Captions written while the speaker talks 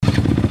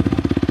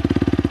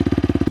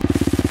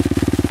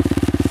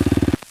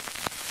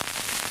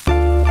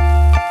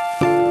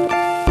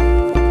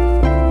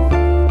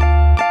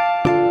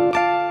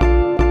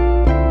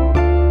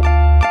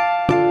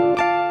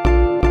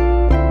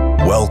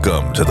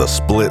the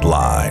Split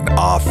Line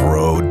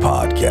Off-Road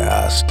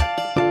Podcast.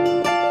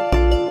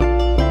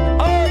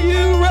 Are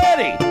you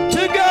ready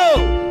to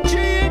go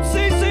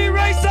GNCC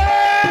racing?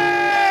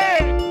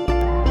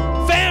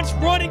 Fans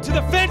running to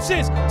the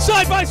fences,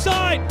 side by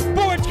side.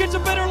 Borge gets a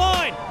better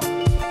line.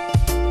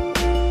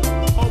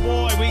 Oh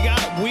boy, we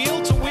got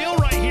wheel to wheel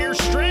right here,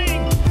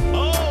 String.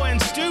 Oh,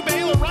 and Stu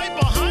Baylor right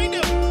behind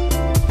him.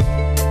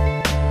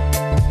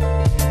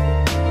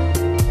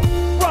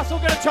 Russell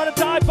gonna try to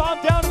dive bomb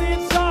down to the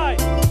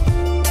inside.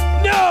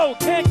 No,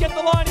 can't get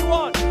the line he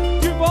wants.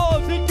 Duvall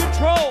is in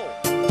control.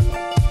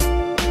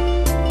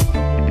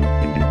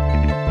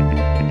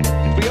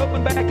 We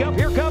open back up.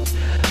 Here comes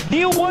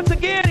Neal once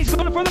again. He's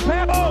going for the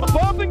pass. Oh,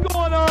 bumping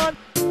going on.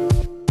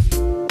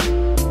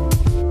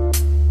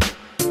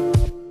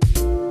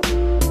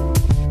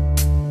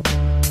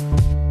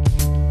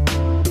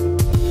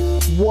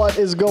 What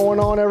is going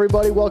on,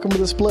 everybody? Welcome to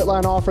the Split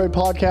Line Off-Road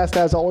Podcast.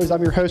 As always,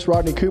 I'm your host,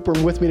 Rodney Cooper,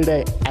 and with me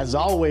today, as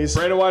always,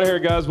 Brandon White here,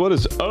 guys. What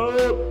is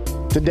up?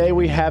 today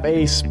we have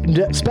a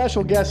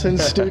special guest in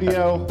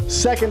studio,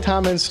 second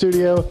time in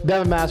studio,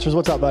 Devin Masters.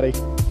 What's up, buddy?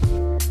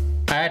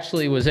 I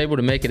actually was able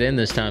to make it in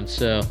this time,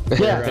 so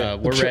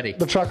we're ready.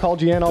 The truck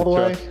hauled you in all the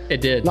way?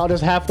 It did. Not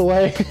just half the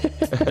way?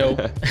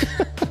 Nope.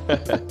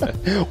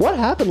 What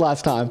happened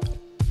last time?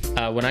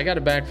 When I got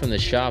it back from the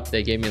shop,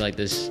 they gave me like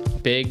this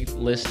big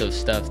list of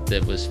stuff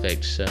that was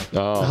fixed. So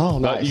Oh,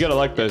 nice. You gotta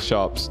like those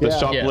shops. The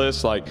shop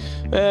list, like,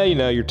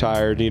 your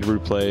tire need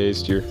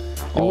replaced, your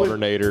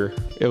alternator.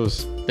 It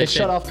was. It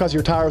shut off because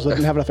your tires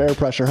didn't have enough air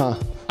pressure, huh?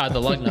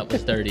 The lug nut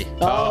was dirty.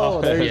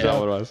 Oh, there you Is that go.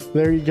 what it was?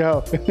 There you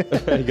go.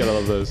 You gotta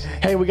love those.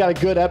 Hey, we got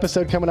a good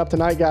episode coming up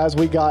tonight, guys.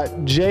 We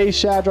got Jay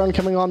Shadron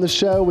coming on the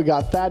show. We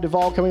got Thad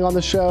Duvall coming on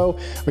the show.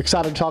 We're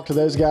excited to talk to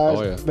those guys.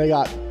 Oh, yeah. They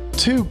got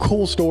two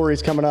cool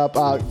stories coming up.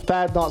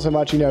 Thad, not so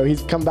much.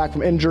 He's come back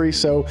from injury,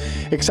 so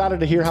excited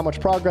to hear how much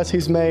progress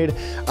he's made.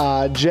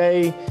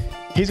 Jay,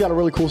 he's got a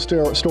really cool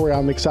story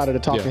I'm excited to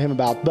talk to him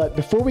about. But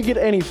before we get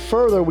any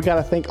further, we got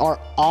to thank our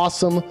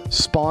awesome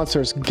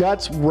sponsors,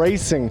 Guts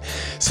Racing.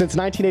 Since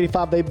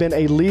 1985, they've been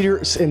a leader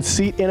in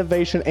seat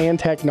innovation and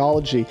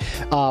technology.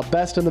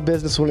 Best in the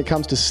business when it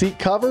comes to seat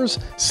covers,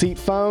 seat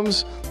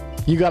foams.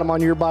 You got them on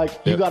your bike.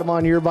 You got them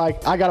on your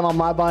bike. I got them on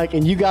my bike.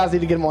 And you guys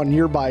need to get them on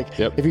your bike.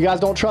 Yep. If you guys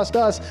don't trust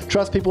us,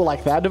 trust people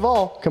like Thad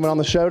Duvall coming on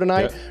the show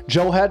tonight. Yep.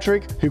 Joe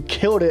Hetrick, who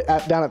killed it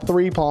down at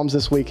Three Palms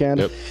this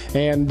weekend. Yep.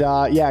 And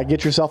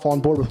get yourself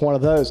on board with one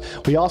of those.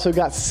 We also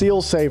got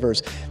Seal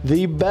Savers,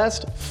 the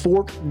best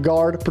fork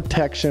guard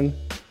protection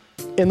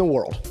in the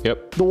world.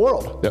 Yep. The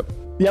world. Yep.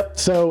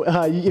 So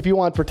if you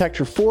want to protect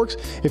your forks,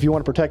 if you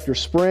want to protect your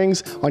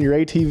springs on your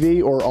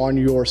ATV or on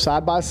your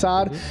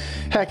side-by-side,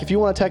 heck, if you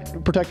want to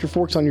protect your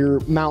forks on your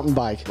mountain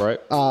bike,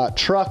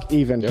 truck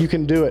even, you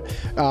can do it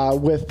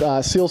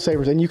with Seal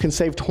Savers. And you can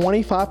save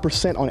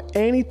 25% on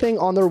anything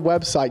on their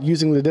website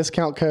using the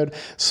discount code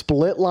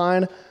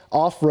SPLITLINE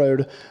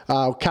Off-Road,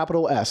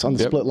 capital S on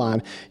the Split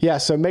Line. Yeah,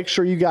 so make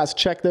sure you guys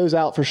check those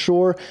out for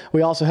sure.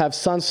 We also have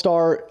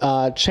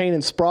Sunstar chain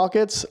and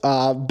sprockets,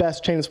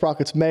 best chain and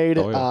sprockets made.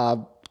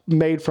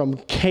 Made from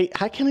case.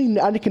 I can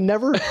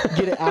never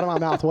get it out of my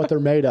mouth what they're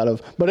made out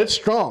of, but it's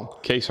strong.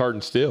 Case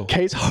hardened steel.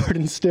 Case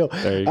hardened steel.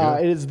 There you go.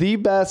 It is the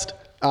best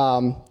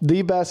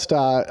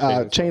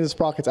chains and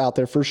sprockets out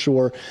there for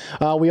sure.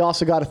 We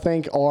also got to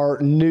thank our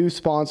new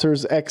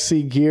sponsors,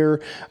 XC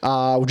Gear.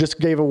 We just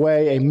gave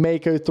away a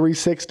Mako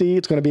 360.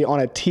 It's going to be on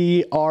a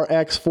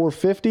TRX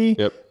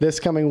 450 this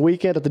coming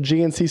weekend at the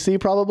GNCC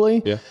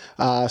probably.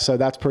 Yeah. So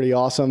that's pretty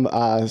awesome.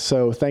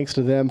 So thanks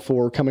to them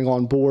for coming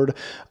on board.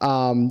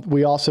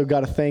 We also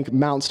got to thank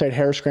Mountain State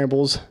Hare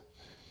Scrambles.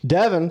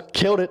 Devin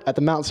killed it at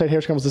the Mountain State Hare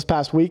Scrambles this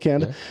past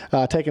weekend,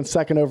 taking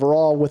second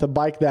overall with a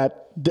bike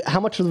that. How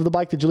much of the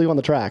bike did you leave on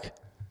the track?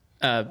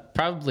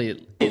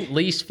 Probably at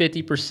least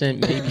 50%,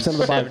 maybe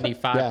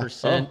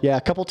 75%. Yeah,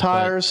 a couple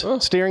tires,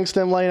 steering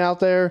stem laying out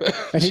there,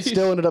 and he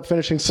still ended up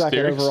finishing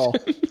second overall.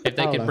 If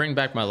they could bring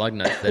back my lug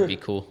nuts, that'd be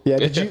cool. Yeah,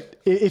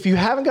 if you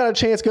haven't got a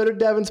chance, go to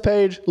Devin's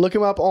page, look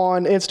him up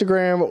on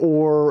Instagram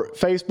or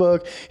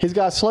Facebook. He's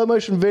got a slow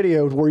motion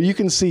video where you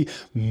can see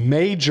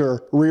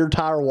major rear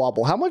tire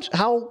wobble.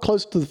 How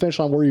close to the finish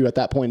line were you at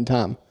that point in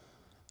time?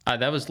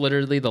 That was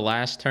literally the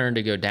last turn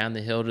to go down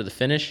the hill to the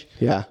finish.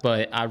 Yeah.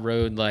 But I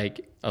rode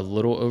like a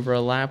little over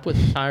a lap with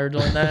the tires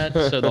on that.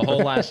 So the whole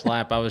last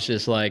lap, I was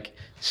just like,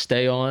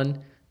 stay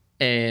on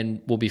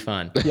and we'll be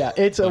fine. Yeah,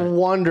 it's a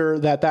wonder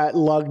that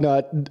lug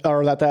nut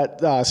or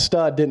that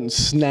stud didn't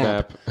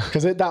snap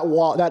because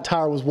that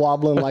tire was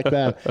wobbling like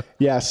that.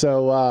 Yeah,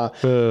 so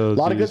a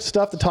lot of good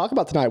stuff to talk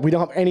about tonight. We don't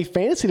have any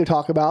fantasy to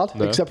talk about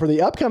except for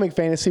the upcoming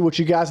fantasy, which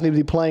you guys need to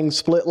be playing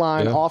Split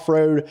Line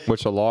Off-Road,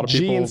 which a lot of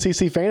people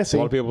GNCC fantasy.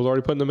 A lot of people's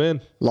already putting them in.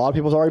 A lot of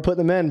people's already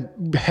putting them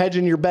in,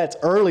 hedging your bets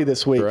early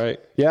this week.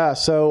 Right. Yeah.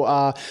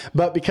 So,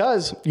 but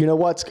because you know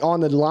what's on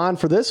the line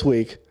for this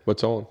week.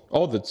 What's on?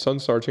 Oh, the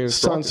Sunstar chain and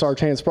sprockets. Sunstar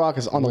chain and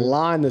sprockets on the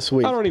line this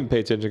week. I don't even pay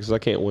attention because I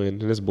can't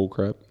win, and it's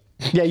bullcrap.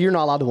 Yeah, you're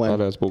not allowed to win. I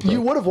know, it's bullcrap. You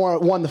would have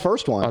won the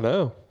first one. I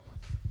know.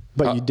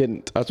 but you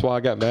didn't. That's why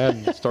I got mad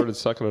and started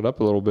sucking it up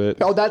a little bit.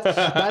 Oh,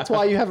 that's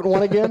why you haven't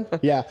won again?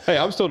 Yeah. Hey,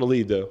 I'm still in the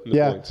lead, though. In the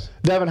points.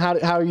 Devin,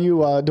 how are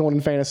you doing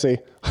in fantasy?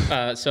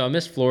 So I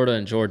missed Florida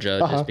and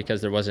Georgia just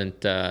because there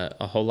wasn't a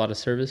whole lot of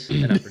service,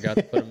 and I forgot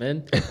to put them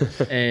in.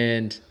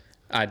 And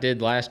I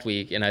did last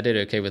week, and I did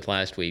okay with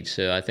last week.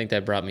 So I think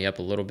that brought me up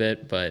a little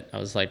bit, but I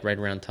was like right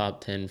around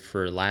top 10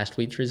 for last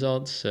week's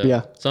results. So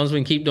as long as we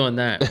can keep doing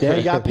that. Yeah,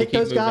 you got to pick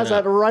those guys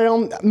that are right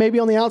on, maybe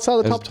on the outside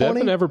of the top 20. Has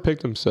Devin ever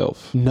picked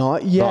himself?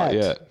 Not yet. Not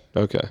yet.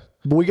 Okay.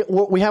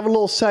 But we have a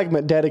little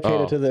segment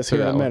dedicated to this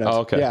here in a minute.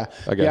 Oh, okay. Yeah.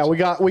 I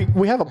got you.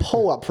 We have a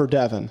poll up for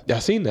Devin. Yeah, I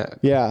seen that.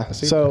 Yeah.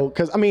 So,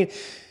 because, I mean,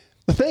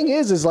 the thing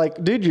is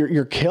like, dude,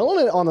 you're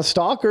killing it on the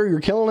stalker.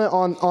 You're killing it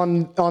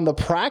on the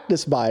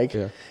practice bike.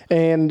 Yeah.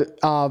 And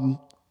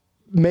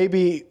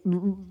maybe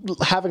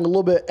having a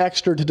little bit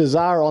extra to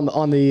desire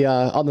on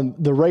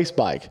the race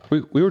bike.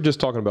 We were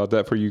just talking about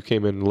that for you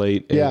came in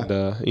late. And,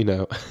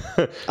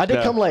 I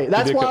did come late.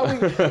 That's why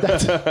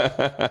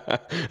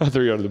I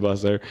threw you under the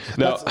bus there.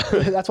 No,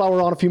 that's why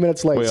we're on a few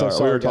minutes late. We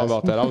were talking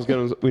about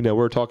that. We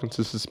were talking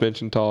to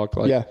suspension talk.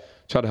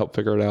 Try to help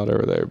figure it out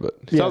over there. But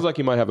it sounds like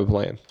you might have a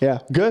plan. Yeah.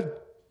 Good.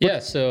 Yeah.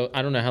 So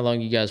I don't know how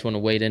long you guys want to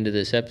wait into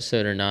this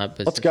episode or not,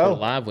 but let's go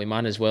live. We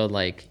might as well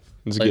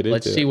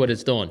let's see what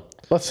it's doing.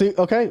 Let's see.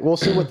 Okay, we'll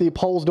see what the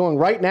poll's doing.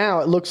 Right now,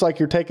 it looks like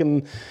you're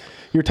taking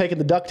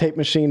the duct tape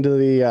machine to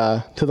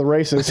the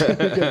races.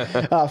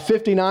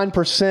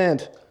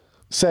 59%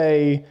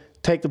 say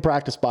take the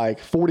practice bike.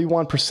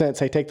 41%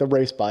 say take the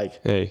race bike.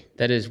 Hey,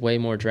 that is way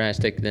more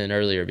drastic than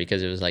earlier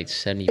because it was like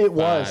 75.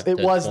 It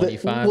was.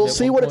 We'll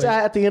see what it's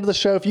at the end of the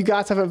show. If you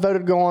guys haven't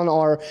voted, go on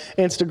our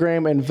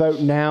Instagram and vote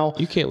now.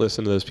 You can't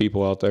listen to those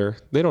people out there.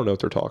 They don't know what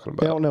they're talking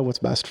about. They don't know what's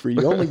best for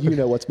you. Only you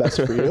know what's best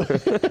for you.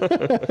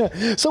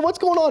 So what's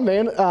going on,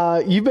 man?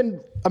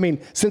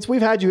 Since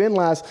we've had you in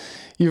last,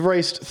 you've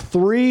raced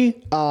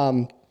three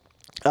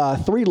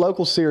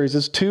local series.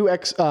 There's two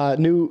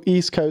new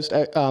East Coast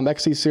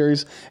XC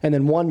series and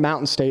then one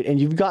Mountain State, and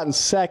you've gotten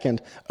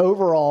second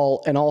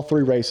overall in all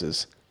three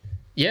races.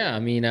 Yeah,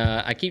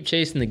 I keep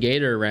chasing the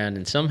gator around,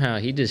 and somehow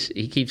he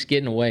keeps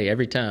getting away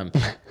every time.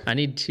 I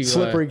need to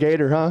slippery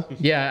gator, huh?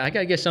 Yeah, I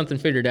gotta get something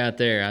figured out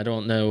there. I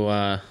don't know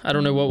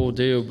what we'll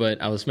do,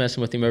 but I was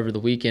messing with him over the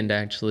weekend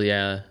actually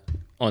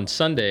on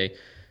Sunday.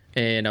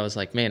 And I was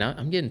like, man,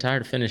 I'm getting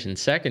tired of finishing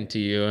second to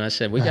you. And I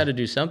said, we got to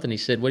do something. He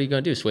said, what are you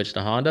going to do, switch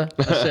to Honda?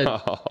 I said,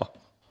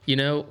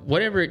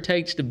 whatever it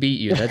takes to beat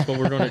you, that's what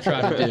we're going to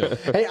try to do.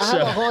 Hey, I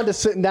have a Honda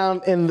sitting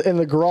down in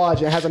the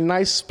garage. It has a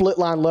nice split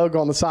line logo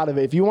on the side of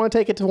it. If you want to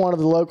take it to one of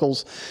the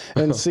locals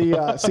and see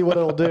what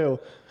it'll do.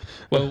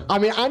 Well,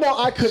 I know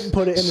I couldn't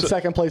put it in the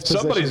second place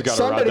position. Somebody's got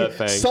to ride that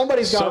thing.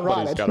 Somebody's got to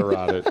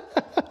ride it.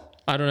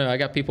 I don't know. I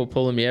got people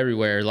pulling me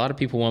everywhere. A lot of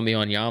people want me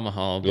on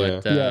Yamaha,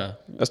 but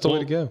that's the way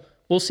to go.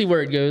 We'll see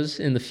where it goes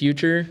in the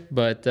future,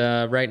 but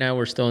right now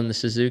we're still in the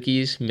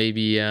Suzukis.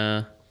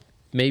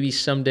 Maybe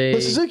someday.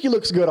 The Suzuki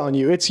looks good on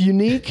you. It's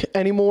unique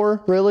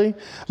anymore, really.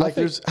 Like,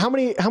 there's how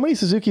many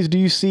Suzukis do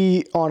you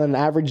see on an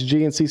average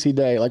GNCC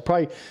day? Like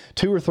probably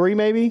 2 or 3,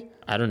 maybe.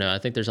 I don't know. I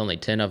think there's only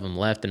 10 of them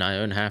left, and I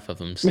own half of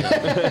them. So.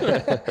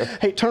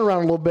 Hey, turn around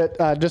a little bit,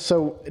 just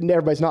so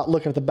everybody's not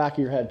looking at the back of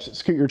your head.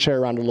 Scoot your chair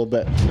around a little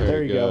bit.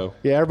 There you go.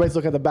 Yeah, everybody's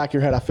looking at the back of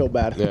your head. I feel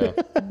bad.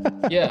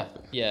 Yeah.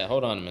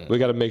 Hold on a minute. We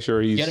got to make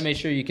sure You got to make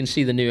sure you can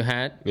see the new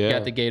hat. Yeah. You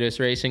got the Gatos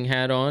Racing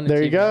hat on.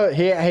 There you go.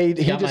 He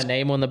got just, my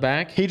name on the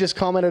back. He just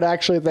commented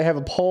actually that they have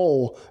a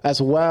poll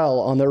as well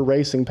on their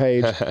racing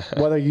page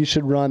whether you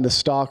should run the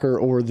stalker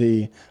or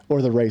the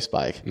race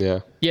bike.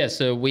 Yeah. Yeah.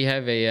 So we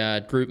have a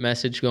group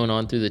message going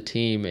on through the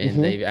team,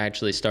 and they've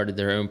actually started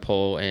their own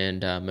poll,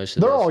 and most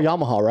of they're all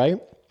Yamaha,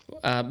 right?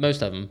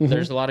 Most of them. Mm-hmm.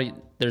 There's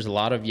a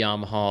lot of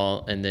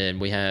Yamaha, and then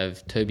we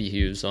have Toby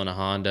Hughes on a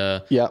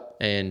Honda. Yep.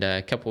 And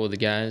a couple of the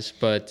guys,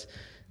 but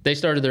they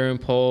started their own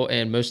poll,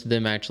 and most of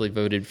them actually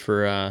voted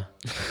for.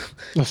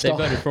 They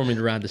voted for me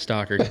to ride the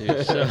stalker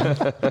too.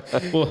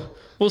 So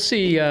we'll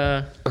see.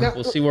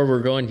 We'll see where we're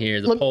going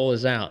here. The poll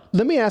is out.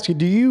 Let me ask you: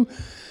 Do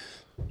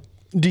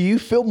you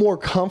feel more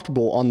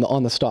comfortable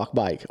on the stock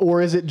bike,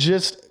 or is it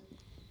just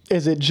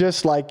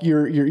like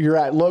you're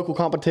at local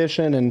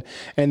competition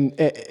and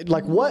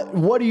like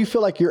what do you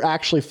feel like you're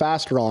actually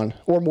faster on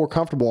or more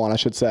comfortable on, I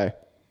should say?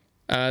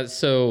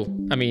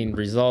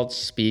 Results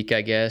speak,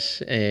 I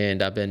guess,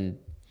 and I've been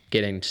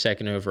getting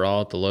second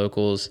overall at the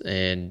locals,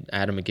 and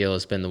Adam McGill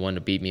has been the one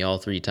to beat me all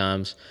 3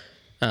 times.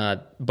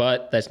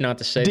 But that's not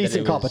to say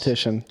decent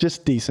competition,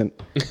 just decent.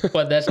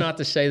 But that's not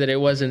to say that it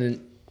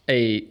wasn't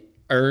a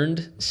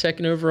earned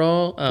second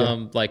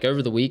overall. Like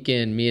over the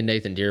weekend, me and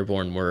Nathan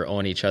Dearborn were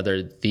on each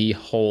other the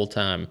whole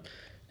time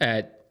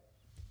at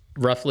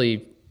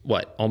roughly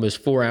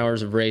almost 4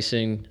 hours of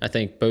racing. I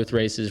think both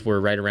races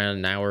were right around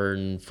an hour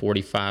and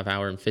 45,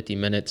 hour and 50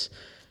 minutes.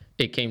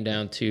 It came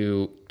down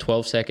to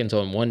 12 seconds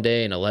on one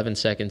day and 11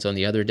 seconds on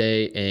the other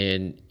day.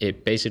 And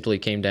it basically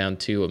came down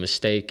to a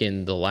mistake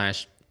in the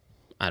last,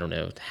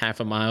 half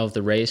a mile of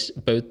the race,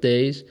 both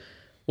days,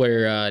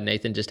 where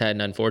Nathan just had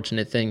an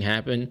unfortunate thing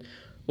happen.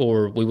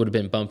 or we would have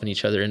been bumping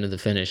each other into the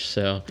finish.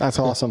 So that's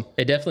awesome.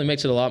 It definitely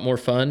makes it a lot more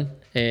fun,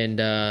 and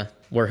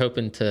we're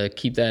hoping to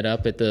keep that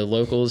up at the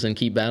locals and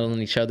keep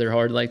battling each other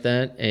hard like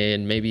that.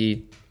 And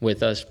maybe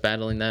with us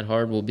battling that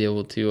hard, we'll be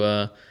able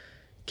to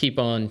keep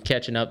on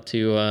catching up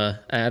to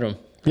Adam.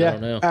 Yeah. I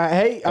don't know.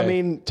 Hey, I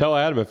mean, tell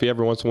Adam if he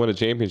ever wants to win a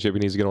championship, he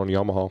needs to get on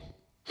Yamaha.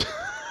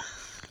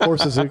 Or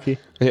Suzuki.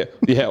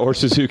 Yeah, or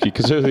Suzuki,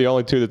 because they're the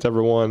only two that's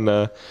ever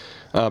won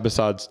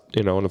besides,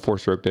 on the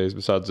 4-stroke days,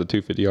 besides the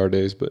 250R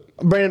days. But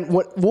Brandon,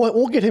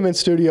 we'll get him in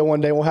studio one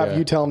day. We'll have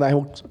you tell him that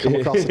he'll come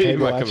across the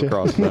table. He might come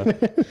across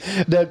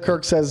that. Doug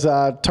Kirk says,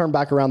 turn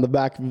back around the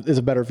back is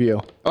a better view.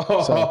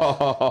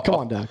 So, come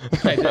on, Doug.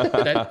 Hey,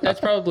 that's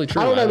probably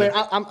true. I don't know, man.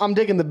 I'm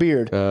digging the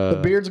beard. The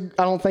beard's,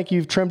 I don't think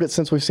you've trimmed it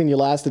since we've seen you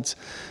last. It's,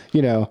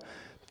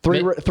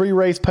 three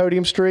race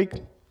podium streak.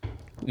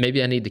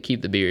 Maybe I need to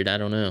keep the beard. I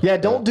don't know. Yeah,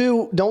 don't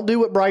do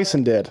what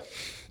Bryson did.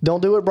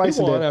 Don't do what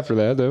Bryson did. He won after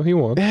that, though. He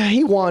won. Yeah,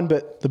 he won,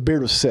 but the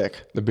beard was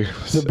sick. The beard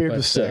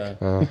was sick.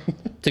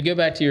 To go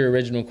back to your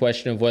original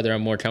question of whether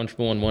I'm more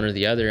comfortable in one or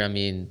the other, I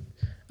mean,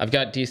 I've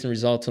got decent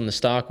results on the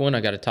stock one.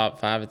 I got a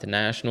top 5 at the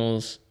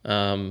Nationals.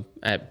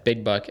 At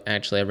Big Buck,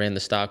 actually, I ran the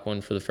stock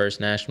one for the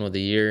first National of the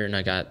year, and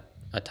I got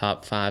a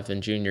top 5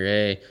 in Junior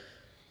A.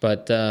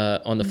 But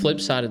on the flip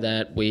side of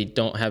that, we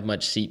don't have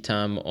much seat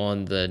time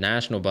on the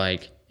National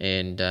bike.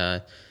 And,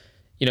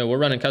 we're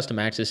running custom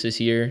axis this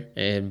year,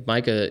 and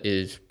Micah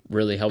is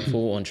really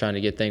helpful on trying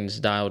to get things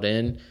dialed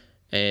in,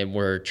 and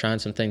we're trying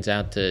some things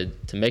out to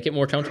make it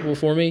more comfortable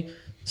for me.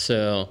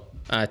 So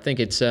I think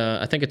it's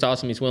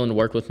awesome he's willing to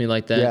work with me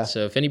like that. Yeah.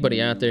 So if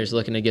anybody out there is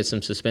looking to get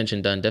some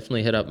suspension done,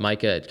 definitely hit up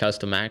Micah at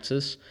Custom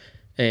Axis,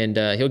 and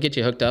he'll get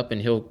you hooked up,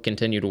 and he'll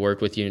continue to work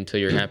with you until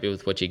you're happy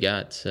with what you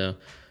got. So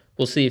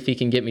we'll see if he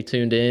can get me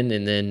tuned in,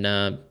 and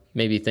then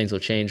maybe things will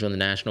change on the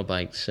national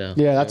bike. So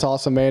yeah, that's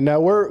awesome, man.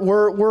 No,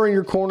 we're in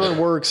your corner, and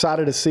we're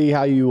excited to see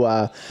how you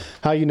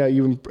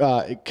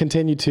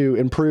continue to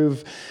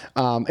improve.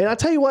 And I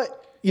tell you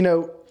what,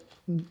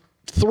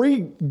 3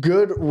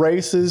 good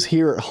races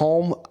here at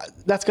home,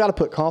 that's got to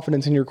put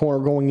confidence in your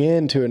corner going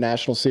into a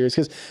national series.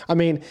 Because I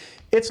mean,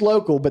 it's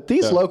local, but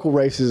these local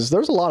races,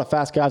 there's a lot of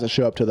fast guys that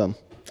show up to them.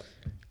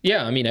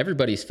 Yeah, I mean,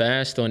 everybody's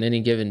fast on any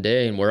given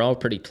day, and we're all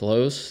pretty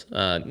close.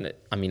 I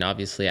mean,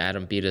 obviously,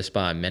 Adam beat us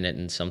by a minute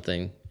and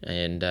something,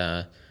 and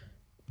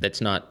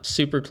that's not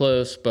super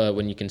close, but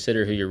when you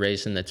consider who you're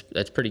racing,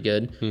 that's pretty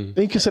good.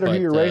 You consider who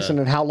you're racing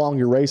and how long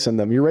you're racing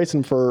them. You're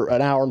racing for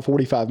an hour and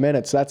 45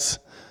 minutes. That's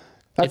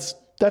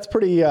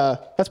pretty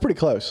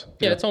close.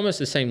 Yeah, it's almost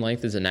the same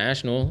length as a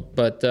national,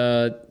 but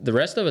the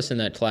rest of us in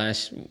that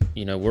class,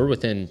 we're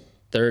within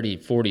 30,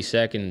 40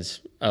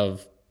 seconds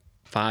of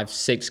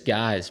 5-6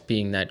 guys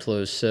being that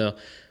close. So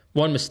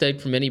one mistake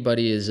from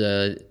anybody is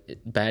a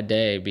bad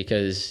day,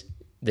 because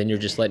then you're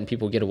just letting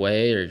people get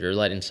away, or you're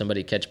letting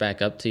somebody catch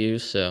back up to you.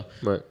 So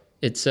right.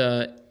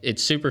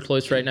 It's super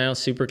close right now,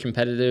 super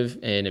competitive,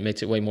 and it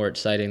makes it way more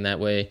exciting that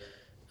way.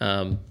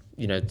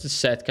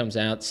 Seth comes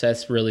out.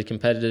 Seth's really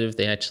competitive.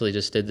 They actually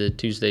just did the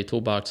Tuesday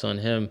toolbox on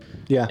him.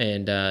 Yeah.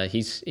 And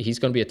he's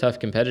going to be a tough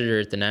competitor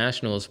at the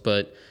Nationals,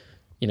 but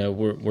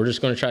we're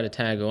just going to try to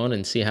tag on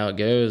and see how it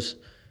goes.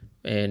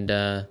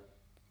 And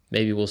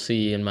maybe we'll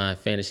see in my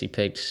fantasy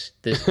picks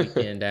this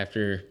weekend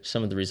after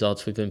some of the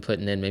results we've been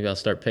putting in. Maybe I'll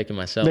start picking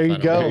myself. There you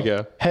go. There you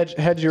go.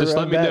 Hedge your Just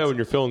let me bets. know when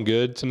you're feeling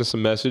good. Send us a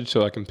message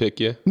so I can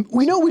pick you.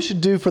 We know what we should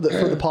do for the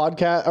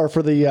podcast, or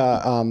for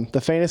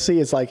the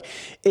fantasy. It's like,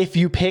 if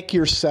you pick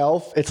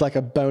yourself, it's like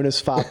a bonus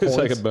 5 points. It's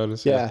like a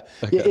bonus. Yeah.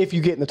 Okay. If you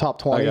get in the top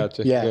 20. I got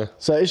you. Yeah.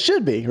 So it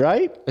should be,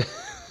 right?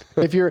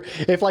 If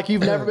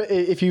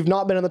you've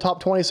not been in the top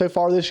 20 so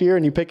far this year,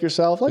 and you pick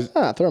yourself, throw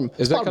them.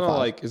 Is that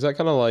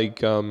kind of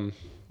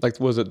like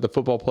was it the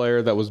football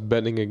player that was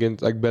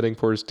betting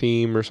for his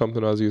team or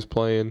something as he was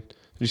playing?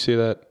 Did you see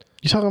that?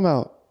 You talking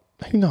about?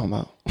 Who you talking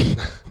about?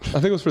 I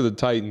think it was for the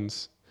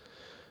Titans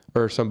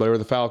or somebody, or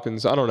the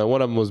Falcons. I don't know.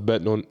 One of them was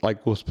betting on,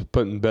 was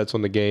putting bets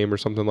on the game or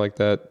something like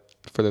that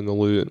for them to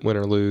win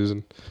or lose.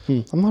 And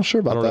I'm not sure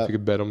about that. I don't know if he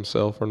could bet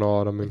himself or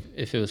not. I mean,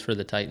 if it was for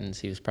the Titans,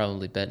 he was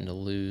probably betting to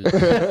lose.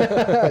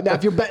 Now,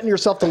 if you're betting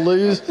yourself to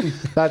lose,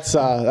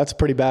 that's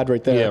pretty bad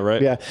right there. Yeah,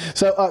 right. Yeah.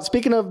 So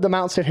speaking of the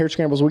Mountain State Hare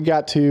Scrambles, we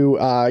got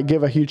to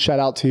give a huge shout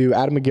out to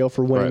Adam McGill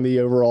for winning the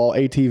overall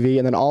ATV,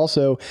 and then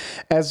also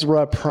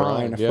Ezra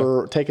Prine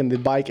for taking the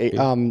bike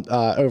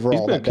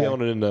overall. He's been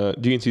killing it in the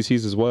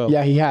GNCCs as well.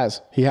 Yeah, he has.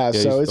 Yeah,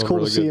 so it's cool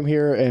to see him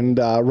here and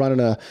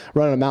running a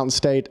Mountain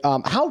State.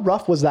 How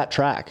rough was that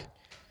track?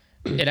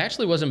 It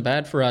actually wasn't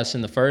bad for us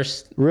in the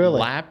first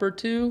lap or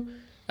two.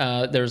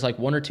 There was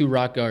 1 or 2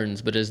 rock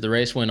gardens, but as the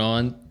race went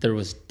on, there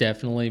was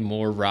definitely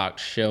more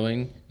rocks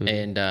showing,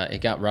 and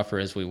it got rougher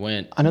as we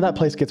went. I know that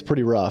place gets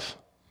pretty rough.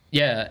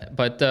 Yeah,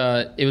 but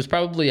it was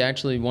probably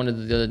actually one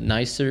of the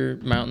nicer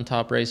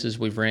mountaintop races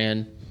we've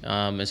ran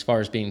as far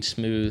as being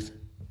smooth.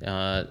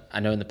 I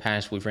know in the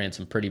past we've ran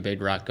some pretty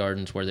big rock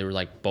gardens where they were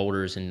like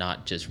boulders and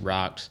not just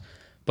rocks,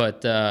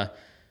 but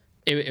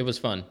it was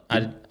fun.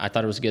 I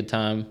thought it was a good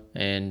time,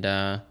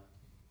 and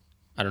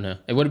I don't know.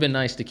 It would have been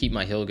nice to keep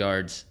my hill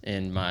guards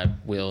and my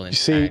wheel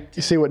intact.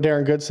 You see what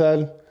Darren Good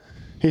said?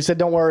 He said,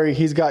 "Don't worry,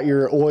 he's got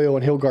your oil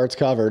and hill guards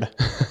covered."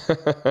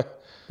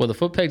 Well, the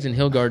foot pegs and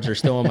hill guards are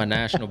still on my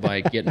national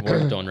bike getting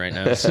worked on right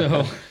now.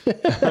 So,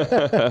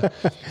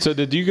 So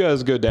did you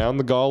guys go down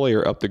the gully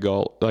or up the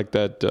gully like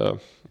that?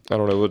 I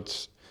don't know.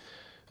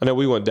 I know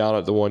we went down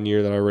it the one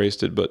year that I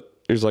raced it, but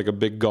there's like a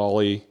big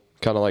gully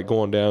kind of like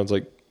going down. It's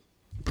like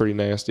pretty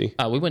nasty.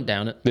 we went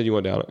down it. Then you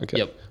went down it. Okay.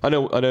 Yep. I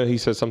know. He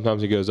says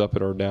sometimes he goes up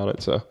it or down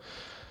it. So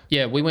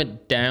Yeah, we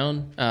went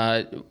down.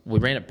 We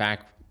ran it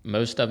back.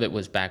 Most of it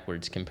was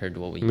backwards compared to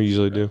what we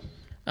usually do.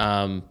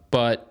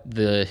 But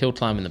the hill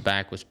climb in the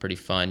back was pretty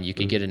fun. You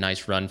could get a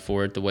nice run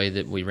for it the way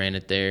that we ran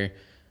it there.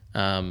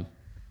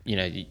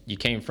 You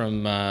came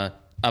from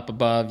up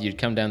above, you'd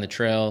come down the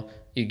trail,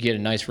 you'd get a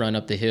nice run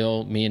up the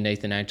hill. Me and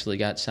Nathan actually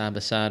got side by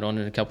side on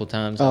it a couple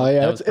times. Oh,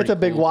 yeah. It's a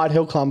big, wide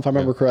hill climb, if I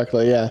remember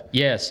correctly. Yeah.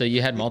 Yeah, so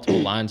you had multiple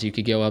lines you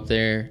could go up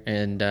there,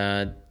 and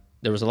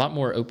there was a lot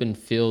more open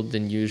field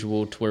than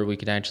usual to where we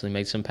could actually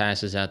make some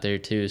passes out there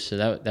too. So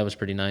that was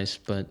pretty nice.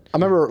 But I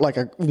remember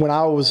when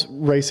I was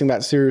racing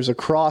that series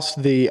across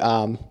the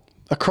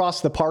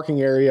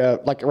parking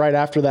area, like right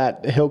after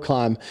that hill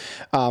climb,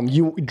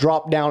 you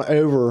drop down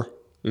over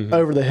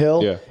the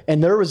hill,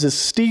 and there was this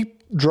steep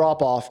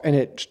drop off, and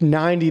it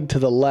 90 to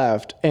the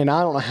left, and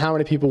I don't know how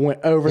many people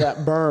went over that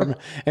berm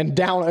and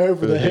down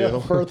over the hill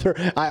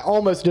further. I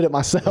almost did it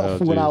myself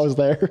when I was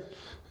there.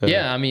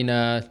 Yeah, I mean,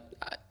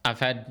 I've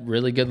had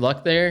really good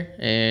luck there,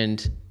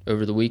 and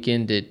over the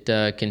weekend it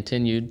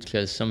continued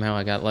because somehow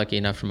I got lucky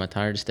enough for my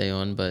tire to stay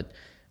on. But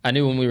I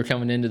knew when we were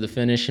coming into the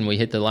finish and we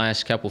hit the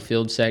last couple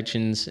field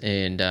sections,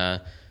 and I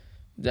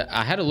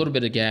had a little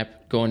bit of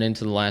gap going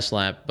into the last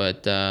lap,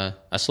 but I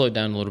slowed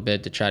down a little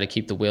bit to try to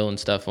keep the wheel and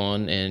stuff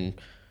on, and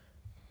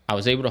I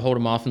was able to hold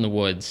them off in the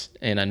woods.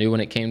 And I knew when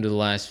it came to the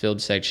last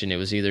field section, it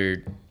was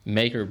either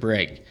make or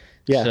break.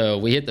 Yeah. So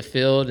we hit the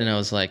field, and I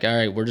was like, all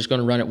right, we're just going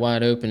to run it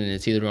wide open, and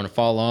it's either going to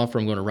fall off or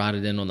I'm going to ride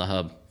it in on the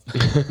hub.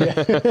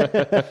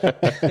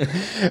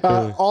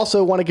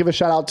 Also want to give a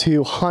shout out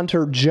to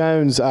Hunter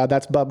Jones.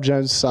 That's Bub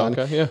Jones' son.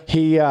 Okay, yeah.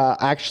 He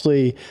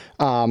actually,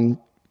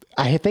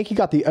 I think he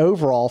got the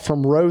overall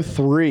from row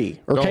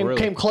 3, or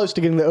came close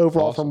to getting the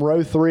overall from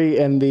row 3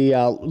 in the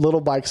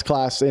little bikes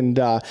class. And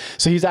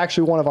so he's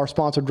actually one of our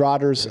sponsored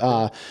riders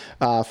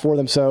for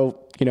them. So,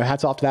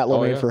 hats off to that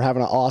little man for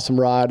having an awesome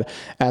ride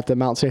at the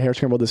Mountain State Hare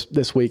Scramble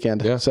this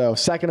weekend. Yeah. So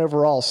second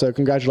overall. So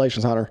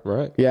congratulations, Hunter.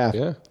 Right.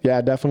 Yeah.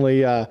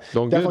 Definitely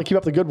keep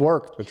up the good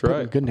work. That's right.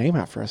 Put a good name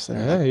out for us there.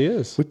 Yeah, he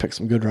is. We picked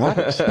some good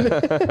riders.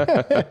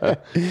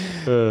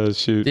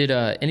 Shoot. Did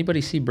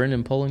anybody see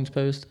Brendan Polling's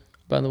post,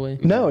 by the way?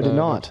 No, I did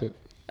not.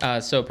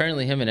 So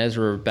apparently him and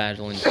Ezra were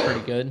battling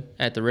pretty good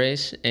at the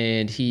race,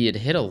 and he had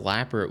hit a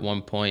lapper at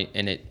one point,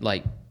 and it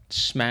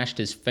smashed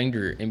his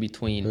finger in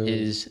between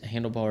his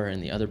handlebar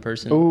and the other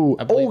person.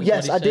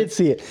 Yes, I did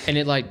see it. And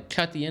it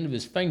cut the end of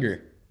his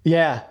finger.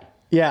 Yeah,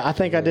 I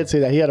think I did see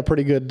that. He had a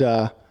pretty good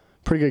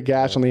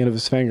gash on the end of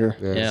his finger.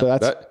 Yeah. So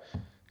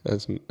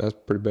that's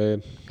pretty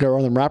bad. Go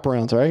on them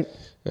wraparounds, right?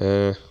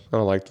 I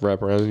don't like the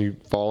wraparounds. You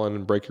fall in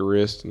and break your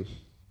wrist. And,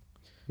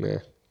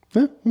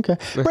 okay.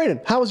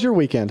 Brayden, how was your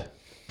weekend?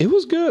 It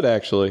was good,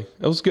 actually.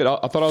 It was good.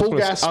 I thought I was full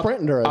gas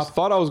sprint endurance. I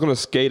thought I was going to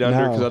skate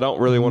under because I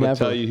don't really want to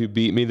tell you who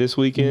beat me this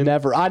weekend.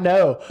 Never. I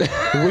know.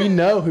 We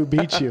know who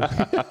beat you.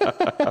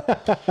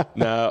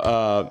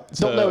 No.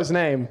 Don't know his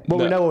name, but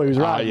we know who he was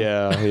riding.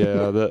 Yeah.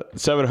 The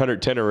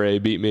 700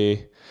 Tenere beat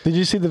me. Did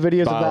you see the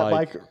videos of that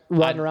bike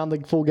riding around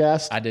the full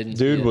gas? I didn't.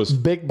 Dude was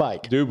big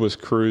bike. Dude was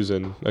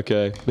cruising.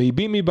 Okay, but he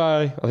beat me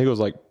by, I think it was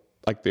like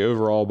the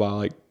overall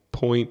by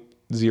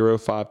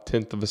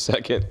 0.05 of a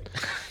second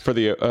for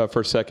the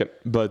for second.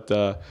 But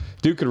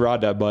dude could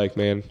ride that bike,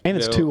 man. And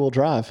it's 2-wheel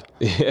drive.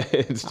 Yeah,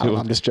 it's two-wheel.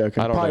 I'm just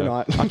joking. I don't Probably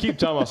know. not. I keep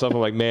telling myself, I'm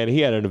like, man, he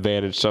had an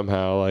advantage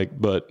somehow,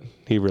 but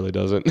he really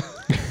doesn't.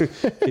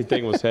 His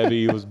thing was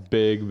heavy, he was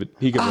big, but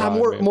he could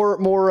ride,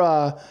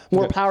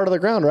 more power to the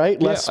ground,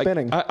 right? Less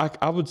spinning.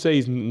 I would say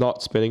he's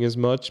not spinning as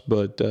much,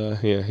 but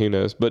who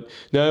knows? But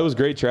no, it was a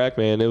great track,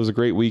 man. It was a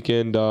great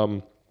weekend.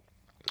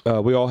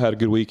 We all had a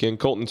good weekend.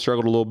 Colton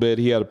struggled a little bit.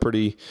 He had a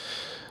pretty,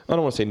 I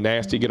don't want to say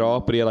nasty get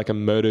off, but he had a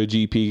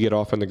MotoGP get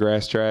off on the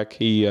grass track.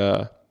 He,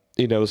 it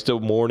was still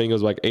morning. It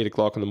was 8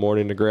 o'clock in the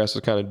morning. The grass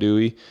was kind of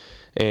dewy,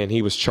 and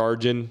he was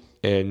charging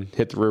and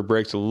hit the rear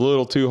brakes a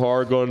little too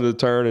hard going into the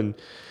turn and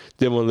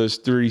did one of those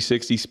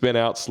 360 spin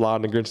out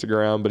sliding against the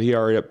ground. But he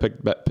already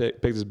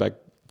picked his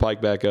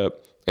bike back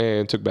up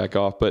and took back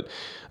off. But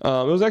it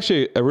was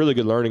actually a really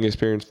good learning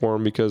experience for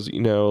him because,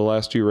 the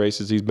last 2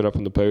 races he's been up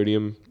on the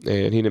podium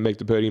and he didn't make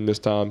the podium this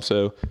time.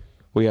 So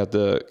we have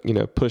to,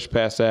 push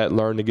past that,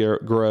 learn to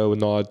grow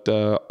and not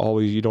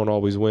you don't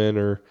always win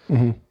or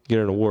get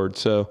an award.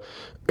 So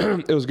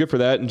it was good for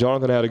that. And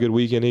Jonathan had a good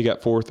weekend. He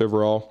got 4th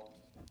overall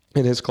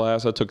in his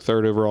class. I took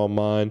 3rd overall in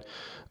mine.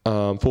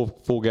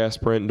 Full gas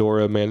sprint,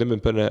 Dora, man, they've been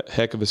putting a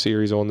heck of a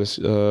series on this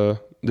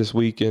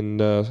week. And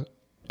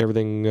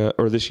everything,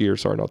 or this year,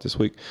 sorry, not this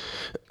week,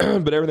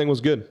 but everything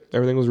was good.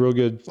 Everything was real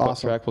good.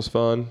 Awesome. Track was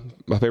fun.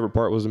 My favorite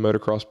part was the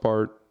motocross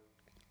part.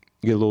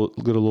 Get a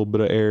little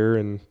bit of air.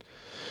 And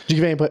did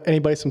you give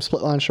anybody some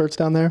split line shirts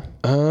down there?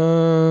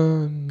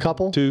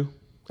 Couple? 2.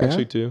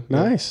 Actually 2.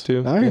 Nice. Yeah,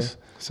 2. Nice.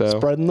 Yeah. So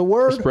spreading the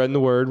word. We're spreading the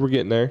word. We're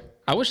getting there.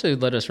 I wish they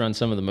would let us run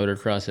some of the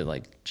motocross at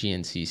like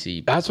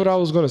GNCC. That's what I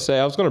was going to say.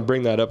 I was going to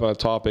bring that up on a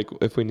topic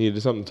if we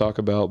needed something to talk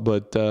about,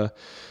 but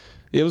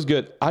it was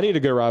good. I need to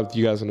go ride with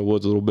you guys in the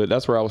woods a little bit.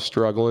 That's where I was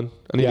struggling.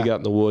 I need to get out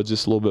in the woods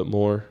just a little bit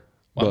more.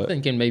 Well, I'm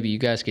thinking maybe you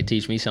guys could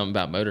teach me something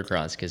about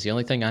motocross, because the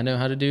only thing I know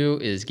how to do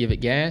is give it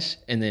gas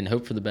and then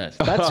hope for the best.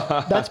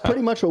 That's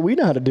pretty much what we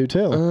know how to do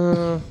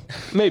too.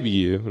 Maybe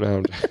you.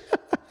 No,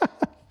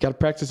 got to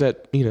practice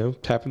that,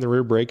 tapping the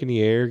rear brake in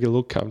the air, get a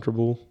little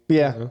comfortable.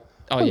 Yeah.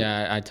 Oh,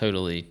 yeah, I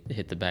totally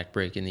hit the back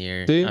brake in the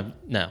air. Do you?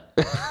 No.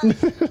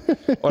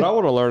 What I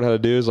want to learn how to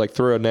do is like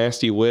throw a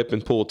nasty whip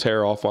and pull a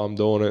tear off while I'm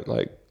doing it.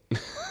 Like,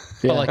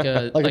 Yeah. Like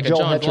a Joel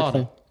John Hetrick Glotta.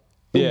 thing.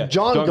 yeah,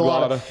 John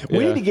Glotta.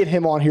 We need to get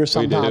him on here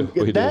sometime.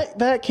 We do.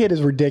 That kid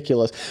is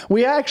ridiculous.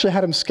 We actually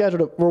had him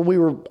scheduled, or we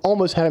were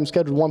almost had him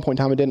scheduled one point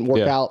in time. It didn't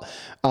work out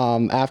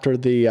after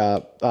the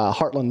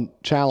Heartland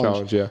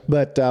Challenge. Yeah.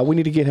 But we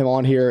need to get him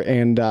on here,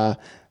 and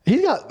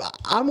he's got,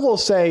 I'm going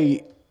to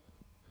say,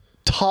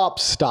 top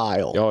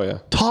style. Oh, yeah.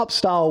 Top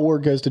style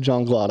award goes to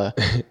John Glotta.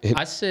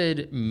 I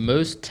said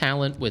most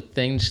talent with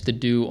things to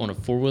do on a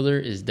four-wheeler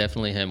is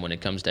definitely him when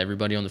it comes to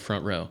everybody on the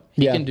front row.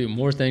 He can do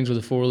more things with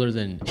a four-wheeler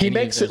than He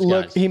makes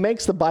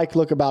the bike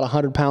look about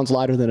 100 pounds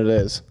lighter than it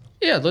is.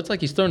 Yeah, it looks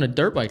like he's throwing a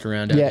dirt bike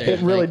around out there. Yeah,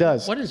 it really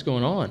does. What is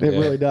going on? It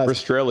really does.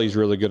 Restrelli's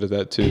really good at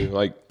that too.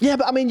 Like, yeah,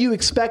 but I mean, you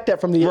expect that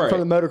from the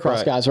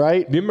motocross guys,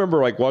 right? Do you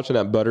remember like watching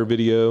that Butter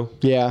video?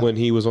 Yeah. When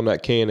he was on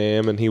that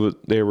Can-Am and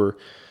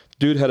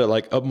dude had it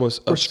like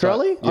almost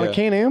Restrelli on a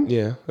Can-Am?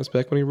 Yeah, that's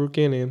back when he rode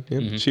Can-Am.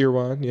 Yep. Sheer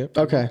wine. Yep.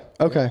 Okay.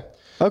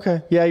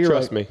 Yeah, you're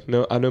Trust right. me.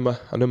 No, I know my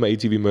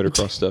ATV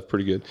motocross stuff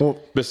pretty good. Well,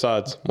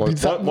 Besides one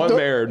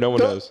error, no one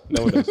knows.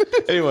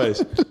 Anyways,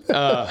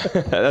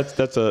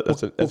 that's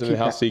an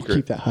in-house secret.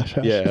 Keep that hush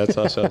hush. Yeah, that's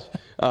hush hush.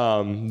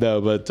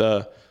 No, but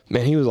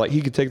man, he was like,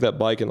 he could take that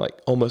bike and like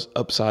almost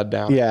upside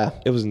down. Yeah,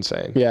 it was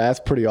insane. Yeah, that's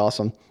pretty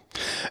awesome.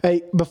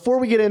 Hey, before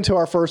we get into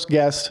our first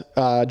guest,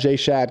 Jay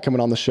Shad coming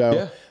on the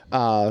show.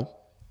 Yeah.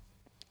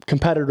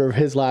 Competitor of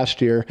his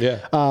last year. Yeah.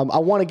 I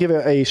want to give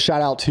a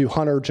shout out to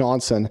Hunter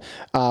Johnson.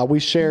 We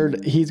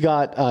shared, he's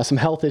got some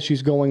health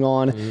issues going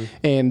on,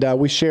 and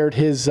we shared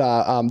his, they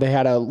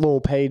had a little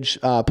page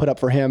put up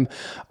for him,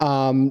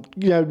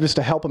 just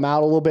to help him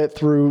out a little bit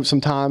through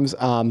some times.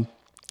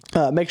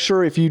 Make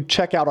sure if you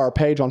check out our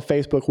page on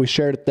Facebook, we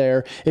shared it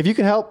there. If you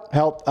can help.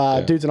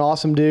 Dude's an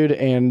awesome dude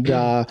and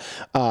a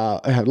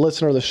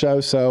listener of the show.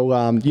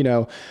 So,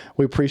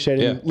 we appreciate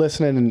him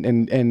listening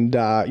and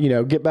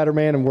get better,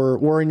 man. And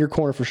we're in your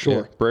corner for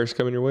sure. Yeah, prayers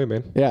coming your way,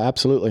 man. Yeah,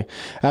 absolutely.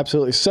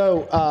 Absolutely.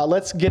 So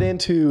let's get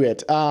into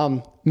it.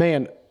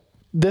 Man,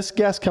 this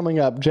guest coming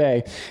up,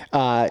 Jay,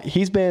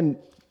 he's got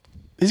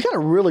a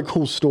really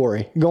cool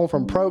story going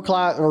from pro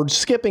class or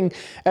skipping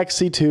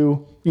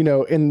XC2,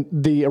 in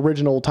the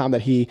original time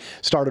that he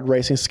started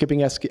racing, skipping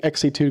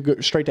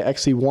XC2 straight to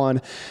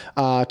XC1,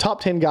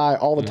 top 10 guy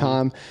all the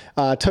time,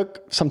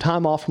 took some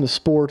time off from the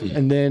sport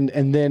and then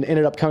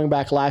ended up coming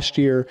back last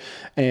year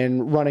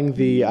and running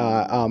the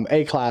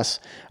A class,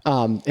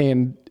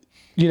 and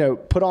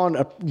put on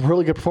a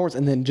really good performance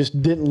and then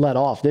just didn't let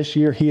off. This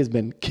year, he has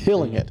been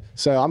killing it.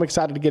 So I'm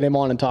excited to get him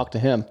on and talk to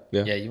him.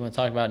 Yeah, you want to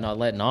talk about not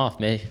letting off,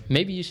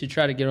 maybe you should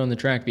try to get on the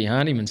track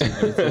behind him and see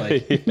what it's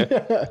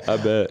like. I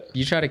bet.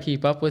 You try to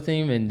keep up with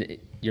him and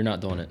you're not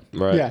doing it.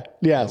 Right.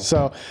 Yeah.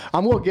 So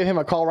I'm going to give him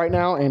a call right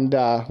now and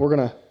we're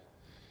going to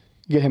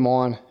get him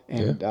on.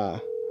 And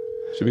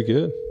should be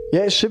good.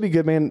 Yeah, it should be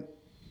good, man.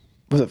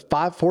 Was it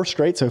 4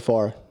 straight so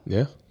far?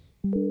 Yeah.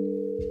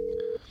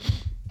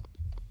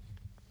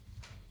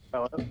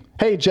 Hello.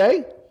 Hey,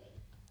 Jay.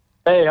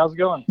 Hey, how's it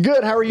going?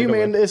 Good. How are you,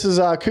 man? This is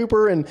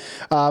Cooper and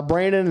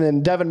Brandon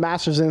and Devin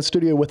Masters in the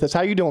studio with us.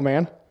 How you doing,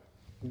 man?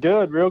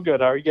 Good, real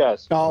good. How are you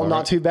guys? Oh,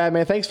 not too bad,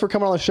 man. Thanks for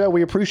coming on the show.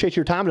 We appreciate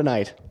your time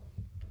tonight.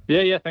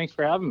 Yeah. Thanks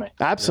for having me.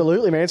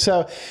 Absolutely, man.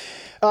 So,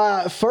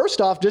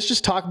 first off,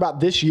 just talk about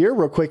this year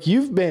real quick.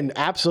 You've been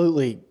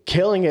absolutely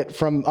killing it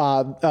from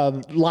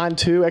Line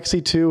 2,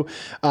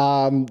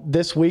 XC2,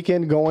 this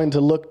weekend, going to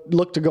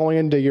look to going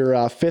into your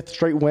 5th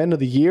straight win of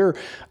the year.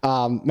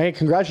 Man,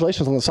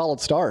 congratulations on the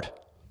solid start.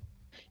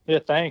 Yeah,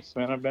 thanks,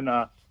 man. I've been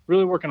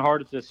really working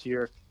hard at this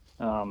year,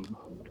 putting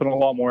a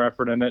lot more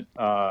effort in it.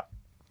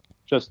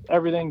 Just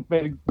everything,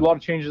 made a lot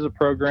of changes to the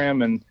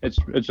program, and it's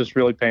just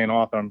really paying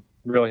off. I'm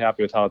really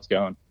happy with how it's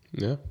going.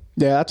 Yeah.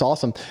 Yeah, that's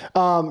awesome.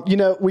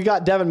 We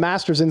got Devin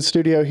Masters in the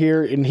studio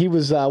here, and he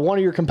was one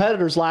of your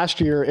competitors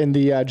last year in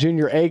the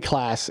Junior A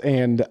class.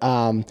 And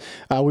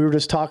we were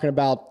just talking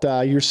about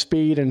your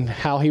speed and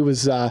how he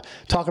was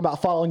talking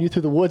about following you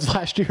through the woods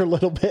last year a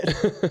little bit.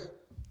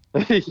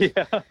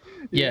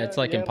 Yeah, it's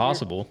like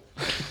impossible.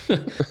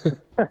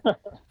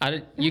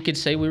 You could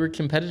say we were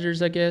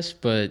competitors, I guess,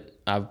 but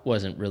I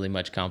wasn't really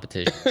much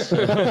competition.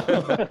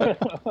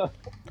 So.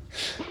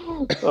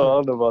 Oh,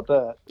 I don't know about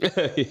that.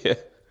 Yeah.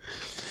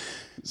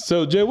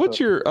 So, Joe, what's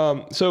your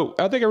so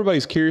I think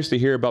everybody's curious to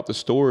hear about the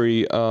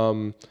story.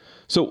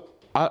 So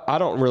I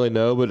don't really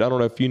know, but I don't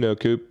know if you know,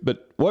 Coop,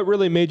 but what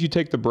really made you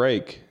take the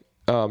break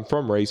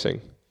from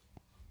racing?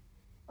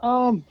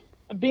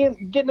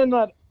 Getting in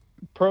that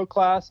pro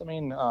class, I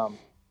mean,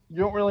 you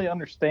don't really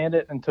understand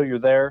it until you're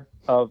there,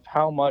 of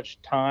how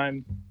much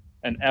time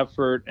and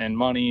effort and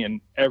money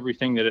and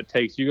everything that it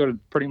takes. You got to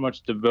pretty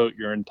much devote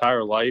your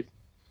entire life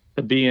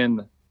to being,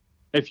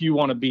 if you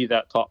want to be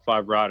that top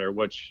 5 rider,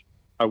 which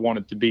I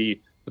wanted to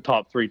be the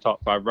top 3,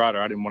 top 5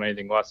 rider. I didn't want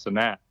anything less than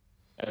that.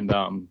 And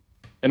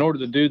in order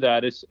to do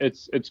that,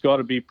 it's got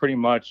to be pretty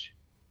much,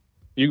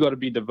 you got to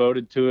be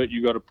devoted to it.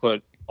 You got to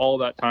put all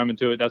that time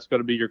into it. That's got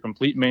to be your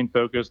complete main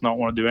focus, not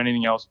want to do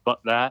anything else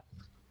but that.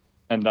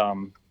 And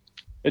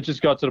it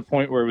just got to the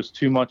point where it was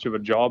too much of a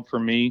job for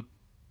me.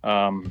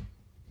 I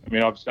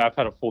mean, I've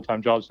had a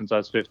full-time job since I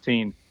was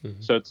 15.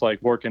 Mm-hmm. So it's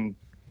like working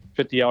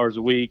 50 hours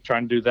a week,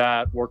 trying to do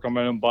that, work on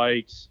my own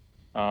bikes.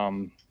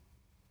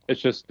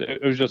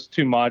 It was just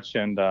too much.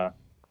 And I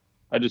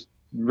just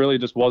really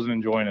just wasn't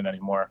enjoying it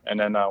anymore. And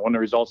then when the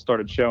results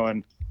started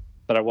showing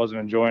that I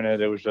wasn't enjoying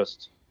it, it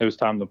was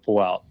time to pull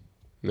out.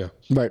 Yeah.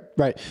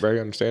 Right. Very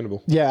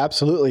understandable. Yeah,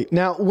 absolutely.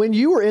 Now, when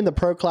you were in the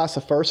pro class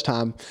the first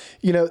time,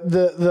 you know,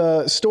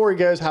 the story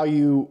goes how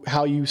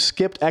you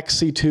skipped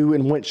XC2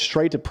 and went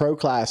straight to pro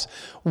class.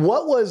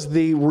 What was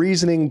the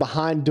reasoning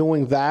behind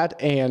doing that?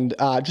 And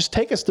just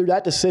take us through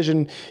that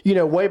decision, you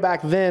know, way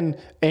back then,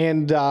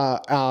 and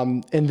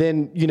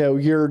then, you know,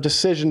 your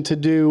decision to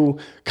do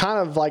kind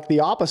of like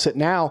the opposite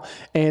now,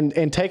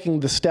 and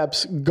taking the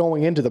steps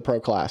going into the pro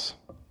class.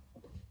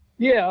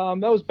 Yeah,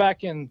 that was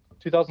back in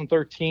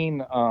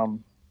 2013. I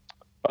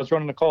was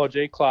running the College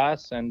A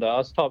class, and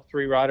us top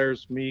 3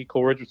 riders, me,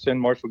 Cole Richardson,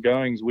 Marshall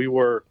Goings, we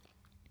were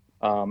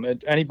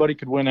anybody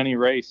could win any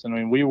race. I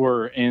mean, we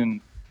were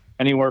in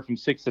anywhere from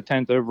 6th to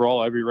 10th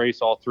overall every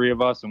race, all 3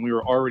 of us, and we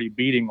were already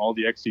beating all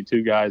the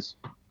XC2 guys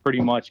pretty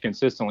much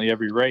consistently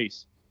every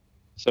race.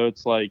 So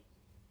it's like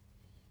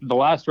the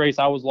last race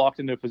I was locked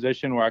into a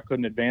position where I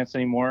couldn't advance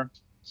anymore.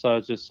 So I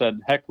just said,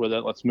 heck with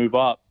it, let's move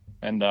up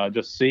and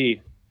just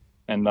see.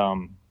 And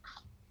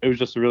it was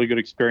just a really good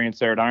experience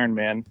there at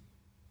Ironman.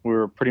 We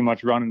were pretty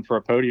much running for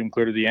a podium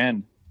clear to the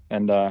end.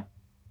 And I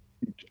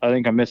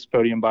think I missed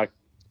podium by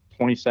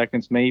 20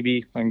 seconds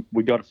maybe, and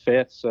we got a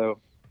 5th. So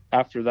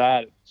after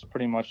that, it's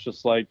pretty much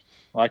just like,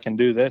 well, I can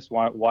do this.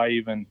 Why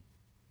even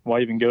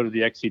go to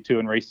the XC2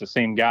 and race the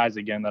same guys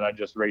again that I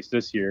just raced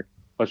this year?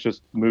 Let's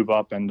just move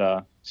up and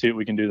see what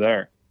we can do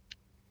there.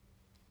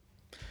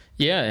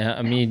 Yeah,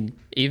 I mean,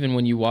 even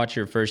when you watch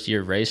your first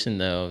year of racing,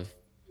 though,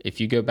 if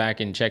you go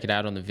back and check it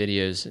out on the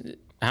videos,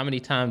 how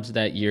many times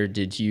that year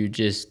did you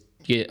just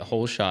get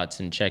hole shots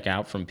and check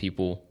out from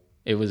people?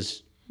 It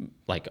was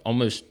like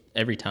almost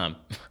every time.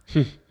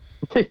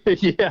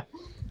 Yeah,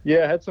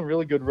 I had some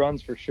really good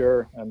runs for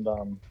sure. And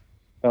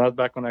I was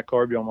back on that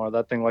carb more.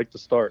 That thing liked to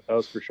start. That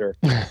was for sure.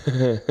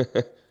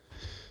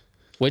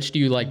 Which do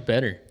you like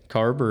better,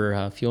 carb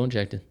or fuel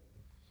injected?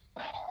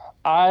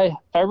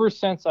 Ever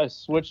since I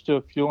switched to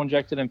a fuel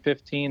injected in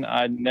 15,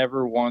 I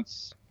never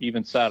once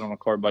even sat on a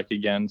carb bike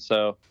again.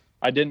 So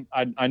I knew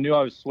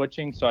I was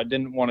switching, so I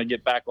didn't want to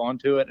get back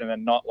onto it and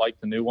then not like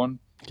the new one.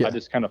 Yeah. I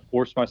just kind of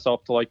forced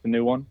myself to like the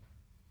new one.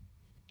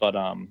 But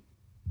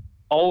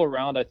all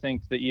around, I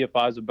think the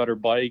EFI is a better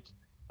bike,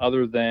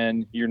 other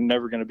than you're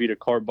never going to beat a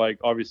carb bike,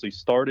 obviously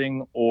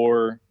starting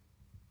or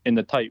in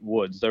the tight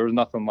woods. There was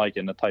nothing like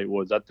it in the tight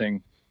woods. That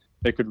thing,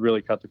 it could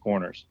really cut the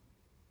corners.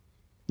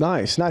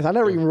 Nice. I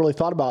never even really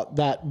thought about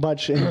that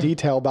much in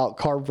detail about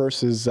carb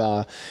versus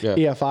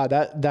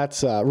EFI.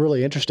 That's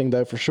really interesting,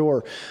 though, for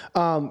sure.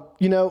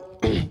 You know,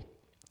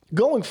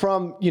 going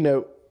from, you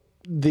know,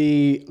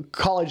 the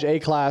college A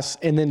class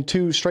and then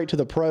straight to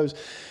the pros,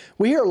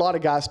 we hear a lot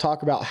of guys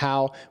talk about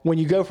how when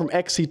you go from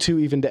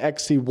XC2 even to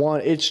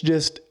XC1, it's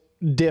just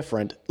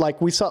different.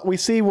 Like we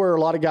see where a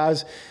lot of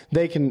guys,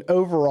 they can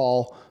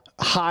overall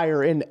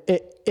higher in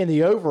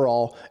the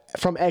overall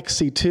from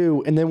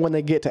XC2, and then when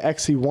they get to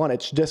XC1,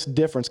 it's just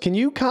difference. Can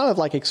you kind of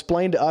like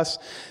explain to us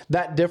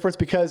that difference?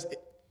 Because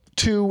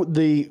to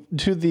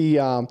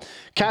the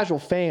casual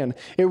fan,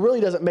 it really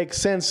doesn't make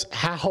sense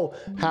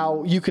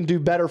how you can do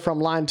better from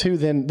line 2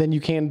 than you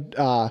can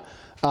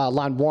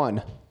line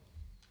 1.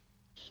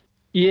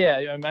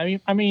 Yeah,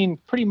 I mean,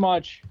 pretty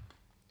much,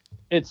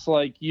 it's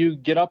like you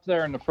get up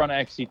there in the front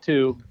of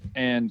XC2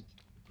 and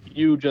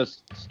you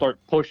just start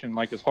pushing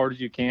like as hard as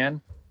you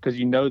can because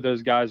you know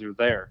those guys are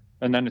there.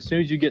 And then as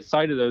soon as you get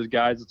sight of those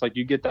guys, it's like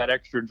you get that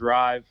extra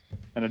drive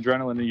and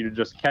adrenaline in you to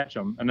just catch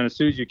them. And then as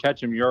soon as you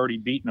catch them, you're already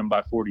beating them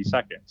by 40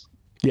 seconds.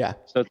 Yeah.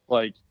 So it's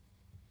like,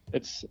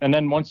 and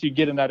then once you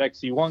get in that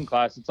XC1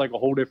 class, it's like a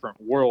whole different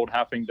world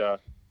having to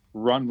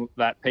run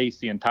that pace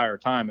the entire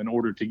time in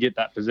order to get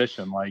that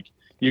position. Like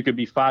you could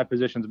be 5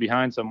 positions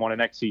behind someone in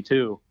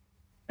XC2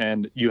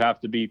 and you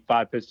have to be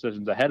 5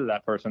 positions ahead of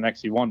that person in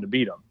XC1 to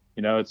beat them.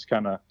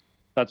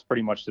 that's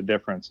pretty much the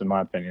difference in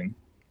my opinion.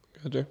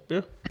 Gotcha.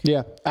 Yeah.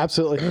 Yeah,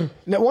 absolutely.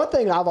 Now, one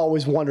thing I've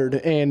always wondered,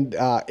 and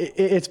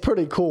it's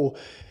pretty cool.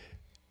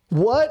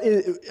 What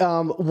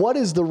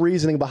is the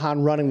reasoning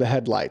behind running the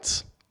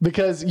headlights?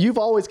 Because you've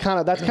always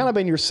that's kind of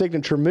been your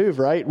signature move,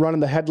 right?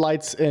 Running the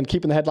headlights and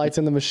keeping the headlights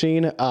in the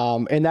machine.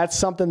 And that's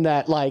something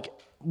that, like,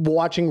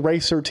 watching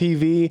Racer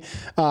TV,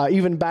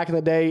 even back in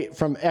the day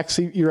from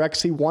your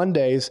XC1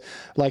 days,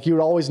 like, you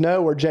would always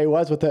know where Jay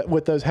was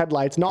with those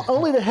headlights. Not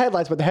only the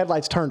headlights, but the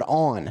headlights turned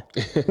on.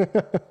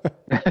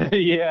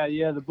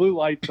 Yeah, the blue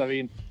lights. I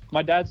mean,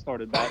 my dad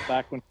started that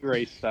back when he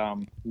raced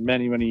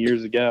many, many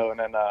years ago, and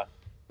then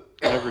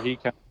whenever he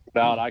kind of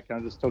got out, I kind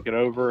of just took it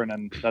over, and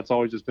then that's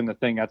always just been the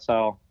thing. That's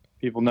how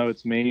people know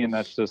it's me, and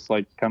that's just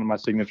like kind of my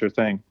signature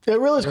thing. It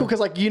really is cool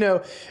because, like,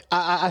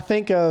 I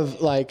think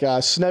of like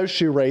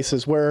snowshoe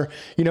races where,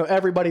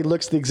 everybody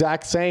looks the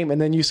exact same,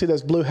 and then you see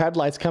those blue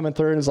headlights coming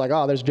through, and it's like,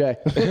 oh, there's Jay.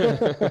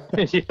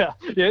 Yeah,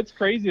 it's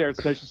crazy there.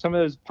 Especially some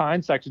of those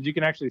pine sections, you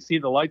can actually see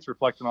the lights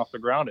reflecting off the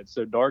ground. It's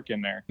so dark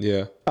in there.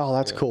 Yeah. Oh,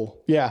 that's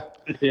cool. Yeah.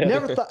 I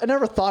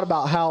never thought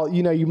about how,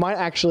 you might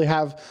actually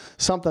have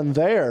something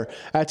there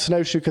at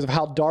snowshoe because of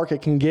how dark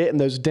it can get in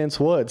those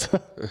dense woods.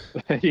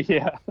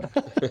 Yeah.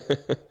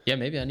 Yeah,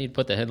 maybe I need to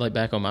put the headlight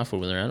back on my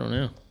four-wheeler. I don't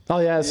know. Oh,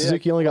 yeah,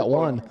 Suzuki only got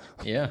one.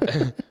 Yeah.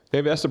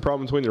 Maybe that's the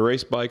problem between the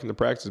race bike and the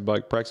practice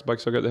bike. Practice bike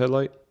still got the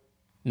headlight?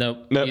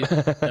 Nope. No.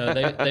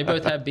 They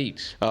both have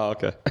beaks. Oh,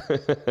 okay.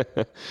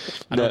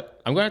 I'm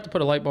going to have to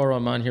put a light bar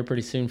on mine here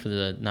pretty soon for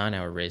the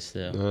 9-hour race,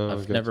 though.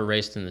 I've never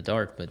raced in the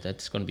dark, but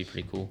that's going to be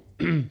pretty cool.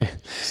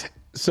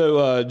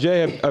 So,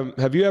 Jay,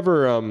 have you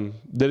ever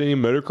did any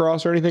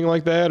motocross or anything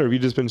like that? Or have you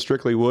just been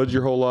strictly woods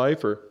your whole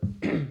life? Or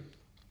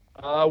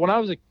when I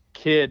was a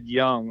kid,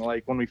 young,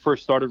 like when we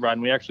first started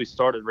riding, we actually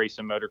started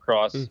racing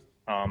motocross.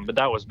 But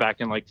that was back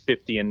in like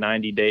 50 and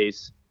 90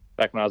 days,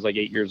 back when I was like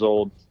 8 years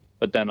old.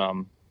 But then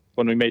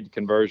when we made the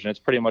conversion, it's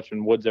pretty much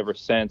been woods ever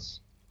since.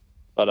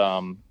 But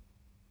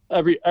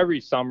every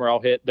summer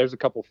I'll hit. There's a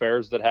couple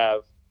fairs that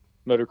have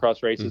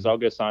motocross races. I'll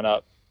go sign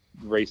up.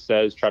 Race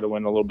says, try to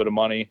win a little bit of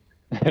money.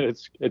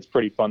 It's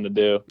pretty fun to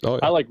do. Oh, yeah.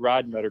 I like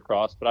riding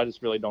motocross, but I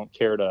just really don't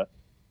care to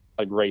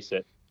like race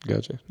it.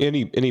 Gotcha.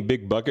 Any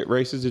big bucket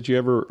races that you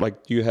ever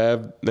you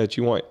have that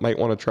you might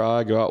want to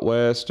try, go out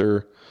west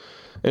or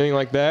anything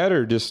like that,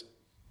 or just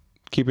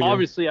keeping?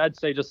 Obviously, I'd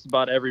say just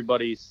about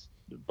everybody's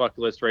bucket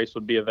list race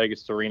would be a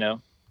Vegas to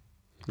Reno.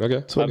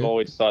 Okay. I've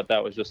always thought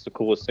that was just the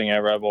coolest thing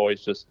ever.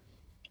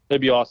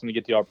 It'd be awesome to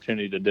get the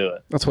opportunity to do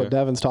it. That's what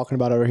Devin's talking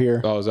about over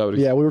here. Oh, is that what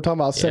we were talking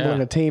about assembling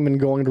a team and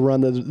going to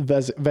run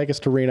the Vegas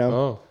to Reno.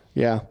 Oh.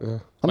 Yeah.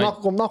 I'm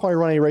not going to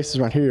run any races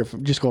around here. If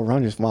I'm just going to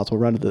run, just might as well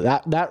run to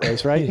that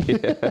race, right?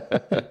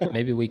 Yeah.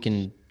 Maybe we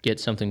can get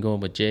something going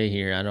with Jay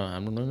here. I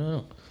don't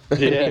know.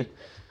 Yeah.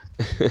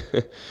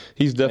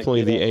 He's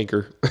definitely the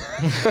anchor.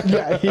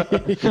 Yeah,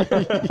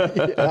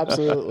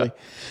 absolutely.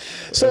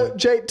 So,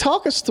 Jay,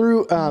 talk us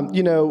through,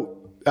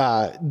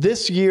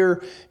 this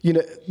year,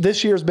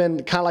 this year's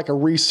been kind of like a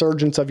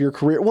resurgence of your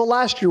career. Well,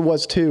 last year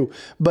was too,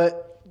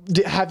 but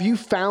have you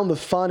found the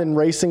fun in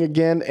racing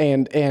again,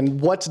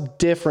 and what's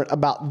different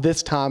about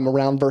this time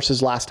around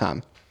versus last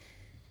time?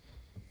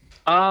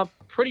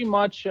 Pretty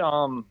much,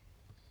 I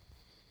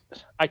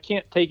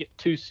can't take it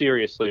too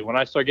seriously. When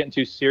I start getting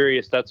too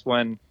serious, that's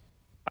when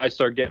I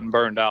start getting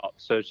burned out.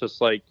 So it's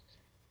just like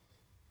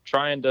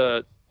trying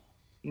to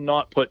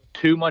not put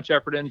too much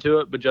effort into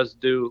it, but just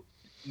do,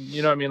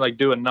 like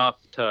do enough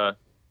to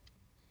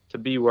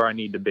be where I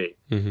need to be,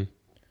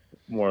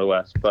 more or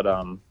less. But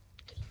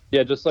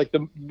just like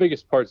the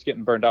biggest part's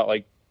getting burned out.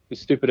 Like the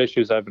stupid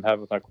issues I've been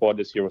having with my quad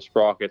this year with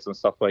sprockets and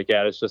stuff like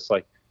that. It's just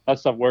like that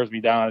stuff wears me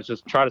down. It's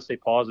just try to stay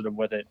positive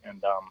with it,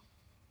 and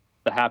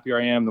the happier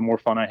I am, the more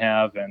fun I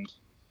have, and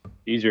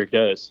the easier it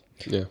goes.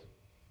 Yeah.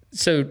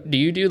 So do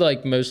you do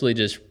like mostly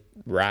just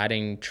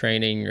riding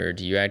training, or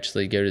do you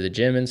actually go to the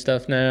gym and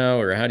stuff now,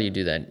 or how do you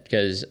do that?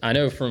 Because I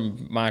know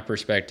from my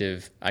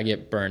perspective, I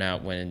get burnt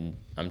out when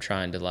I'm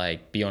trying to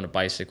like be on a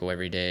bicycle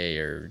every day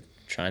or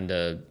trying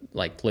to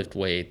like lift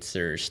weights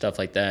or stuff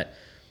like that.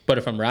 But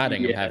if I'm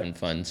riding, I'm having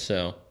fun.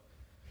 So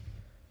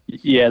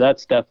yeah,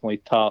 that's definitely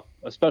tough,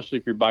 especially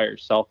if you're by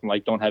yourself and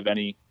like don't have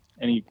any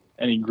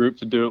group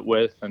to do it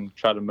with and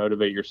try to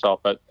motivate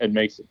yourself. It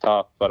makes it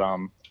tough. But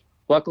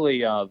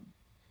luckily,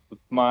 with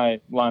my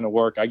line of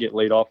work, I get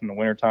laid off in the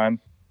wintertime.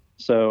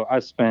 So I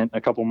spent a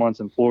couple months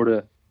in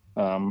Florida.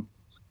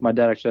 My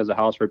dad actually has a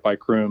house right by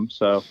Croom,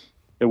 so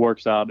it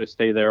works out to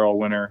stay there all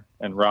winter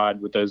and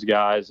ride with those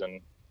guys, and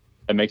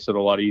it makes it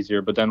a lot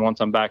easier. But then once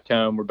I'm back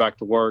home, we're back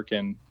to work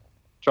and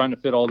trying to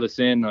fit all this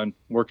in on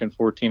working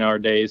 14-hour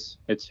days.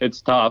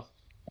 It's tough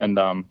and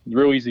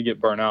real easy to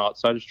get burnt out.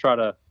 So I just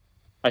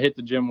I hit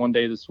the gym one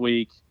day this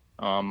week.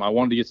 I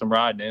wanted to get some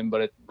riding in,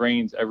 but it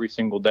rains every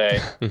single day.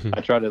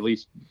 I try to at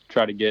least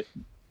get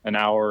an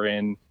hour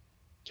in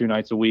 2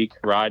 nights a week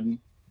riding.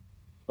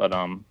 But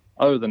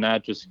other than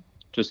that, just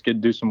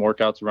do some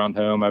workouts around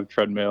home. I have a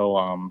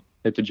treadmill,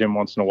 hit the gym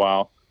once in a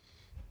while.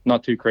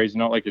 Not too crazy,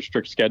 not like a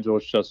strict schedule.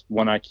 It's just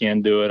when I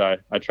can do it,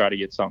 I try to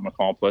get something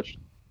accomplished.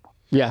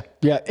 Yeah.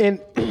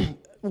 And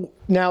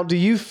now, do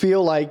you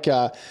feel like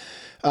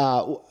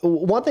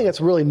one thing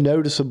that's really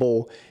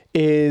noticeable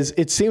is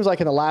it seems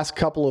like in the last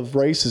couple of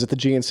races at the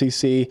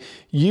GNCC,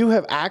 you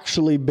have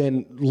actually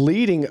been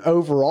leading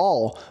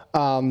overall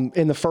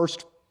in the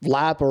first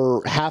lap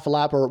or half a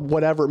lap or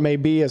whatever it may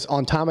be as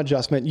on time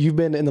adjustment. You've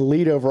been in the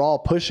lead overall,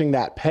 pushing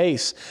that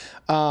pace.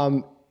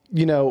 That's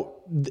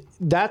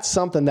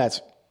something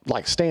that's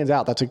like stands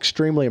out. That's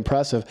extremely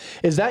impressive.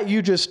 Is that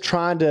you just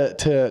trying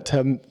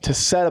to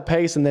set a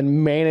pace and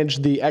then manage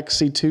the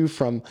XC2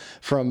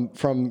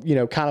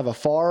 from kind of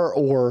afar,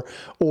 or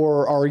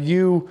are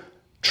you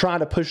trying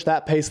to push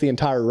that pace the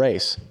entire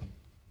race?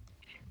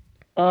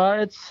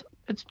 It's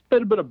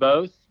a bit of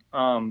both.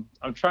 I'm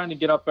trying to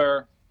get up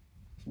there,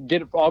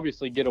 get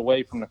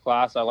away from the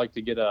class. I like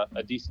to get a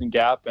decent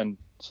gap, and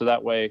so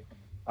that way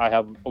I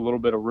have a little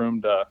bit of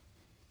room to,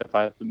 if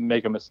I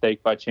make a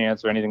mistake by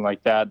chance or anything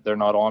like that, they're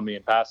not on me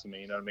and passing me.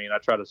 You know what I mean? I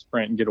try to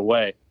sprint and get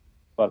away,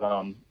 but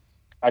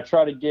I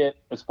try to get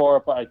as far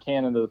up as I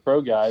can into the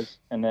pro guys,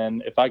 and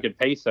then if I could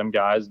pace them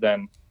guys,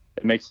 then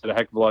it makes it a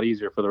heck of a lot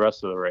easier for the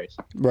rest of the race.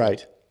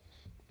 Right.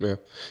 Yeah.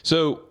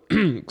 So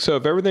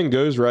if everything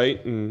goes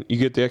right and you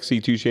get the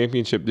XC2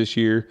 championship this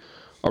year,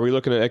 are we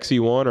looking at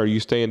XC1, or are you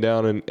staying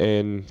down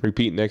and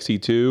repeating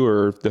XC2,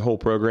 or if the whole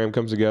program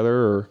comes together,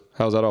 or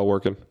how's that all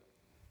working?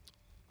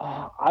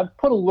 I've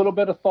put a little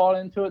bit of thought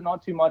into it,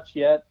 not too much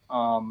yet.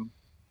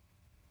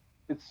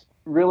 It's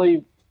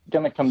really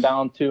going to come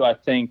down to, I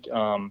think,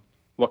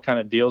 what kind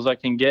of deals I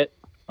can get.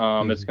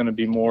 It's going to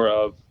be more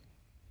of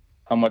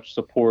how much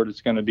support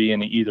it's going to be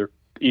in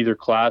either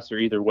class or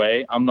either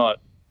way. I'm not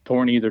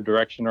torn either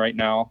direction right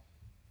now.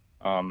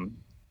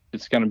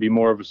 It's going to be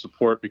more of a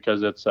support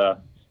because it's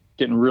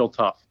getting real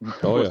tough,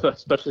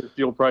 especially the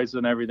fuel prices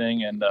and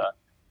everything, and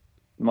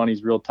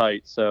money's real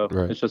tight. So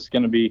It's just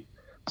going to be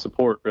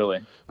support, really.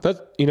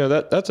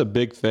 That's a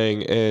big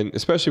thing, and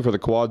especially for the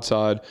quad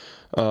side.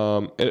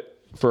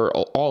 For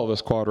all of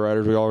us quad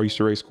riders, we all used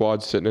to race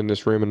quads sitting in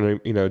this room,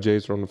 and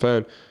Jay's on the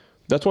phone.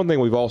 That's one thing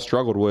we've all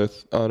struggled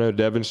with. I know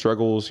Devin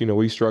struggles.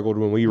 We struggled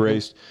when we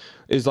raced.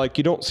 Is like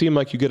you don't seem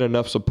like you get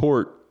enough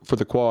support for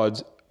the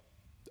quads.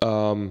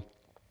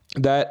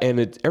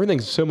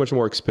 Everything's so much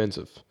more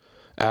expensive.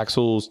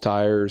 Axles,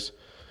 tires,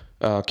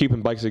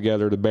 keeping bikes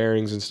together, the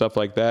bearings and stuff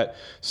like that.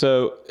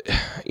 So,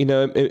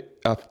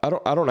 I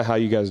don't know how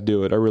you guys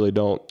do it. I really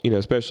don't.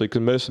 Especially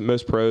because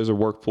most pros are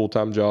work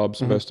full-time jobs.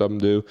 Mm-hmm. Most of them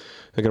do.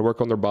 They got to work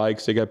on their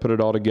bikes. They got to put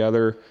it all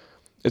together.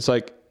 It's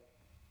like,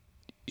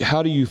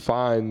 how do you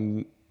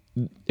find?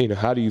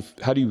 How do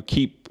you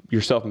keep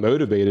yourself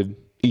motivated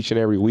each and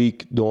every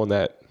week doing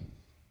that?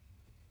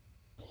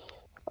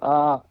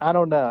 I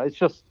don't know. It's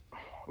just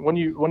when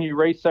you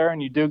race there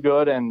and you do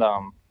good and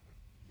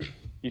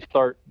you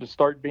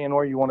start being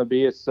where you want to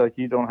be. It's like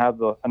you don't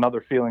have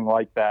another feeling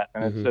like that,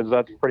 and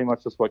that's pretty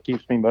much just what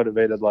keeps me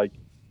motivated. Like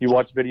you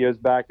watch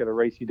videos back at a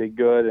race you did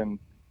good, and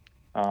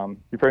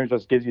it pretty much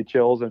just gives you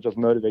chills and it just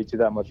motivates you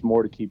that much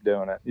more to keep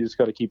doing it. You just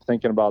got to keep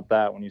thinking about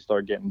that when you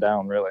start getting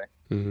down, really.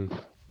 Mm-hmm.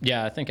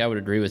 Yeah, I think I would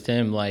agree with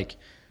him. Like,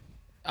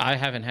 I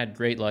haven't had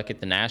great luck at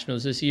the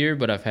Nationals this year,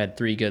 but I've had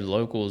 3 good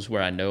locals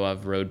where I know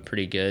I've rode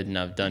pretty good and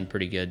I've done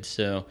pretty good.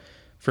 So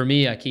for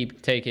me, I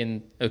keep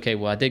taking, okay,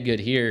 well, I did good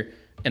here,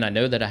 and I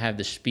know that I have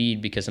the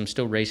speed because I'm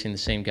still racing the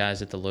same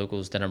guys at the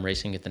locals that I'm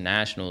racing at the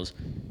Nationals.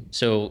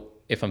 So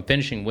if I'm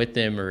finishing with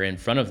them or in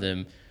front of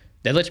them,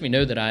 that lets me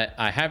know that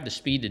I have the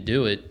speed to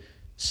do it.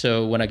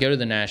 So when I go to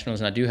the Nationals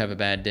and I do have a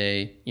bad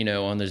day,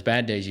 on those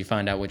bad days, you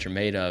find out what you're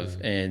made of,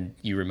 and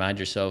you remind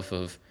yourself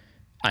of,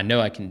 I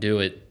know I can do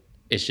it.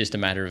 It's just a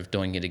matter of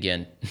doing it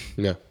again.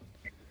 Yeah.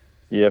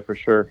 Yeah, for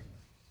sure.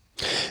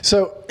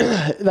 So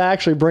that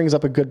actually brings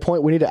up a good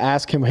point. We need to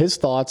ask him his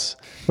thoughts.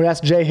 We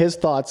asked Jay his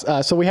thoughts.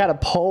 So we had a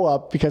poll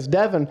up because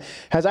Devin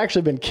has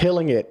actually been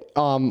killing it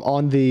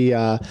on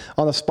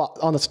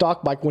the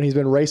stock bike when he's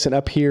been racing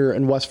up here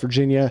in West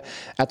Virginia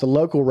at the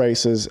local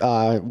races.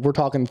 We're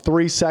talking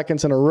 3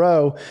 seconds in a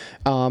row,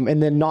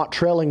 and then not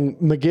trailing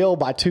McGill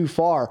by too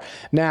far.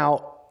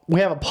 Now we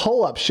have a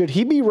poll up. Should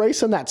he be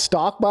racing that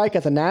stock bike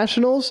at the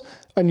Nationals?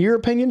 In your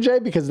opinion, Jay?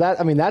 Because that's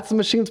the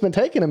machine that's been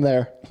taking him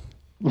there.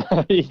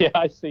 Yeah,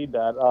 I see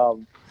that.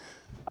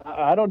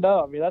 I don't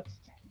know. I mean, that's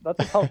a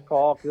tough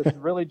call. It's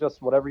really just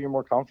whatever you're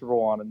more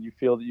comfortable on and you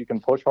feel that you can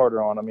push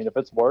harder on. I mean, if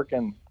it's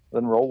working,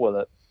 then roll with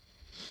it.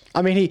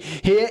 I mean,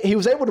 he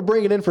was able to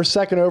bring it in for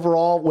second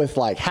overall with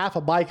like half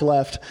a bike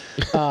left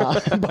by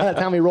the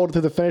time he rolled it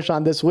through the finish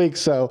line this week.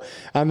 So,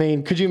 I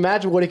mean, could you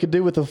imagine what he could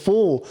do with a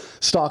full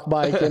stock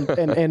bike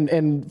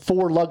and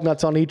 4 lug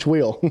nuts on each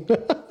wheel?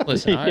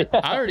 Listen, I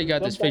already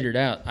got this figured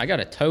out. I got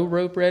a tow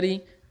rope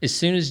ready. As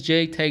soon as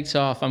Jake takes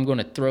off, I'm going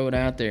to throw it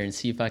out there and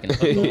see if I can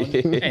hook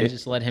on and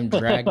just let him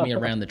drag me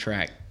around the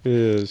track.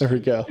 Yes. There we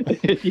go.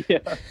 Yeah.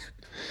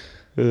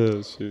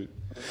 Oh, shoot.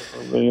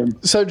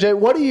 So, Jay,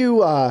 what do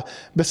you,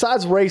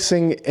 besides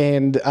racing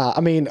and,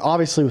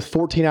 obviously with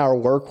 14-hour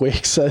work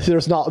weeks,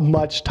 there's not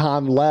much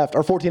time left,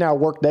 or 14-hour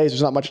work days,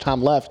 there's not much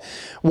time left.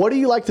 What do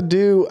you like to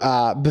do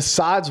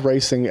besides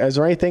racing? Is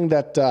there anything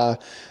that,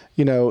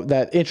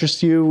 that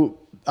interests you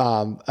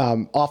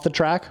off the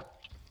track?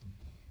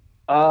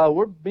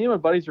 Me and my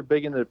buddies are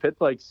big into the pit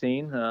bike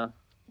scene.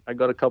 I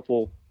got a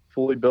couple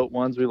fully built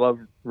ones. We love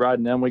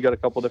riding them. We got a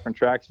couple different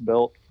tracks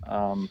built.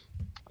 I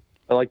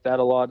like that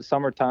a lot.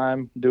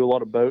 Summertime, do a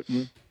lot of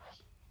boating.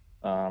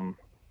 Other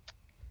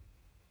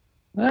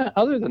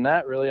than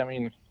that, really, I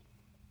mean,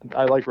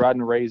 I like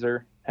riding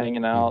Razor,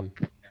 hanging out.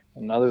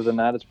 And other than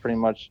that, it's pretty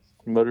much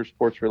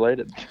motorsports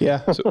related.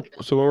 Yeah. So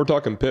when we're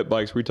talking pit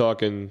bikes, we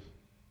talking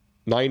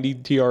 90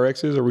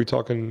 TRXs, or are we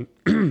talking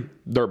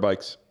dirt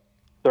bikes?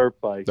 Dirt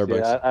bikes.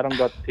 I don't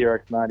got the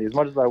TRX 90. As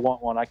much as I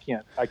want one, I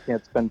can't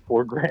spend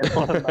 $4,000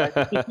 on a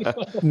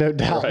 90. No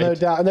doubt, no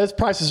doubt. And those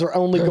prices are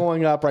only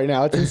going up right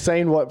now. It's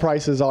insane what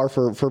prices are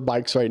for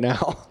bikes right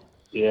now.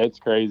 Yeah, it's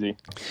crazy.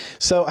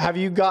 So have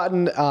you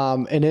gotten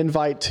an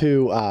invite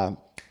to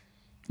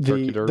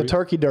the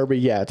Turkey Derby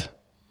yet?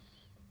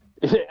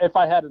 If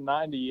I had a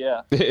 90,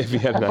 yeah. If you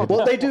had a 90.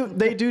 Well,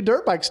 they do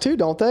dirt bikes too,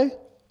 don't they?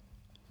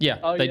 Yeah.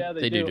 Oh, they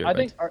do. Dirt I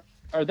think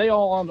are they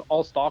all on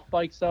all stock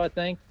bikes though? I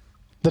think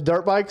the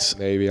dirt bikes.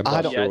 Maybe I'm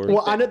not sure.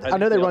 Well, I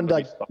know they run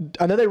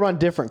I know they run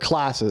different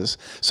classes.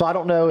 So I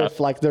don't know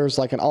if like there's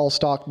like an all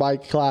stock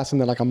bike class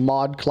and then like a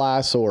mod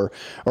class or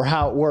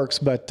how it works.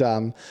 But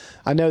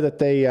I know that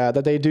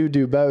they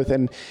do both.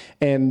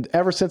 And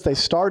ever since they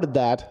started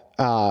that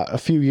a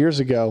few years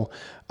ago,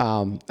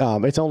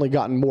 it's only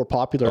gotten more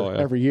popular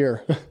every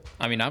year.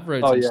 I mean, I've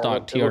rode some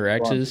stock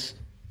TRXs,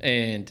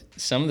 and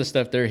some of the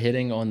stuff they're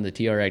hitting on the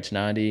TRX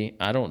 90,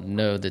 I don't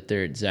know that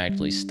they're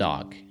exactly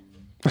stock.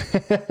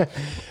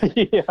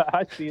 Yeah,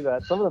 I see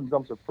that. Some of them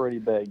jumps are pretty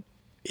big.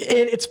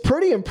 And it's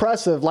pretty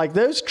impressive. Like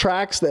those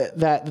tracks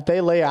that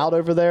they lay out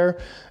over there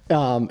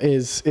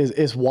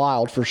is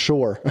wild for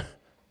sure.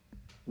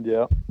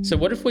 Yeah. So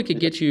what if we could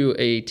get you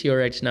a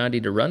TRX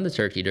 90 to run the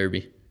Turkey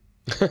Derby?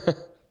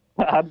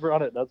 I'd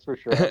run it, that's for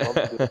sure. I'd love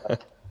to do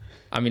that.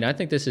 I mean, I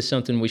think this is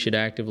something we should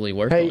actively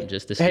work on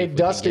just to see if we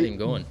Dusty, can get him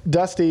going.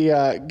 Dusty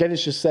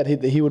Geddes just said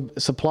he would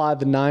supply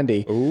the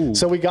 90. Ooh.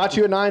 So we got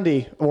you a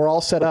 90. We're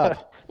all set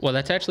up. Well,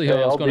 that's actually who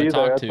I was going to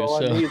talk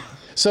to.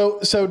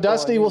 So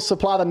Dusty will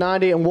supply the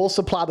 90 and we'll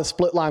supply the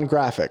split line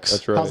graphics.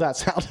 That's right. How's that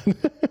sound?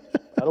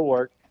 That'll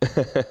work.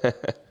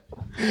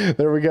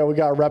 There we go. We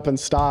got rep and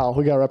style.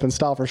 We got rep and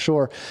style for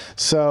sure.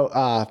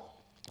 So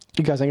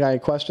you guys ain't got any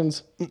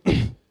questions?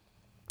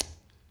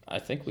 I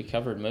think we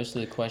covered most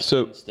of the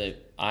questions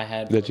that I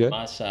had from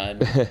my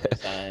side.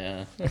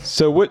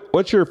 So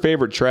what's your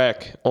favorite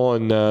track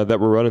on that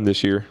we're running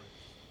this year?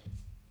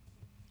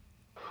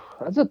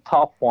 That's a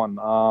tough one.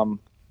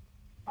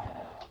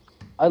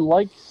 I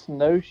like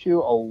Snowshoe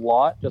a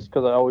lot just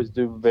because I always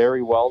do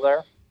very well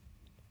there.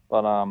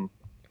 But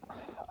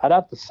I'd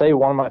have to say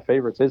one of my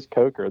favorites is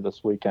Coker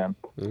this weekend.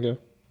 Okay.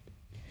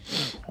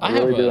 I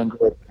really do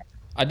enjoy it.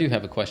 I do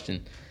have a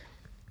question.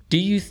 Do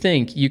you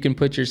think you can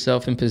put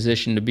yourself in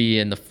position to be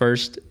in the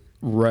first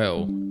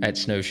row at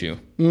Snowshoe?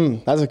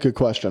 That's a good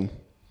question.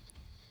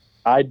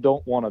 I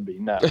don't want to be,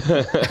 no.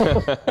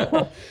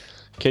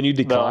 Can you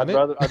decline it?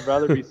 I'd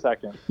rather be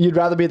second. You'd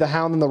rather be the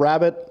hound than the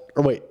rabbit?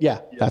 Or wait,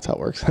 that's how it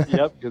works.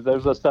 Yep, because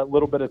there's just that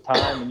little bit of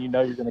time, and you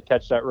know you're going to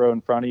catch that row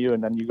in front of you,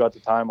 and then you got the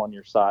time on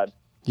your side.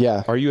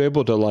 Yeah. Are you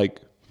able to like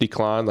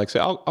decline, like say,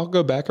 I'll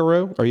go back a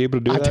row? Are you able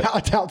to do that? I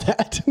doubt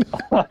that.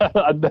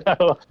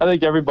 No, I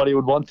think everybody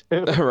would want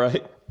to.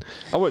 Right.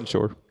 I wasn't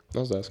sure. I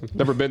was asking.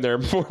 Never been there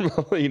before.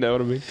 You know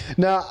what I mean?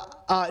 Now,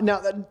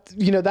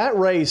 that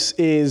race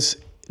is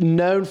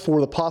known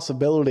for the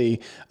possibility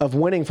of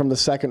winning from the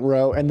second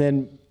row, and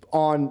then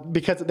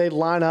because they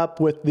line up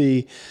with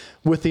the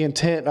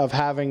intent of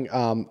having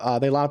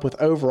they line up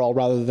with overall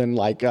rather than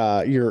like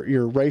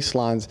your race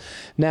lines.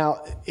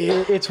 Now,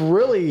 it's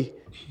really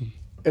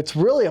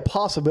a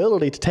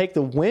possibility to take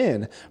the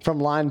win from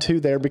line 2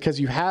 there because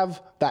you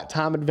have that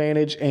time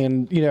advantage.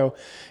 And,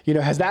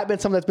 has that been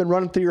something that's been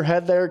running through your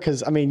head there?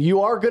 Because, I mean, you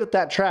are good at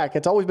that track.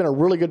 It's always been a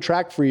really good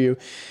track for you.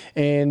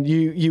 And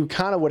you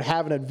kind of would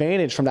have an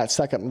advantage from that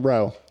second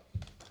row.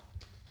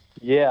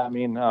 Yeah, I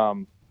mean,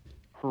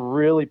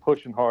 really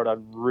pushing hard. I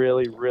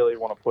really, really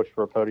want to push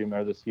for a podium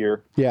there this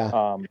year. Yeah.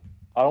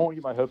 I don't want to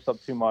get my hopes up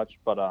too much,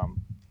 but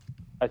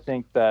I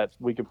think that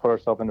we could put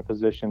ourselves in a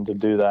position to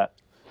do that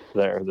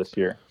there this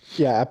year.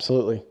 Yeah,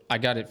 absolutely. I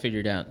got it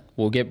figured out.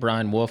 We'll get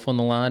Brian Wolf on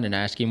the line and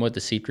ask him what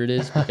the secret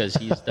is because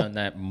he's done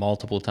that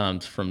multiple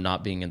times from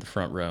not being in the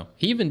front row.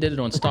 He even did it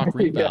on stock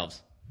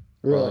revalves.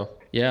 Really?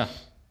 Yeah.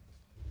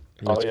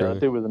 That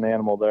dude was an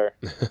animal there.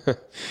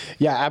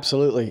 Yeah,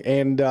 absolutely.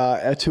 And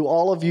to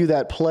all of you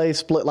that play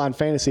split line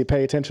fantasy,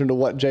 pay attention to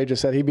what Jay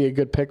just said. He'd be a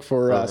good pick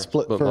for a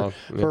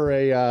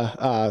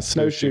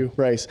snowshoe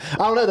race. I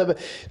don't know, but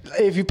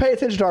if you pay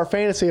attention to our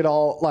fantasy at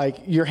all, like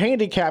your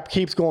handicap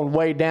keeps going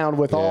way down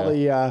with all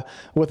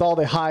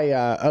the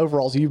high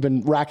overalls you've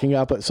been racking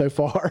up so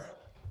far.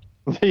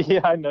 Yeah,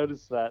 I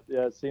noticed that.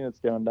 Yeah, I've seen it's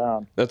going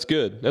down. That's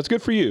good. That's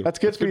good for you. That's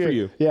good for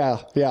you. Yeah.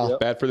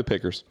 Yep. Bad for the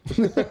pickers.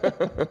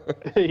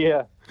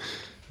 Yeah.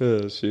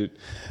 Oh, shoot.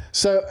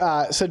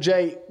 So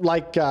Jay,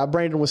 like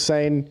Brandon was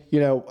saying,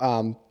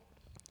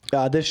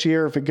 this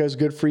year if it goes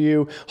good for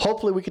you.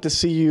 Hopefully we get to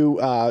see you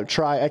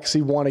try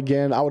XC1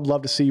 again. I would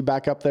love to see you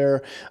back up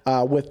there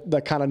with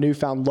the kind of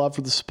newfound love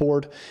for the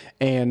sport.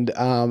 And,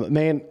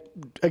 man,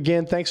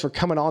 again, thanks for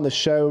coming on the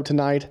show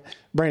tonight.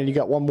 Brandon, you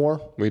got one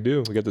more? We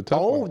do. We got the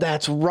tough one. Oh,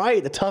 that's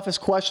right. The toughest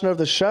question of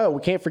the show.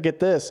 We can't forget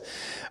this.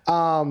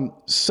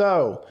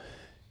 So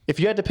if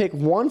you had to pick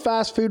one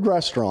fast food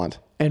restaurant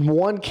and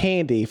one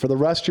candy for the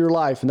rest of your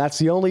life, and that's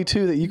the only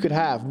two that you could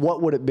have,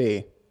 what would it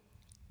be?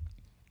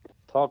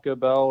 Taco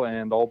Bell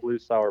and All Blue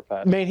Sour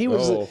Patch. Man, he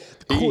was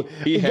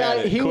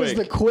he was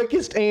the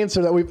quickest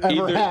answer that we've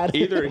ever had.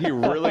 Either he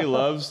really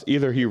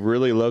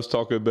loves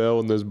Taco Bell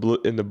and those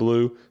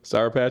blue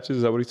Sour Patches.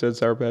 Is that what he said?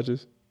 Sour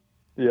Patches.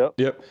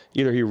 Yep.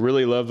 Either he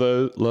really loves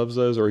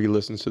those, or he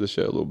listens to the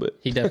show a little bit.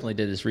 He definitely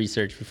did his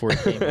research before he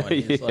came on.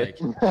 He's like,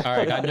 all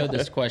right, I know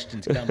this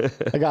question's coming.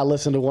 I got to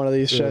listen to one of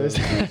these shows.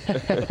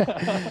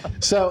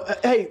 So,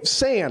 hey,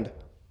 sand.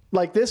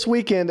 Like this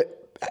weekend,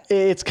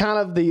 it's kind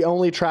of the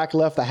only track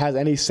left that has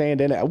any sand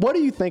in it. What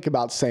do you think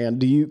about sand?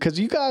 Because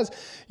you guys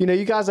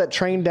that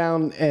train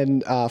down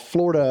in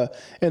Florida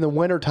in the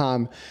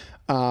wintertime,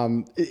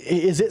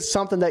 is it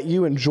something that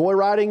you enjoy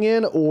riding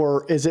in,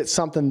 or is it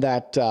something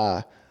that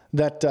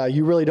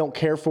you really don't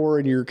care for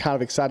and you're kind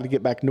of excited to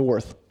get back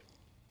north?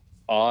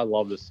 Oh, I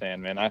love the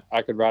sand, man.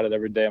 I could ride it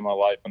every day of my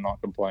life and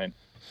not complain.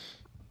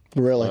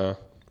 Really?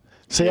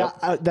 See, yep.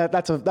 I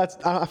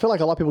feel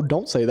like a lot of people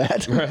don't say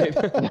that. Right.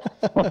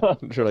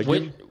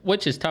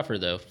 Which is tougher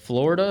though,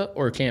 Florida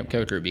or Camp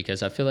Coker?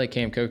 Because I feel like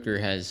Camp Coker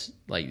has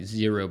like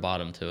zero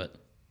bottom to it.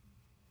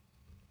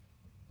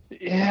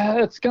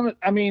 Yeah,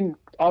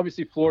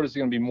 obviously Florida's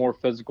gonna be more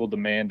physical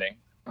demanding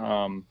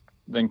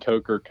than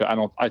Coker.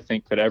 I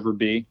think could ever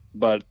be.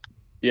 But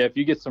yeah, if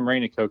you get some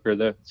rain at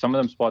Coker, some of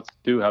them spots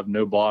do have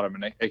no bottom,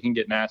 and it can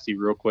get nasty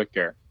real quick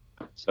there.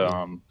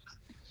 So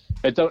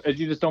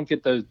you just don't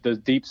get those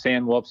deep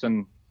sand whoops,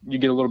 and you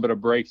get a little bit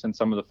of breaks in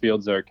some of the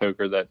fields there at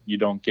Coker that you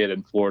don't get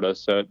in Florida.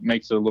 So it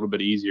makes it a little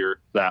bit easier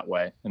that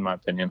way, in my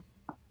opinion.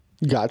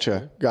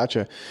 Gotcha.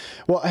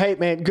 Well, hey,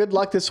 man, good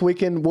luck this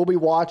weekend. We'll be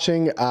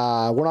watching. We're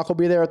not going to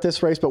be there at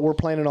this race, but we're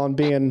planning on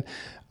being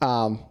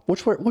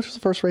which was the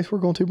first race we're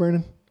going to,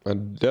 Brandon?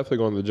 I'm definitely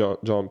going to the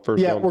John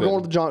first. Yeah, John we're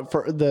Pitton. going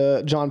to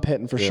the John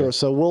Pitton for sure.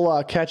 So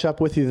we'll catch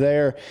up with you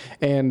there.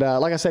 And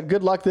like I said,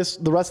 good luck the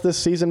rest of this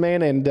season,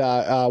 man. And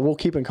we'll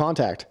keep in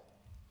contact.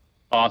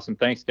 Awesome.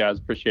 Thanks, guys.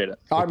 Appreciate it.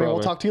 All right, man.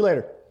 We'll talk to you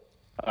later.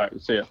 All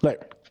right. See you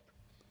later.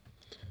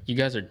 You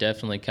guys are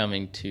definitely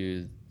coming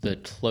to the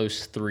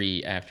close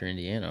 3 after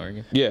Indiana, aren't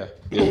you? Yeah.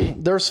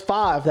 There's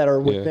 5 that are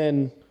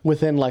within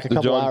like a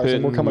couple John hours, Pitton,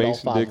 and we're coming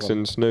Mason to all 5 Dixon, of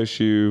them.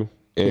 Snowshoe,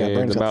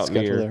 and the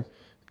Mountaineer,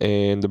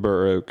 and the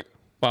Burr Oak,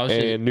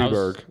 and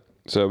Newburgh.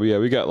 So yeah,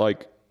 we got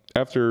like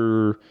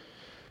after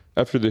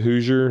the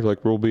Hoosier,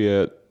 like we'll be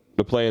at.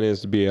 The plan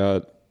is to be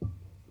at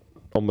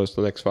almost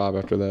the next 5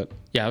 after that.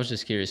 Yeah, I was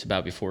just curious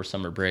about before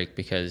summer break,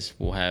 because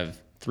we'll have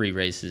 3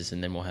 races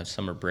and then we'll have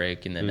summer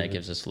break, and then that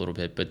gives us a little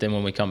bit. But then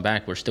when we come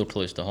back, we're still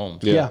close to home.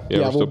 Yeah,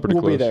 we're still pretty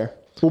close. We'll be there.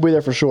 We'll be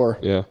there for sure.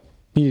 Yeah.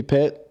 You need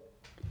Pitt?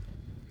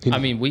 I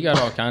mean, we got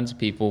all kinds of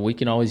people. We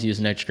can always use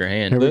an extra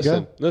hand.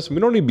 Listen, we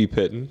don't need to be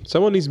pitting.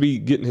 Someone needs to be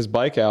getting his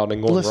bike out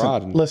and going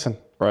riding. Listen.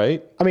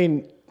 Right? I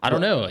mean, I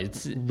don't know.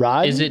 Is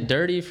it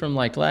dirty from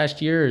like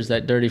last year, or is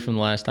that dirty from the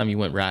last time you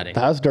went riding?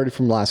 That was dirty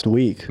from last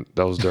week.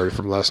 That was dirty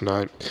from last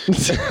night.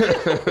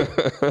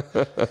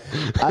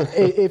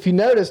 If you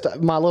noticed,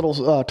 my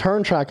little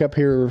turn track up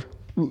here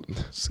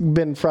has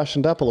been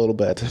freshened up a little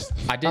bit.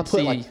 I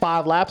put like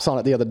 5 laps on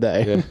it the other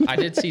day. Yeah. I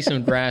did see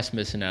some grass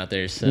missing out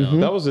there. So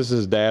that was just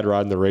his dad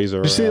riding the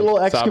Razor. You see the little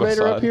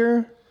excavator up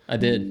here? I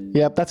did.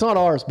 Yep, that's not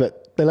ours,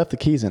 but they left the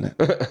keys in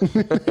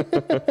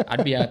it.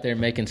 I'd be out there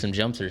making some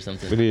jumps or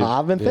something.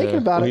 I've been thinking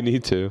about it. We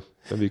need to.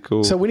 That'd be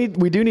cool. So we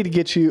do need to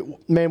get you,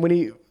 man.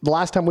 The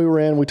last time we were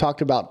in, we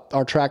talked about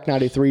our Track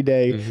 93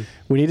 day.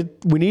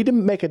 Mm-hmm. We need to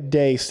make a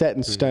day set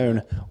in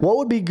stone. What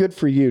would be good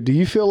for you? Do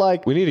you feel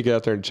like we need to get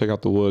out there and check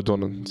out the woods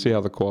and see how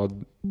the quad?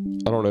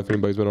 I don't know if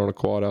anybody's been on a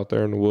quad out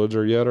there in the woods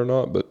yet or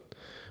not, but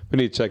we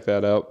need to check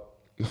that out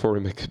before we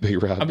make a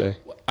big ride day.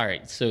 All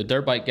right. So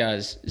dirt bike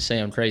guys say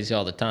I'm crazy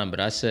all the time, but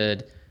I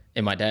said,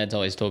 and my dad's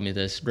always told me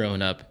this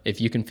growing up, if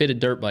you can fit a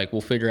dirt bike,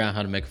 we'll figure out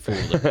how to make a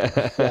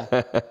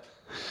four-wheeler.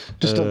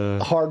 Just a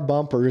hard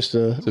bumper just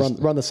to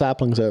run the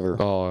saplings over.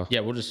 Oh, yeah,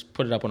 we'll just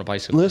put it up on a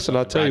bicycle. Listen,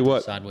 I'll tell you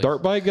what,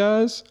 dirt bike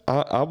guys,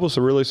 I was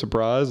really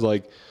surprised.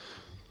 Like,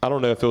 I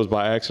don't know if it was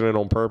by accident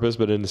on purpose,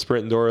 but in the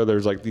Sprint Enduro,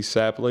 there's like these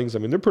saplings. I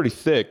mean, they're pretty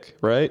thick,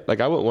 right?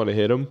 Like, I wouldn't want to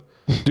hit them.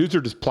 Dudes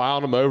are just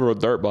plowing them over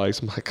with dirt bikes.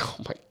 I'm like, oh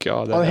my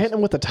God. Are they hitting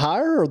them with the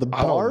tire or the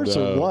bars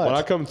or what? When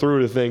I come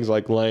through to things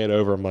like laying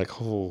over, I'm like,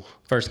 oh.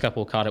 First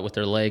couple caught it with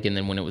their leg, and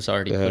then when it was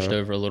already pushed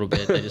over a little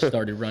bit, they just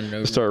started running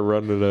over. Started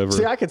running it over.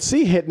 See, I could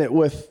see hitting it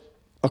with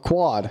a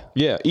quad.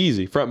 Yeah,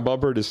 easy. Front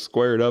bumper, just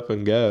square it up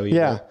and go. You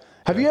know?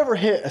 Have you ever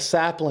hit a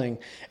sapling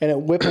and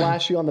it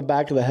whiplash you on the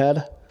back of the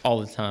head? All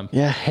the time.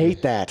 Yeah, I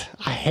hate that.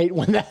 I hate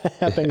when that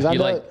happens.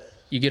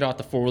 You get off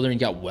the four-wheeler and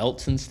you got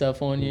welts and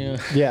stuff on you.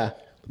 Yeah.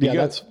 You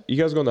guys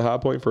going to High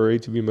Point for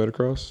ATV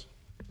motocross?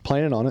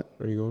 Planning on it.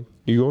 Are you going?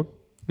 You going?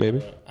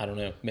 Maybe. I don't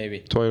know. Maybe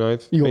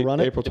 29th. You gonna run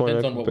it? April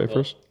Depends on 29th. what we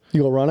First.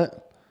 You gonna run it?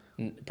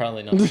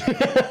 Probably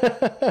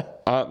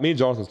not. Me and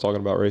Jonathan's talking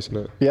about racing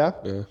it. Yeah.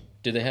 Yeah.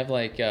 Do they have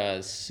like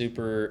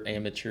super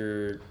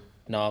amateur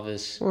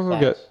novice Well, we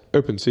class? got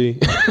open sea.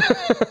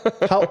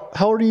 How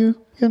old are you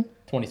again?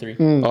 23.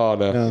 Oh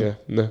no. Yeah.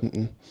 No.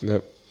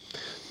 No.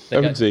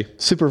 Open got- sea.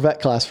 Super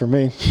vet class for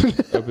me.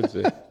 Open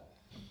sea.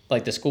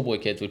 Like the schoolboy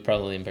kids would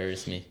probably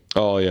embarrass me.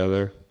 Oh yeah,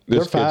 they're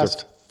kids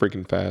fast. are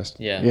freaking fast.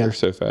 Yeah. They're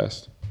so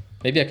fast.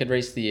 Maybe I could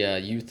race the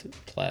youth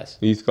class.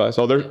 Youth class.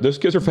 Oh, those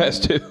kids are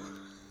fast too.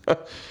 Well,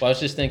 I was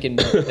just thinking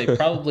they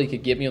probably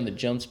could get me on the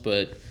jumps,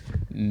 but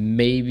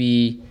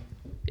maybe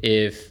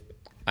if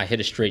I hit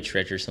a straight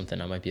stretch or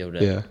something, I might be able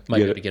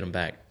to get them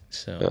back.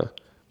 So Yeah.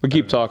 We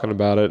keep talking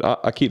about it.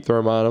 I keep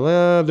throwing mine. I'm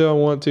like, do I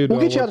want to? We'll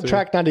get you out of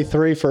track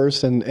 93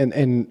 first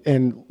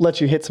and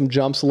let you hit some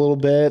jumps a little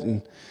bit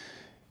and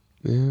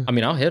I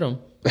mean, I'll hit them.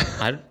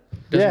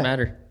 Doesn't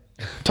matter.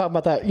 talk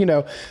about that.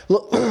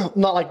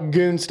 Not like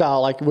goon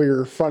style, like where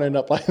you're fronting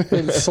up like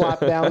and slap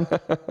down.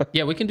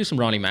 Yeah, we can do some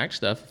Ronnie Mac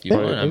stuff if you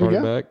want. I there mean, we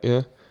go. Back.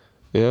 Yeah.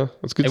 Yeah.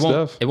 That's good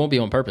stuff. it won't be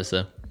on purpose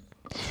though.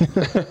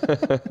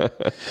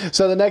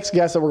 So the next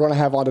guest that we're going to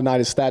have on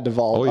tonight is Thad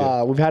Duvall. Oh,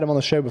 yeah. We've had him on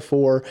the show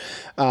before.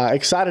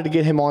 Excited to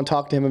get him on,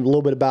 talk to him a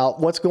little bit about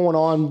what's going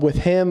on with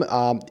him,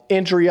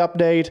 injury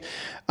update,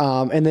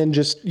 and then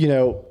just,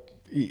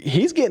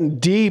 he's getting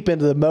deep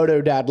into the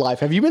moto dad life.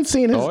 Have you been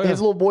seeing his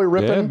little boy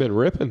ripping? Yeah, been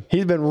ripping.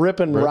 He's been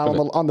ripping around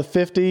on the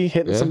 50,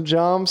 hitting some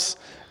jumps.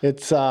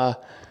 It's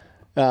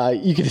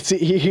you can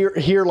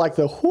hear like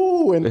the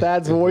whoo in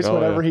Thad's voice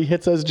whenever he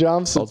hits those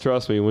jumps. Oh,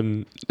 trust me,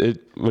 when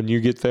you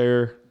get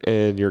there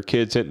and your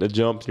kid's hitting a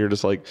jump, and you're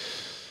just like,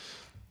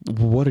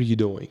 what are you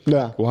doing?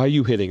 Yeah. Why are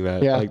you hitting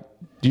that? Yeah. Like,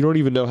 you don't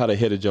even know how to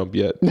hit a jump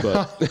yet,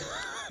 but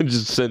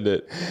just send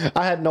it.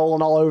 I had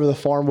Nolan all over the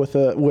farm with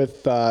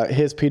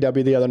his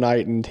PW the other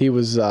night, and he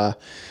was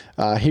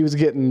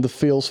getting the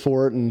feels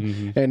for it,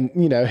 and and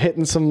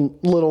hitting some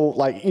little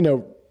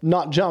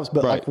not jumps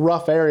but like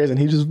rough areas, and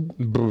he just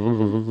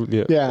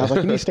I was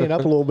like, you need to stand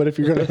up a little bit if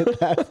you're gonna hit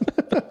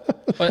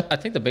that. But I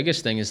think the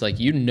biggest thing is what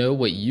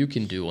you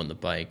can do on the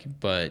bike,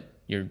 but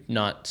you're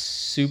not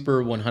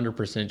super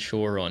 100%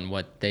 sure on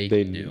what they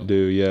can do.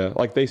 Yeah.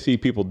 Like they see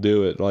people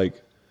do it,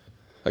 like,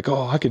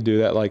 oh, I could do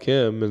that like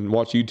him, and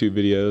watch YouTube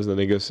videos, and then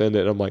they go send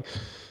it, and I'm like,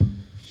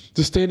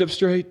 just stand up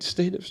straight.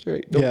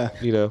 Don't,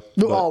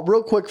 Oh,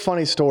 real quick,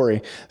 funny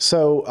story.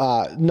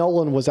 So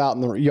Nolan was out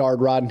in the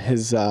yard riding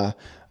his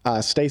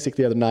Stasic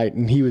the other night,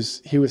 and he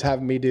was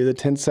having me do the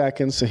 10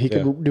 seconds so he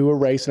could do a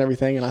race and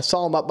everything. And I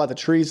saw him up by the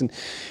trees, and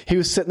he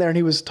was sitting there and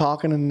he was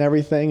talking and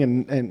everything.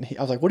 And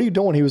I was like, "What are you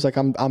doing?" He was like,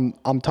 "I'm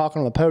talking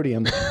on the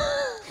podium."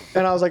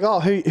 And I was like, "Oh,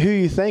 who are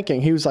you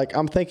thinking?" He was like,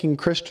 "I'm thinking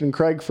Christian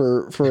Craig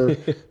for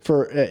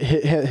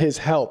his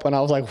help." And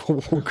I was like,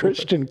 well,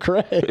 "Christian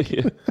Craig."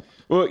 Yeah.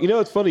 Well,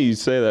 it's funny you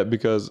say that,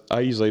 because I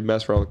usually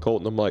mess around with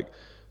Colt, and I'm like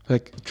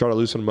try to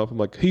loosen him up. I'm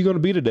like, who you going to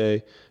be today?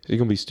 Are you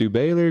going to be Stu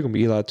Baylor? You're going to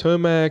be Eli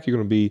Tomac? You're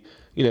going to be,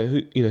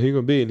 who you going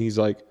to be? And he's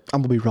like,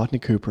 I'm going to be Rodney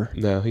Cooper.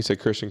 No, he said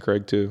Christian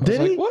Craig too. I Did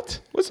was he? like, what?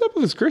 What's up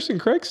with this Christian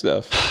Craig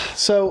stuff?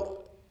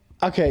 So,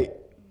 okay.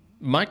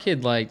 My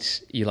kid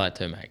likes Eli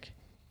Tomac.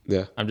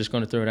 Yeah. I'm just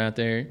going to throw it out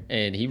there.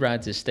 And he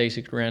rides his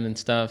Stasic around and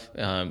stuff.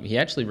 He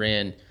actually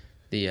ran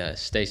the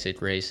Stasic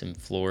race in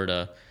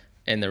Florida.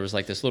 And there was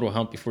like this little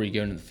hump before you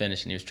go into the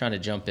finish, and he was trying to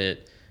jump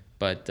it.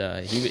 But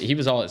he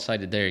was all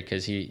excited there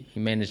because he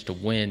managed to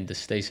win the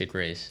Stasic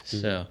race.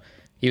 So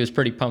he was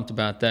pretty pumped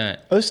about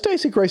that. Those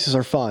Stasic races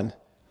are fun.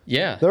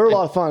 Yeah. They're a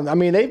lot of fun. I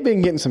mean, they've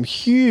been getting some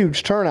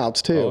huge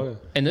turnouts too. Oh, yeah.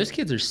 And those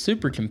kids are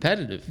super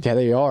competitive. Yeah,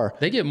 they are.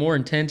 They get more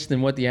intense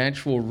than what the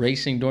actual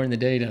racing during the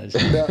day does.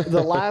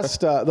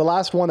 The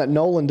last one that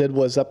Nolan did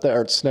was up there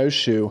at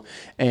Snowshoe,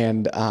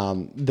 and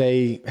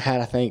they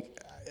had, I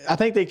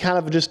think they kind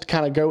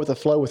of go with the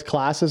flow with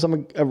classes.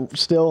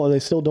 Are they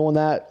still doing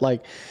that?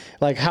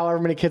 Like however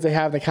many kids they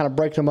have, they kind of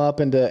break them up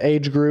into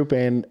age group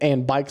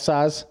and bike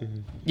size. Mm-hmm.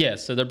 Yeah,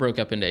 so they're broke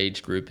up into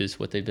age group is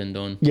what they've been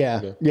doing.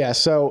 Yeah.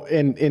 So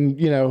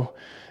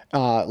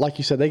like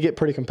you said, they get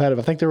pretty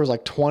competitive. I think there was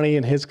like 20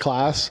 in his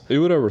class.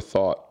 Who would ever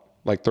thought?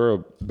 Like throw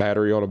a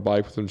battery on a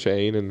bike with some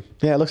chain and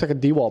yeah, it looks like a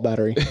Duvall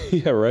battery.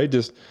 Yeah, right.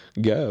 Just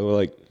go.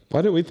 Like,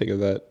 why didn't we think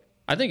of that?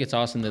 I think it's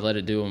awesome they let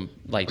it do them.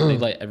 Like they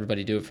let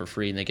everybody do it for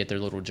free, and they get their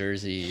little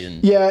jersey.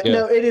 And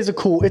no, it's a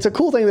cool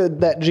thing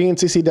that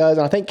GNCC does,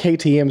 and I think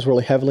KTM is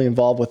really heavily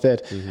involved with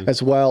it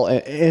as well.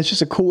 And it's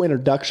just a cool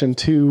introduction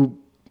to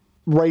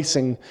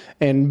racing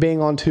and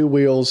being on two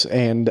wheels.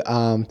 And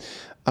I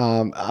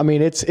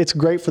mean, it's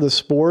great for the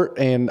sport.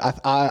 And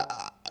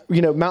I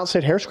Mountain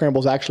State Hare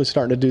Scramble is actually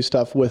starting to do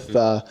stuff with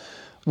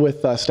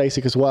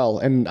Stasic as well,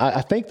 and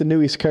I think the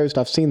New East Coast,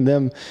 I've seen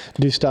them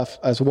do stuff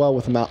as well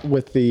with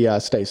the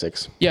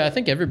Stasics. Yeah, I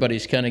think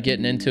everybody's kind of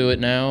getting into it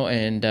now,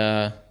 and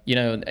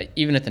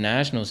even at the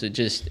Nationals,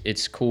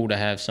 it's cool to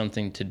have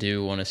something to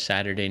do on a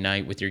Saturday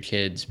night with your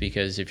kids,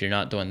 because if you're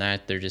not doing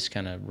that, they're just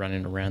kind of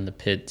running around the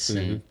pits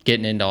and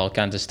getting into all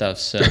kinds of stuff.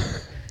 So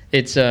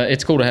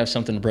it's cool to have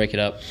something to break it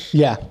up.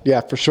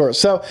 Yeah, for sure.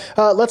 So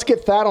let's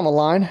get Thad on the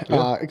line.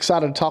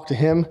 Excited to talk to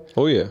him.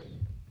 Oh, yeah.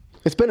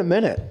 It's been a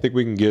minute. I think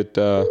we can get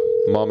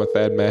Mama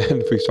Thad mad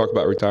if we talk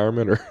about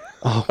retirement. Or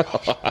Oh,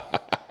 gosh.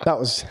 That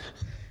was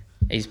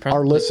our He's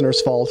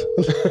listeners' fault.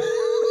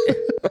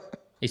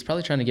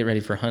 probably trying to get ready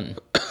for hunting.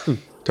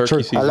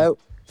 turkey season. Hello.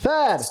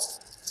 Thad,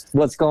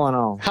 What's going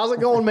on? how's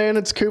it going, man?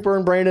 It's Cooper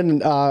and Brandon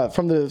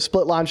from the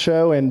Split Line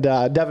Show, and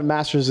Devin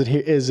Masters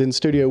is in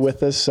studio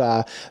with us.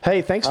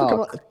 Hey, thanks for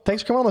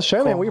coming on the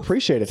show, man. We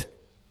appreciate it.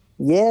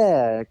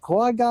 Yeah,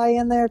 quad guy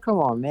in there. Come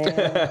on, man.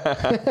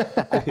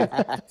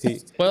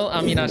 Well,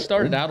 I mean, I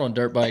started out on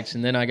dirt bikes,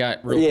 and then I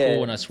got real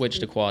cool and I switched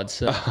to quads.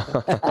 So.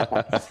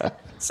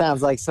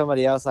 Sounds like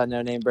somebody else I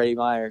know named Brady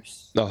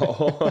Myers.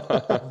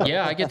 Oh.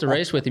 Yeah, I get to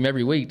race with him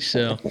every week.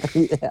 So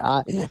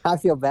Yeah, I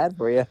feel bad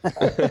for you.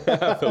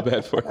 I feel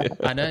bad for you.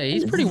 I know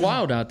he's pretty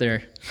wild out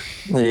there.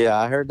 Yeah,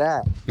 I heard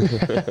that.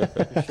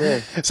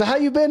 Sure. So how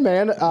you been,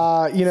 man?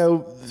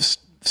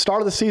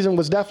 Start of the season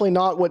was definitely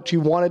not what you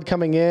wanted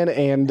coming in,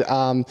 and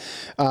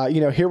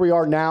here we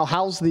are now.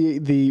 How's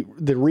the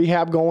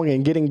rehab going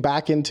and getting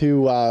back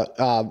into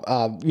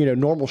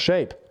normal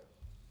shape?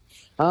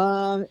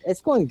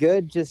 It's going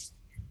good. Just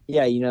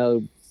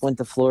went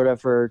to Florida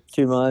for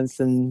 2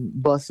 months and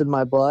busted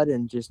my butt,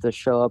 and just to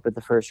show up at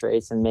the first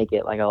race and make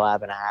it like a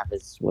lap and a half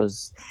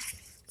was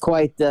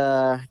quite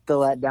the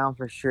letdown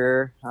for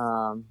sure.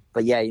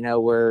 But yeah,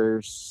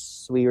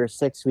 we were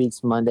 6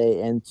 weeks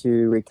Monday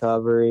into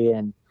recovery,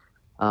 and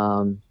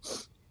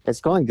it's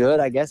going good.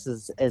 I guess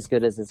as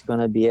good as it's going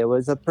to be. It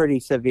was a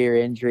pretty severe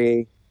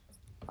injury.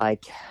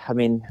 I've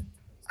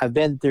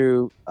been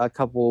through a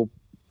couple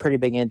pretty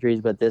big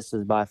injuries, but this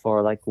is by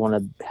far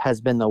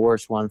has been the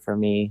worst one for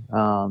me.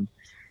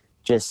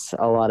 Just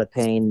a lot of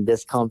pain,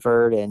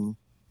 discomfort, and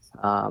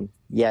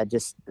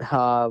just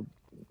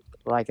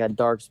like a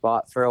dark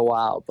spot for a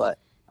while. But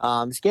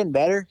it's getting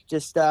better.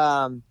 Just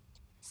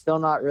still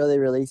not really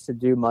released to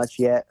do much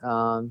yet.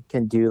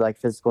 Can do like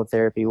physical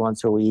therapy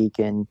once a week,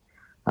 and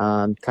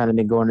kind of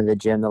been going to the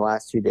gym the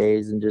last 2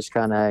 days and just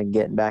kind of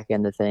getting back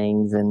into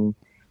things and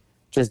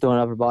just doing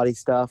upper body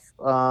stuff.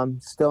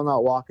 Still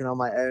not walking on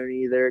my own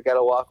either. Got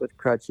to walk with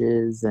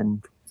crutches,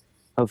 and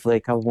hopefully a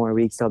couple more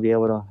weeks I'll be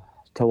able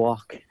to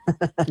walk.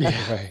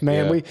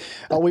 Man,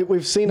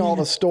 we've seen all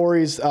the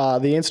stories, the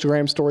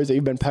Instagram stories that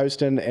you've been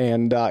posting,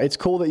 and it's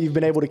cool that you've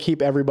been able to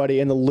keep everybody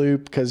in the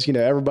loop, because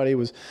everybody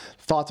was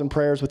thoughts and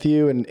prayers with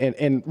you,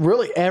 and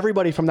really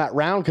everybody from that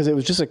round, because it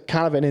was just a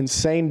kind of an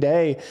insane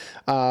day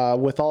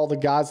with all the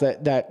guys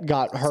that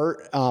got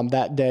hurt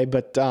that day.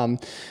 But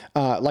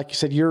like you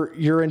said,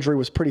 your injury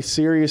was pretty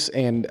serious,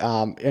 and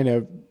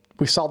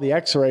we saw the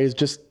X-rays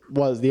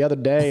was the other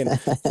day, and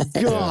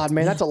God,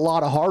 man, that's a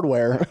lot of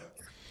hardware.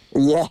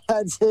 Yeah,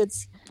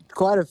 it's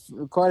quite a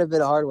bit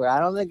of hardware.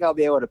 I don't think I'll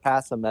be able to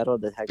pass a metal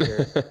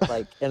detector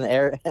like in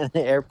the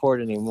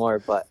airport anymore.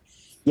 But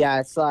yeah,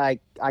 it's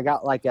like I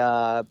got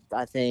I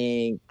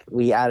think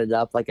we added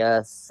up like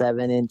a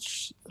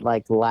 7-inch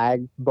like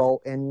lag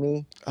bolt in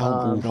me.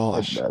 Oh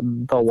gosh,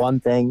 the one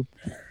thing.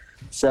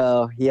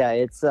 So yeah,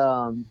 it's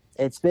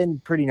been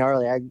pretty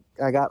gnarly.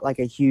 I got like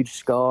a huge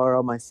scar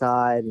on my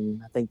side,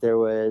 and I think there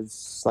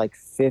was like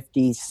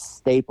 50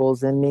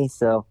 staples in me.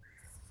 So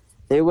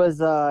it was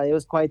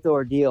quite the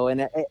ordeal.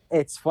 And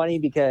it's funny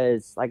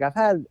because like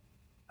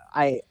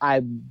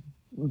I've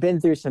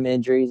been through some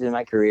injuries in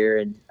my career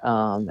and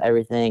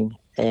everything,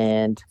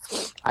 and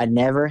I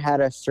never had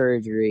a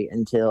surgery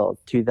until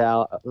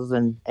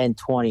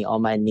 2020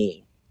 on my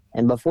knee.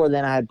 And before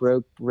then I had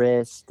broke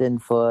wrist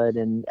and foot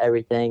and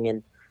everything.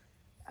 And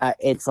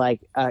it's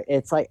like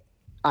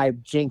I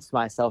jinxed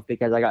myself,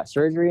 because I got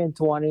surgery in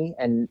 20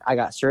 and I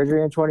got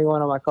surgery in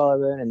 21 on my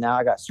collarbone, and now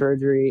I got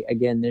surgery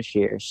again this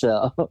year.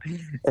 So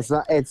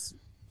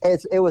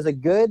it was a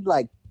good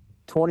like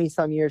 20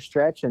 some year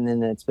stretch, and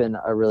then it's been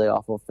a really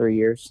awful 3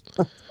 years.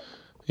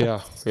 Yeah.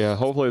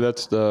 Hopefully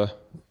that's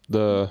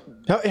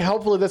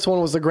Hopefully this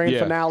one was the grand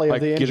finale of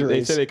the injuries.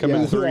 They say they come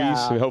in threes,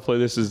 and hopefully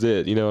this is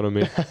it. You know what I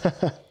mean?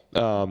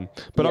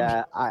 But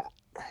yeah,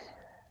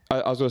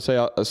 I was going to say,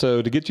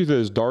 so to get you through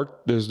those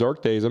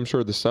dark days, I'm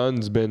sure the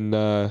sun's been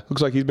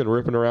looks like he's been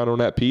ripping around on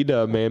that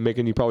P-dub, man,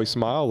 making you probably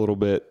smile a little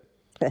bit.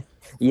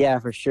 Yeah,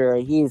 for sure.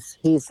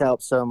 He's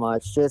helped so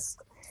much. Just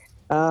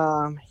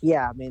I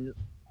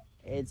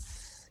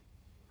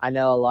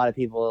know a lot of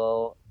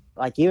people,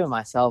 like even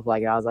myself,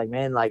 like I was like,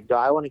 man, like, do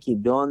I want to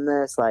keep doing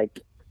this?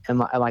 Like,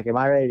 am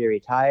I ready to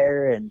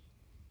retire? And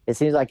it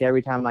seems like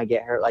every time I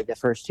get hurt, like the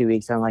first 2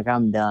 weeks, I'm like,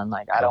 I'm done.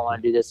 Like, I don't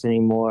want to do this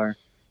anymore.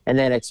 And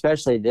then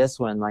especially this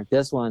one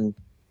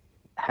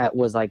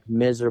was like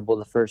miserable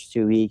the first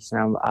 2 weeks.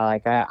 And I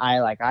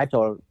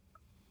told,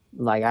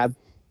 like, I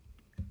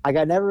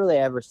never really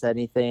ever said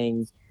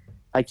anything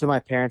like to my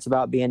parents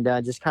about being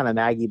done, just kind of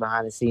Maggie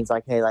behind the scenes,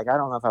 like, hey, like, I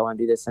don't know if I want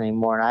to do this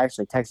anymore. And I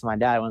actually texted my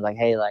dad and was like,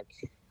 hey,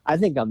 like, I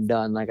think I'm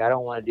done. Like, I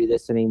don't want to do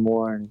this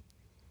anymore. And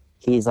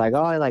he's like,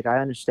 oh, like, I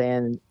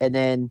understand. And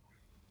then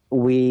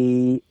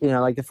we,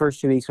 like the first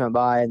 2 weeks went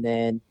by, and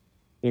then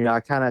I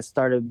kind of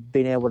started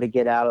being able to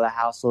get out of the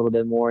house a little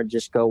bit more and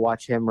just go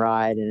watch him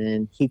ride. And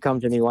then he come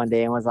to me one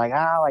day and was like,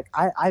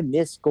 I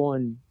miss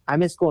going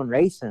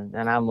racing.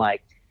 And I'm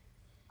like,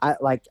 I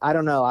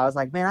don't know. I was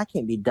like, man, I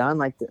can't be done.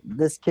 Like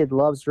this kid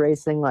loves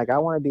racing. Like I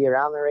want to be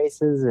around the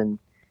races. And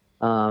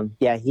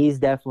he's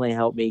definitely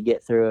helped me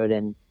get through it.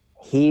 And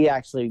he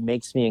actually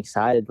makes me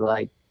excited,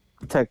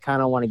 to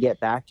kind of want to get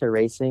back to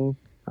racing.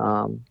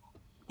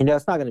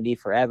 It's not going to be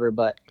forever,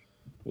 but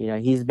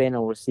he's been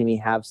able to see me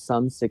have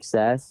some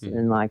success,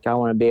 and I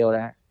want to be able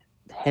to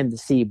him to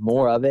see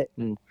more of it.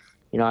 And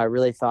I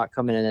really thought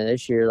coming into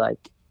this year,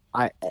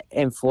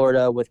 in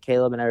Florida with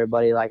Caleb and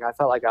everybody, I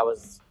felt like I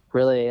was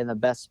really in the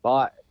best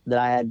spot that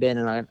I had been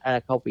in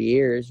a couple of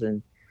years,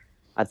 and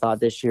I thought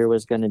this year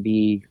was going to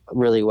be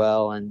really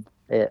well, and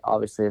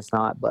obviously it's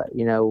not. But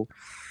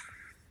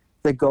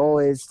the goal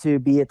is to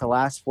be at the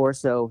last four.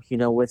 So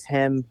with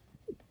him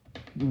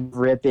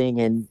ripping,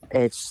 and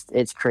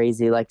it's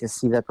crazy to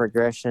see the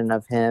progression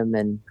of him,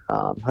 and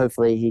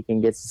hopefully he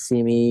can get to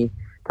see me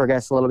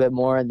progress a little bit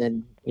more, and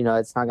then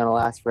it's not going to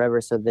last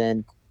forever, so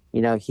then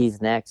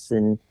he's next.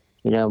 And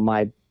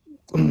my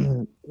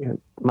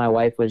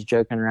wife was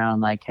joking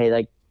around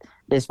hey,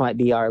 this might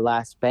be our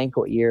last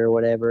banquet year or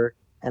whatever,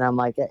 and I'm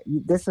like,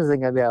 this isn't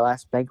going to be our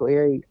last banquet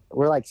year.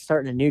 We're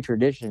starting a new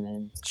tradition.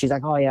 And she's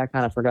like, oh yeah, I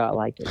kind of forgot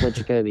with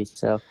Jacoby.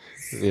 So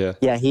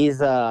yeah,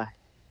 he's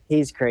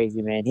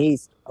crazy, man.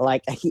 He's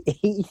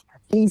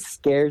he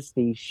scares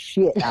the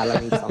shit out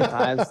of me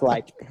sometimes.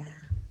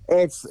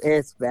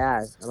 It's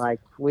bad.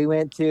 We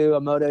went to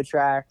a moto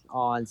track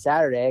on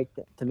Saturday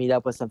to meet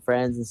up with some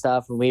friends and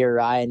stuff, and we were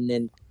riding,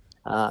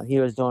 and he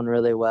was doing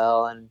really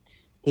well, and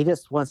he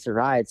just wants to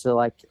ride. So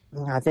I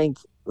think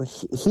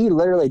he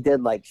literally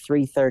did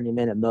 3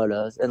 30-minute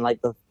motos, and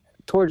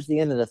towards the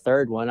end of the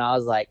third one, I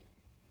was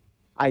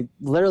I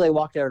literally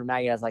walked over to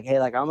Maggie. I was like, hey,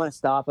 I'm going to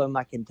stop him.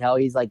 I can tell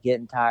he's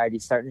getting tired.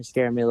 He's starting to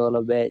scare me a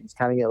little bit. He's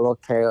kind of getting a little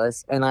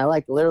careless. And I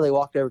literally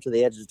walked over to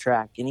the edge of the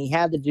track, and he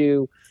had to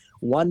do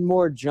one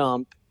more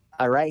jump,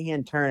 a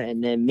right-hand turn,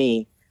 and then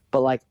me.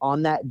 But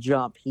on that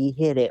jump, he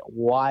hit it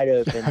wide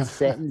open,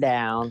 sitting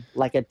down, a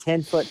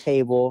 10-foot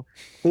table.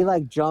 He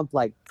jumped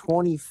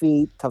 20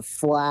 feet to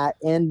flat,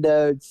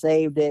 endoed,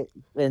 saved it,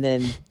 and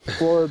then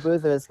floored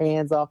both of his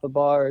hands off the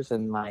bars,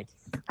 and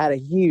had a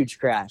huge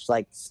crash.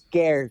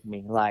 Scared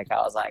me. I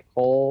was like,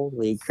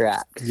 holy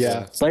crap.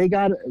 Yeah. But he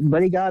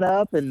got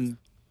up and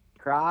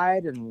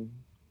cried, and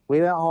we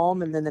went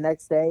home, and then the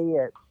next day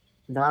at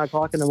 9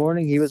 o'clock in the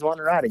morning, he was wanting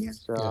to ride again.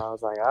 So I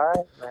was like, all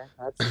right, man,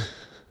 that's.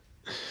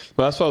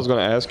 Well, that's what I was going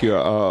to ask you.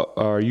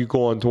 Are you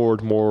going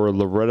toward more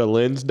Loretta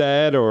Lynn's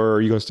dad, or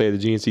are you going to stay at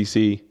the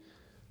GNCC?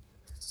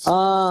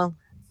 I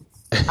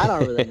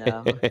don't really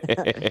know.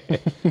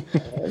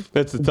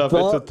 It's a tough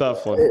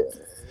one.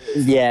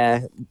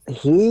 Yeah,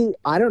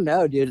 I don't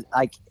know, dude.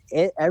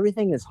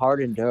 Everything is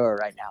hard enduro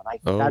right now.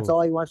 That's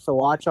all he wants to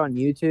watch on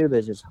YouTube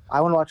is just, I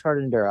want to watch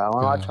hard enduro. I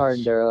want to watch hard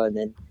enduro, and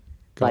then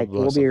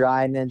we'll be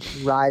riding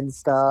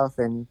stuff,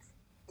 and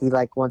he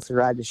wants to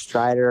ride the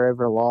Strider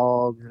over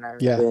logs and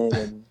everything. Yeah.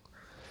 And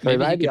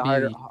maybe he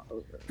could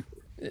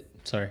be.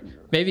 Sorry,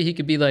 maybe he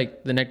could be the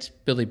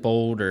next Billy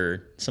Bold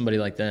or somebody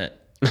like that.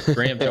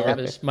 Graham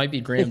Jarvis might be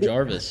Graham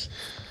Jarvis.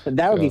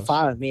 That would be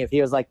fine with me if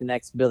he was the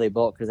next Billy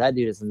Bolt, because that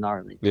dude is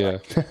gnarly. Yeah.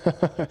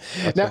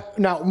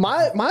 Now,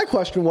 my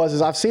question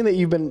was I've seen that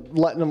you've been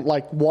letting them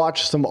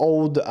watch some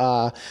old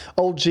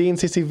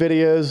GNCC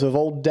videos of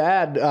old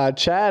dad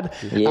Chad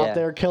out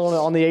there killing it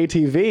on the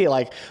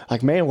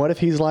ATV. Man, what if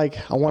he's I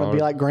want to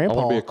be like Grandpa? I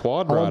want to be a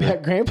quad rider. I want to be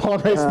like Grandpa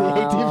and racing the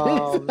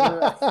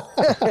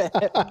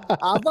ATVs.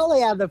 I'll probably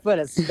have to put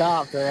a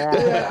stop to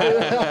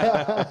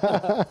that.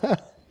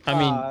 I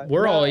mean,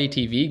 we're all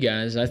ATV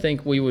guys. I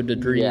think we would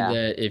agree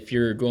that if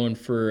you're going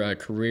for a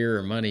career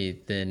or money,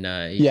 then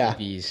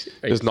ATVs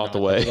is not the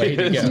way.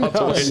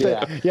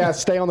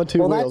 Stay on the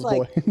two wheels,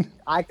 boy.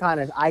 I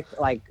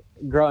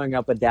growing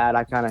up with Dad,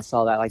 I kind of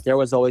saw that there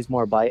was always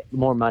more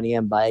money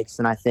in bikes,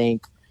 and I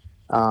think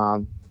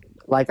I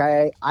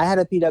had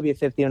a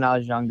PW50 when I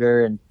was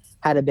younger and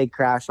had a big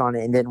crash on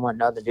it and didn't want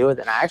nothing to do with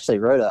it. And I actually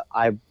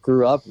I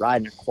grew up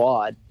riding a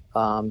quad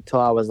till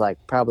I was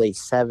probably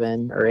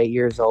 7 or 8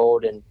 years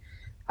old, and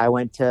I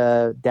went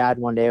to Dad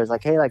one day. I was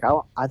like, hey,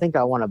 I think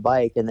I want a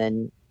bike, and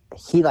then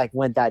he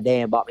went that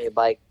day and bought me a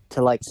bike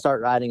to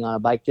start riding on a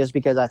bike, just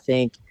because I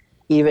think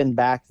even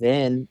back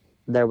then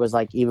there was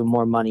even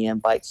more money in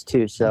bikes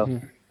too.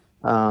 So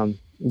I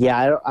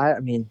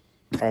mean,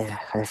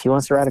 if he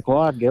wants to ride a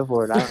quad, go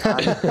for it.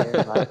 I don't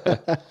care.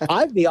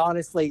 I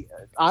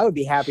would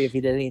be happy if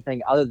he did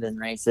anything other than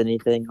race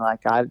anything.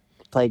 I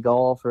play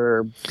golf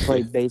or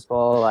play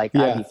baseball. I'd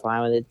be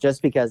fine with it,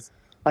 just because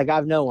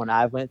I've known what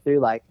I went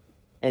through,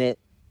 and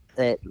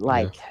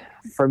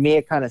for me,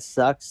 it kind of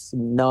sucks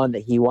knowing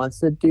that he wants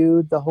to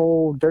do the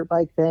whole dirt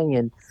bike thing,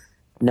 and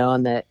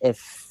knowing that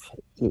if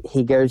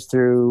he goes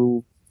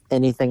through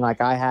anything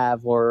I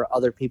have or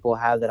other people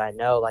have that I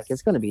know,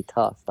 it's going to be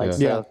tough.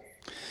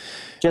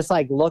 Just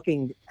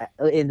looking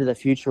into the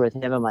future with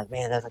him, I'm like,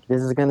 man,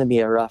 this is going to be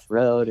a rough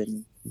road.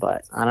 And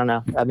But I don't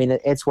know. I mean,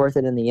 it's worth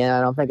it in the end.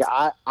 I don't think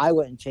I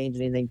wouldn't change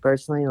anything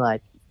personally.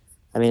 Like,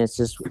 I mean, it's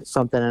just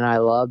something that I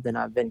loved and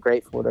I've been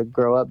grateful to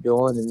grow up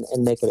doing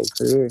and make it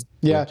a career.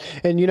 Yeah.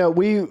 And, you know,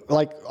 we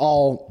like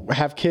all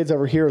have kids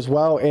over here as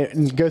well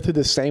and go through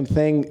the same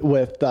thing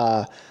with,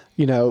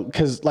 you know,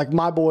 because like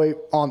my boy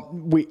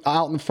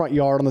out in the front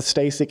yard on the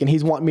Stasic, and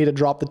he's wanting me to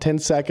drop the 10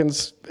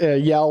 seconds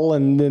yell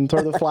and then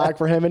throw the flag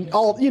for him and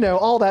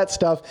all that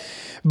stuff.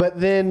 But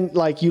then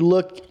like you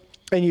look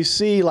and you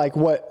see like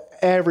what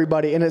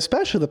everybody, and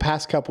especially the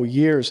past couple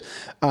years,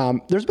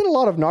 there's been a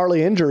lot of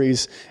gnarly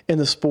injuries in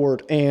the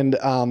sport. And,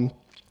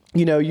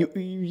 you know,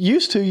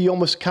 you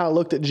almost kind of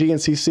looked at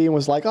GNCC and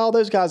was like, oh,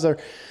 those guys are,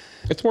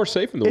 it's more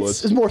safe in the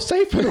woods. It's more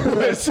safe in the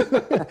woods.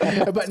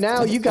 But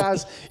now you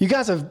guys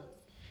have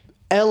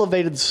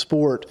elevated the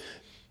sport,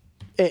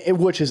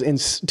 which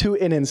is to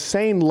an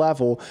insane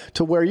level,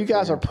 to where you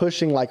guys are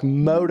pushing like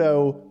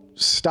moto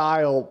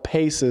style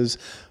paces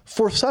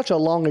for such a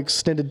long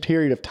extended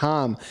period of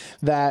time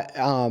that,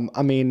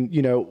 I mean,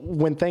 you know,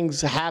 when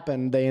things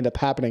happen, they end up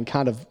happening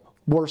kind of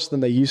worse than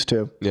they used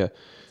to. Yeah.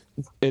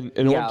 And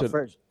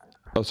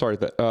oh, sorry.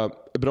 But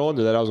on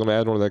to that, I was going to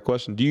add on to that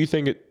question. Do you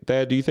think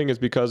it's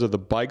because of the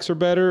bikes are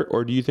better,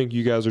 or do you think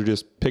you guys are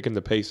just picking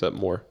the pace up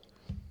more?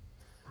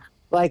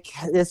 Like,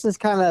 this has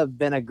kind of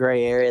been a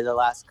gray area the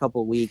last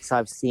couple of weeks.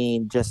 I've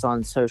seen just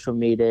on social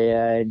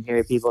media and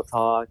hear people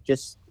talk,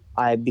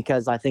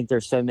 because I think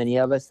there's so many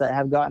of us that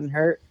have gotten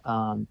hurt.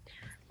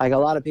 Like a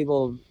lot of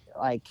people,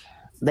 like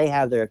they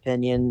have their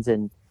opinions,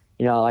 and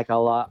you know, like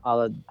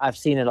I've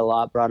seen it a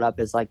lot brought up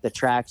is like the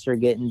tracks are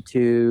getting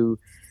too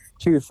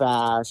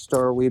fast,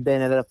 or we've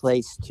been at a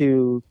place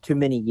too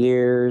many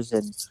years.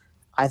 And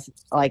I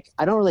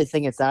don't really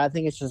think it's that. I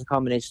think it's just a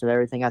combination of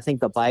everything. I think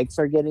the bikes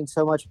are getting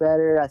so much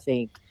better. I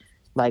think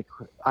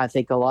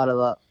a lot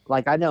of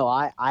I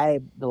know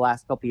the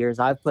last couple of years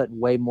I've put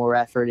way more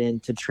effort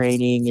into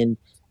training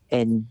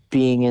and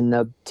being in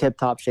the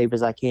tip-top shape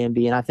as I can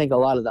be. And I think a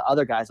lot of the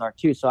other guys are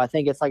too. So I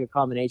think it's like a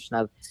combination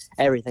of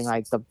everything.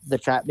 Like the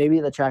track,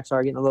 maybe the tracks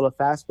are getting a little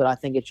fast, but I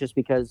think it's just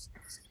because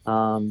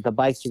the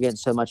bikes are getting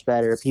so much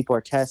better. People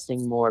are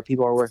testing more.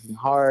 People are working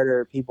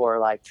harder. People are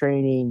like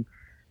training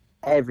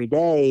every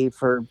day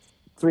for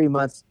 3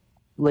 months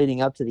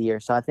leading up to the year.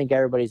 So I think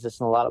everybody's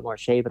just in a lot more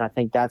shape. And I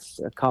think that's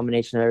a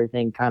combination of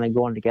everything kind of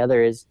going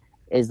together is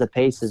the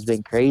pace has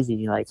been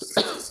crazy. Like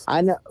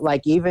I know,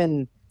 like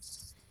even,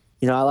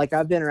 you know, like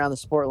I've been around the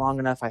sport long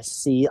enough. I've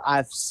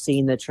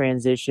seen the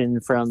transition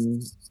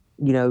from,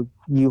 you know,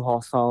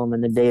 U-Haul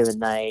Solomon to David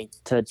Knight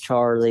to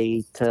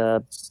Charlie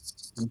to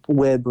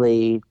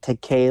Wibley to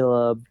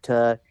Caleb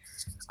to,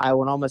 I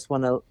would almost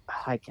want to,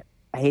 like,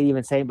 I hate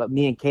even saying, but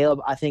me and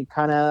Caleb, I think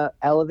kind of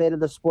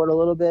elevated the sport a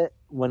little bit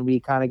when we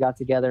kind of got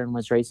together and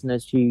was racing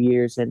those few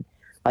years. And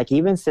like,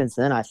 even since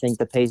then, I think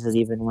the pace has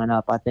even went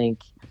up. I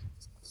think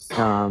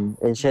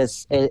it's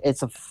just,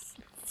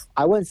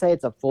 I wouldn't say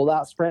it's a full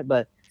out sprint,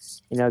 but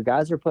you know,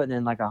 guys are putting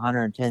in like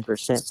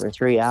 110% for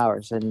 3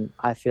 hours. And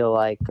I feel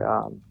like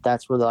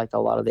that's where like a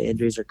lot of the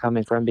injuries are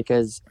coming from,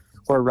 because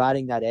we're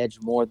riding that edge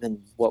more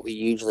than what we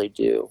usually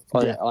do,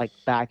 like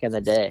back in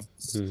the day.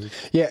 Mm-hmm.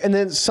 Yeah. And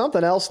then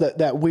something else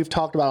that we've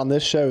talked about on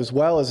this show as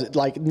well is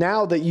like,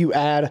 now that you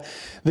add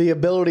the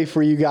ability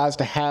for you guys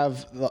to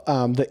have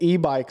the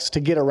e-bikes to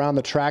get around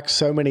the track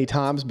so many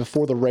times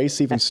before the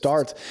race even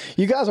starts,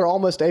 you guys are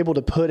almost able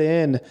to put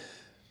in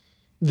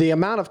the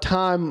amount of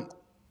time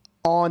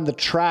on the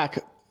track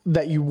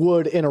that you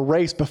would in a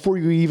race before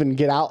you even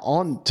get out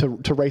on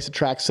to race a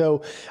track.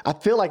 So I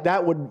feel like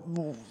that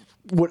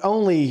would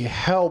only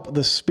help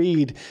the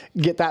speed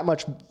get that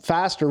much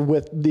faster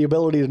with the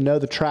ability to know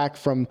the track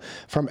from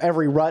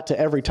every rut to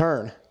every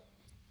turn.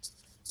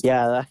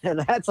 Yeah,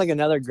 that's like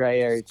another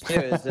gray area too.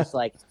 It's just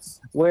like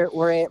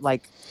we're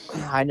like,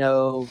 I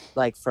know,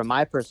 like from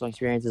my personal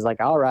experiences,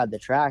 like I'll ride the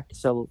track.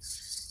 So,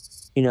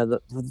 you know,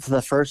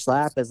 the first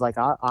lap is like,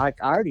 I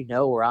already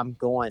know where I'm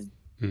going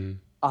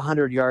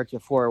 100 yards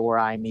before where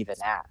I'm even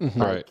at. Mm-hmm.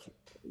 Like, Right.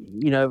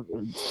 You know,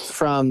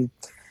 from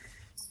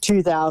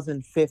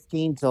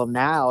 2015 till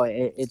now,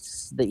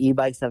 it's the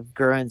e-bikes have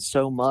grown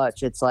so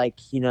much. It's like,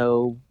 you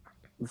know,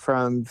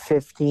 from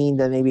 15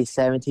 to maybe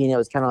 17, it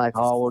was kind of like,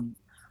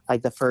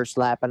 like the first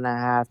lap and a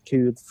half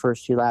to the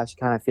first 2 laps, you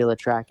kind of feel the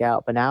track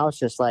out. But now it's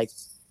just like,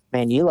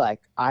 man,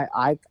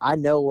 I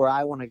know where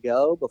I want to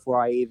go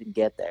before I even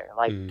get there.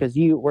 Like, because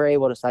we're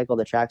able to cycle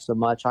the track so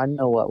much. I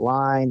know what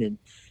line, and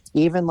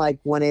even like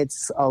when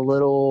it's a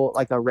little,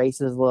 like a race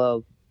is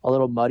a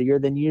little muddier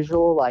than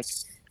usual, like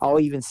I'll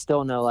even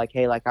still know, like,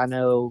 hey, like I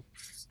know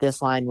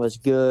this line was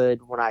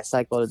good when I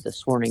cycled it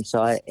this morning,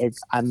 so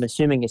I'm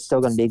assuming it's still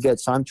going to be good.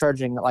 So I'm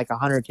charging like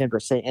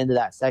 110% into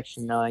that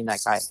section, knowing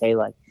like, hey,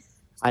 like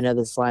I know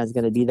this line is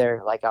going to be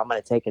there. Like I'm going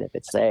to take it if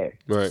it's there.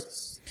 Right.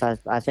 So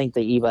I think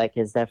the e-bike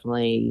has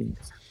definitely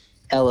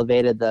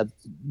elevated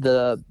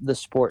the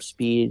sport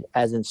speed,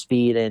 as in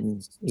speed,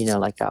 and you know,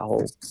 like that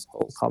whole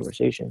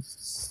conversation.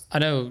 I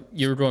know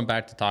you were going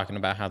back to talking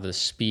about how the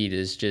speed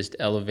is just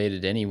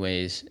elevated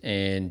anyways,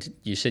 and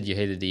you said you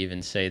hated to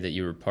even say that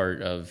you were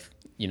part of,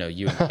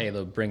 you and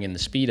Caleb bringing the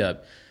speed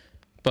up.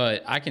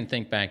 But I can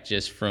think back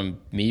just from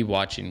me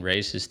watching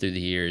races through the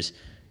years.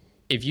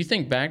 If you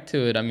think back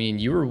to it, I mean,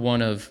 you were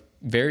one of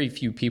very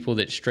few people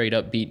that straight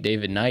up beat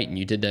David Knight, and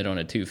you did that on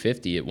a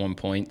 250 at one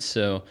point.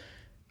 So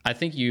I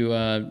think you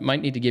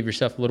might need to give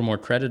yourself a little more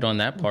credit on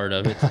that part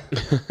of it.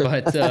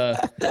 but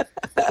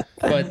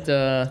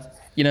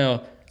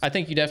I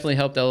think you definitely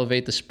helped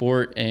elevate the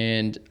sport.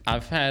 And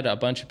I've had a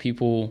bunch of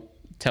people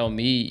tell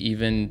me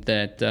even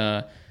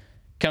that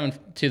coming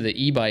to the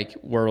e-bike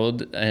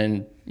world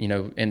and,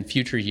 in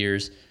future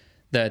years,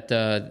 that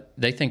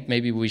they think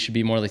maybe we should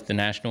be more like the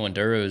national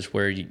enduros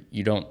where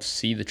you don't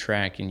see the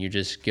track and you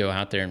just go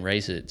out there and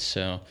race it.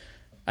 So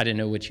I didn't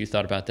know what you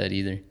thought about that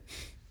either.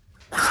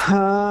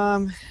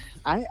 I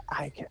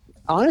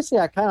honestly,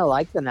 I kind of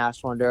like the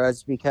national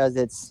enduros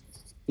because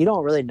you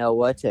don't really know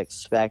what to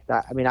expect.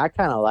 I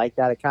kind of like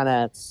that. It kind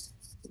of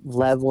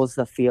levels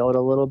the field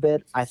a little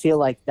bit. I feel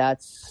like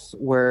that's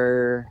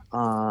where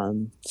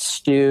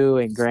Stu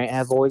and Grant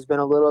have always been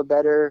a little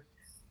better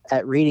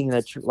at reading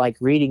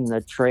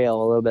the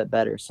trail a little bit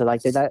better. So I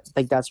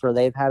think that's where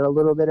they've had a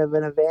little bit of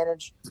an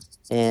advantage.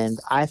 And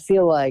I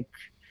feel like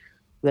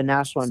the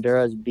national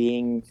enduros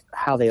being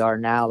how they are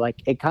now,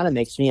 like it kind of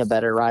makes me a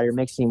better rider,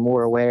 makes me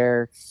more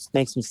aware,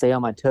 makes me stay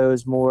on my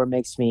toes more,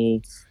 makes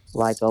me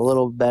like a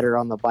little better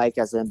on the bike,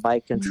 as in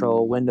bike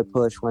control, when to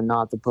push, when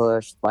not to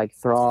push, like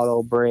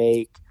throttle,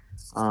 brake.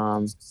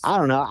 I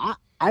don't know.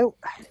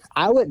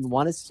 I wouldn't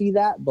want to see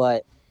that,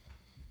 but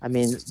I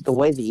mean, the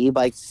way the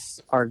e-bikes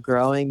are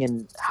growing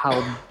and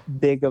how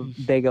big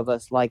of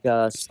us like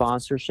a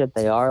sponsorship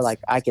they are, like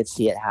I could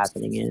see it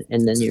happening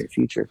in the near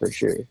future for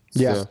sure.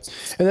 Yeah.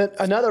 And then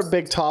another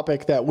big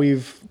topic that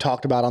we've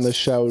talked about on this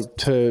show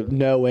to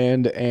no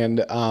end,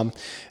 and I'm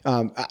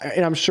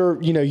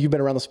sure you've been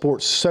around the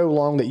sport so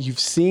long that you've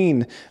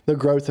seen the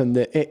growth in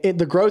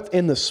the growth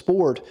in the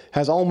sport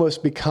has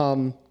almost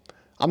become,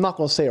 I'm not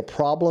going to say a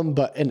problem,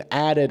 but an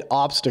added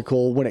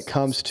obstacle when it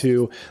comes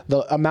to the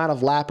amount of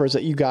lappers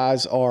that you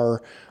guys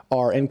are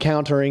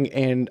encountering.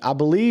 And I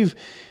believe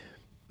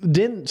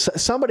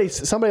somebody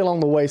along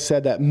the way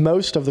said that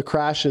most of the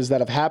crashes that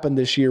have happened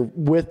this year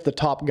with the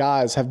top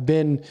guys have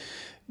been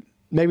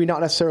maybe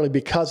not necessarily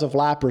because of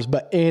lappers,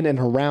 but in and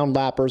around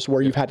lappers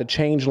where you've had to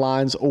change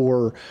lines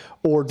or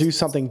do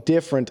something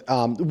different.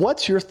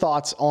 What's your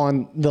thoughts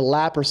on the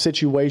lapper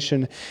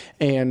situation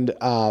and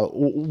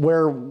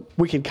where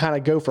we can kind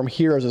of go from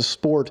here as a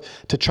sport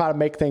to try to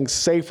make things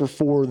safer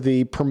for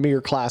the premier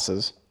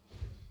classes?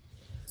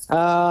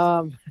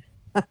 I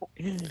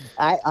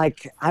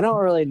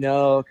don't really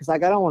know because I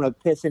don't want to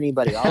piss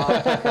anybody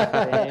off.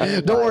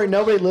 Don't worry,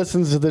 nobody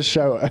listens to this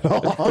show at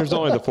all. There's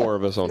only the four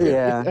of us on here.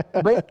 Yeah,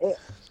 but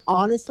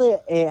honestly,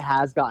 it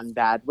has gotten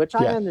bad, which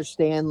I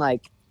understand.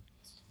 Like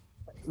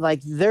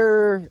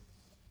they're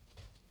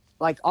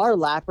like our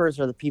lappers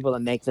are the people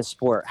that make the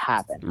sport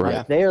happen. Right.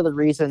 Like, they are the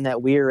reason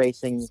that we're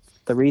racing,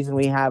 the reason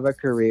we have a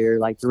career,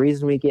 like the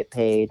reason we get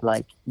paid.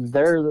 Like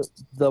they're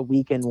the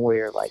weekend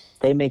warrior. Like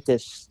they make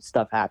this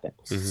stuff happen.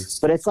 Mm-hmm.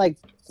 But it's like,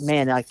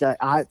 man, like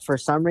for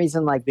some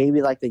reason, like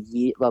maybe like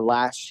the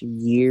last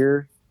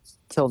year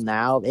till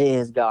now,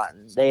 it's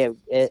gotten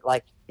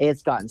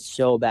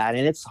so bad,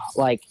 and it's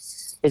like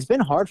it's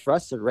been hard for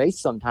us to race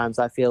sometimes.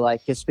 I feel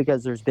like just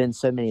because there's been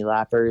so many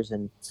lappers,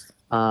 and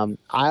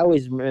I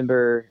always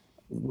remember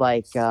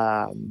like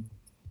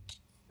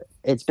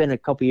it's been a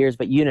couple years,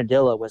 but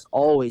Unadilla was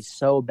always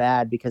so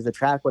bad because the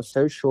track was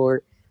so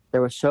short.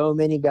 There were so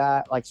many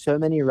so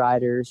many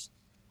riders,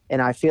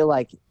 and I feel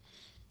like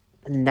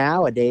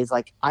nowadays,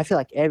 like I feel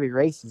like every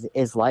race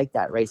is like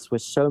that race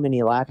with so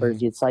many lappers.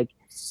 Mm-hmm. It's like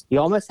you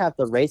almost have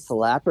to race the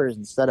lappers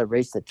instead of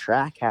race the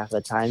track half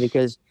the time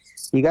because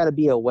you got to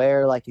be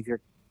aware. Like if you're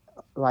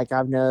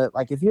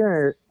if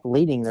you're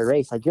leading the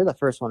race, like you're the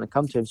first one to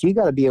come to them, so you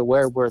got to be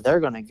aware where they're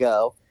going to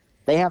go.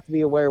 They have to be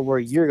aware where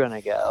you're going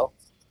to go,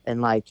 and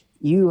like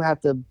you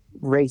have to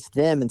race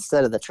them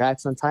instead of the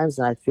track sometimes.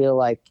 And I feel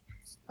like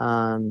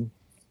I've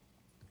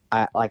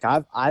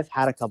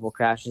had a couple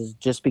crashes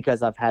just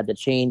because I've had to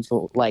change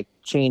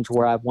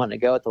where I want to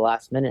go at the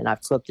last minute, and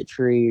I've clipped a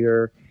tree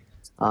or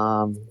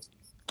I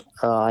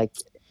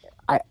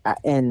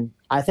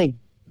think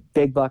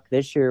Big Buck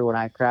this year when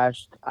I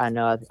crashed, I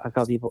know a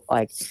couple people,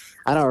 like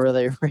I don't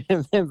really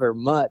remember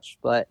much,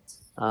 but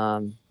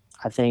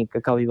I think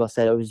a couple people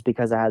said it was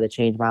because I had to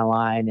change my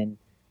line and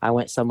I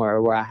went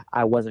somewhere where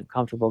I wasn't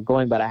comfortable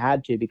going, but I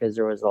had to because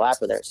there was a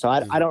lapper there. So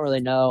I don't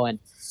really know. And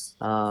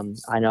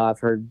I know I've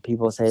heard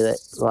people say that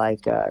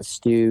like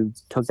Stu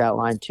took that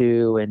line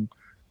too. And,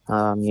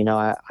 I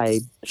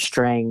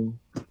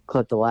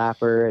clipped the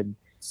lapper, and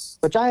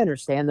which I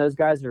understand those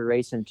guys are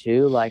racing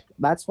too. Like,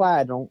 that's why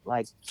I don't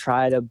like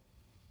try to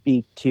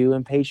be too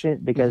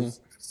impatient because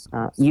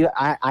I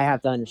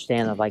have to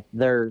understand that like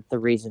they're the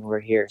reason we're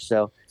here.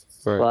 So,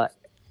 right. But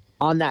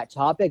on that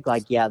topic,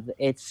 like, yeah,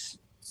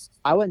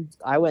 I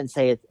wouldn't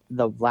say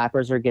the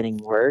lappers are getting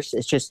worse.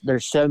 It's just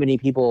there's so many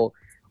people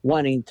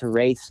wanting to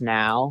race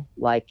now,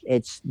 like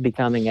it's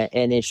becoming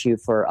an issue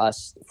for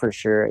us for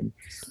sure. And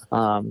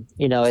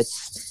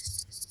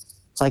it's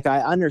like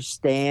I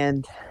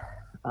understand.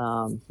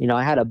 I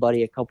had a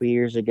buddy a couple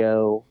years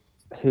ago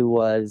who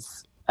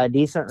was a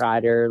decent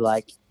rider,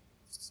 like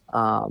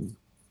a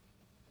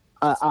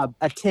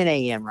 10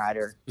 a.m.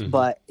 rider,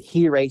 but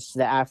he raced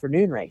the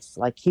afternoon race.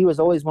 Like he was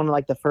always one of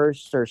like the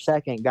first or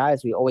second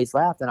guys we always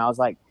laughed. And I was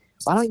like,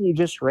 why don't you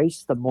just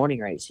race the morning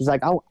race? He's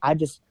like, I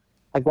just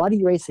like, why do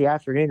you race the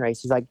afternoon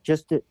race? He's like,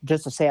 just to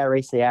say I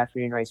raced the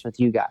afternoon race with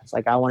you guys.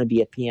 Like I want to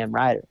be a PM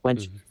rider,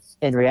 which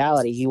in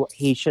reality,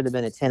 he should have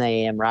been a 10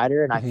 a.m.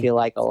 rider. And I feel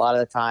like a lot of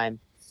the time,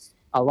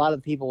 a lot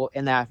of people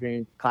in the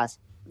afternoon class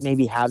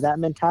maybe have that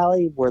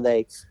mentality where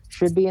they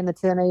should be in the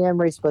 10 a.m.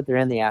 race, but they're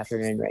in the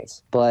afternoon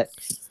race. But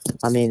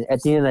I mean,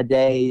 at the end of the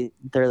day,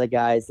 they're the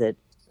guys that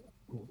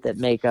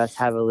make us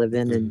have a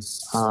living, and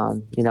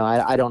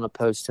I don't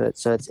oppose to it.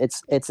 So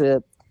it's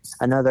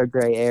another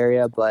gray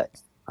area, but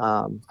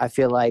I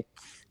feel like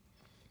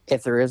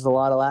if there is a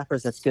lot of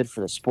lappers, that's good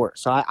for the sport.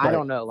 So I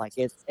don't know, like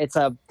it's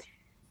a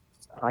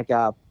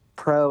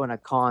pro and a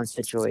con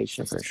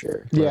situation for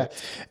sure. Yeah,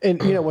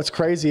 and what's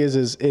crazy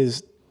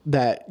is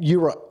that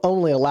you were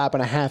only a lap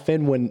and a half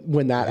in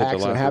when that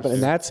accident happened,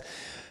 and that's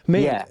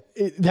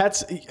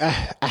that's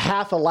a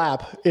half a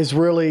lap is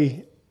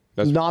really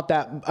not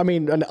that. I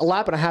mean, a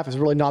lap and a half is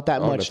really not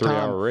that much time on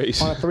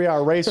a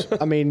 3-hour race.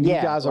 I mean, you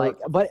guys are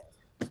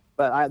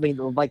but I mean,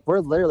 like we're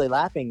literally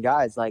lapping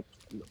guys like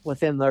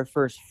within their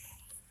first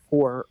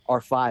 4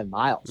 or 5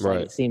 miles. Right.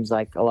 Like, it seems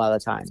like a lot of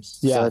the times.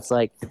 Yeah. So it's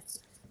like,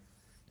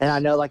 and I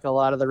know like a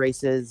lot of the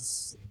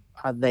races,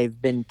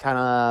 they've been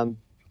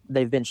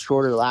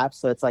shorter laps.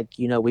 So it's like,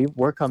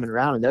 we're coming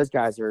around and those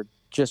guys are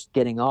just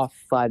getting off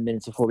 5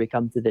 minutes before we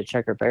come to the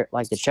checker.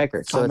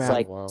 So it's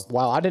like,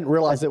 wow. I didn't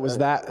realize it was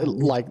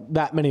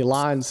that many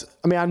lines.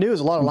 I mean, I knew it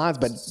was a lot of lines,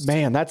 but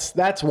man,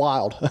 that's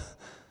wild.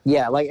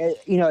 Yeah. Like,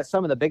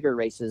 some of the bigger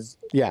races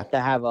that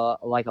have a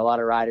lot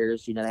of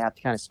riders, they have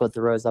to kind of split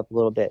the rows up a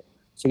little bit.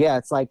 So yeah,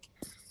 it's like,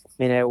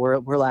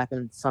 we're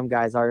lapping some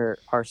guys our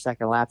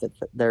second lap that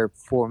they're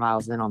 4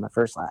 miles in on the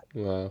first lap.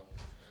 Wow.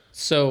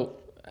 So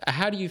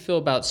how do you feel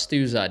about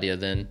Stu's idea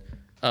then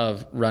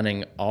of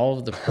running all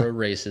of the pro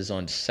races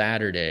on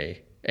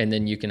Saturday and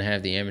then you can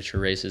have the amateur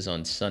races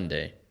on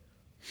Sunday?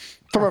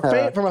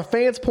 From a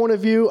fan's point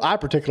of view, I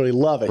particularly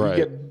love it. Right.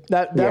 You get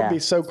that would be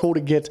so cool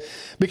to get,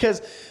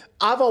 because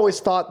I've always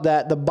thought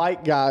that the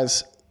bike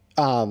guys,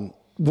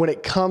 when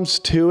it comes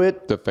to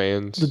it, the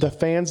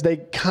fans, they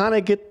kind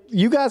of get,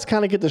 you guys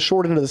kind of get the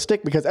short end of the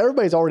stick because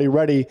everybody's already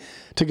ready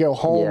to go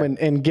home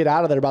and get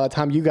out of there by the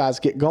time you guys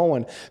get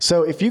going.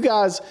 So if we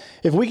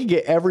could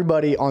get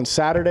everybody on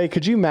Saturday,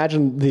 could you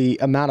imagine the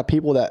amount of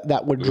people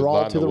that would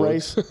draw to the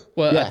race?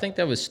 Well, I think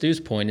that was Stu's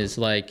point, is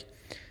like,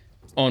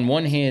 on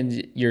one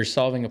hand, you're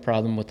solving a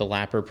problem with the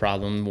lapper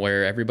problem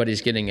where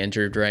everybody's getting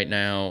injured right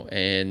now.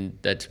 And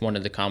that's one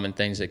of the common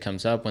things that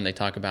comes up when they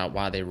talk about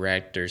why they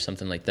wrecked or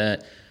something like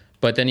that.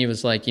 But then he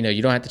was like,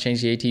 you don't have to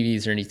change the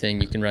ATVs or anything.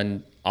 You can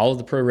run all of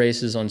the pro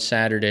races on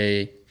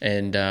Saturday.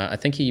 And I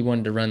think he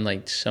wanted to run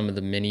like some of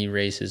the mini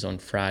races on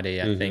Friday,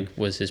 I think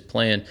was his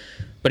plan.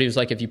 But he was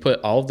like, if you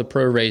put all of the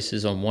pro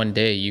races on one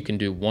day, you can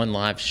do one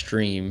live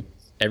stream.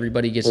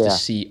 Everybody gets to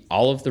see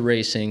all of the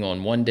racing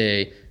on one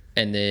day.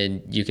 And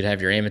then you could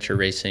have your amateur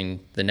racing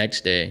the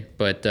next day.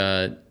 But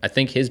I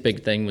think his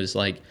big thing was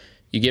like,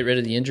 you get rid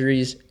of the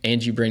injuries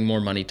and you bring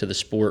more money to the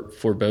sport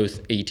for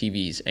both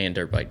ATVs and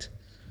dirt bikes.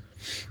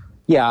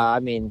 Yeah, I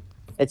mean,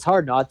 it's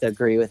hard not to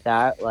agree with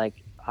that. Like,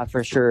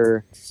 for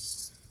sure,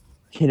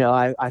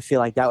 I feel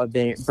like that would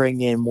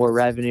bring in more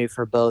revenue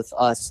for both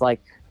us, like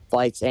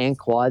bikes and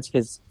quads,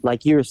 because,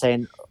 like you were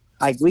saying,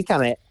 like we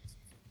kind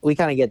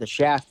of get the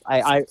shaft.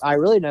 I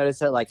really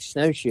noticed it like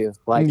snowshoe,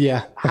 like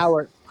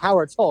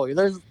Howard's Hole.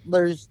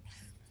 There's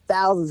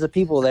thousands of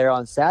people there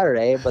on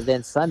Saturday, but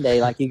then Sunday,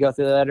 like you go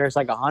through that, there's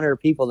like 100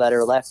 people that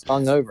are left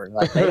hungover.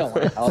 Like they don't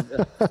want to help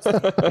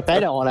you. They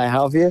don't want to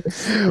help you.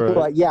 Right.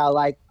 But yeah,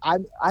 like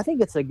I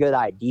think it's a good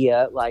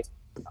idea. Like,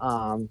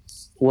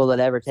 will it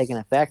ever take an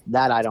effect?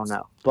 That I don't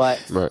know. But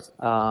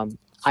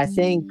I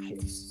think,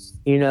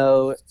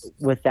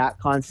 with that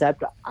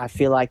concept, I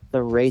feel like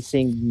the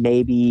racing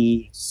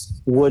maybe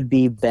would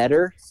be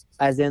better.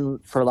 As in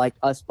for like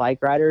us bike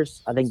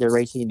riders, I think the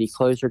racing would be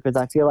closer, because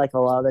I feel like a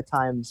lot of the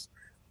times,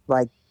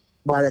 like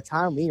by the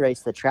time we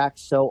race, the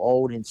track's so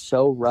old and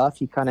so rough,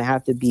 you kind of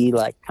have to be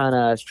like kind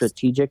of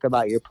strategic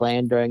about your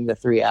plan during the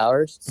 3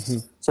 hours.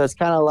 So it's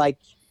kind of like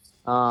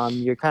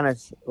you're kind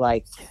of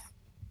like,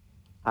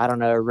 I don't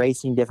know,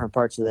 racing different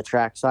parts of the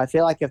track. So I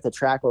feel like if the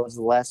track was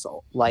less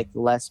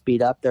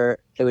speed up there,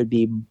 it would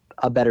be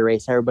a better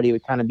race. Everybody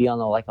would kind of be on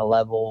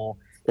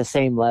the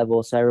same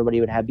level. So everybody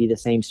would be the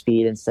same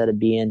speed instead of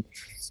being,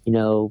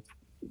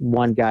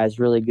 one guy's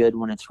really good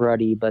when it's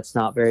ruddy, but it's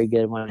not very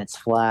good when it's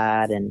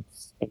flat. And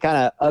it kind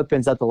of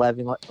opens up the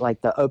level,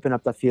 like to open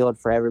up the field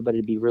for everybody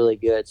to be really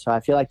good. So I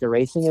feel like the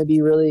racing would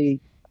be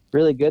really,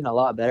 really good and a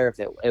lot better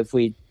if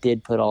we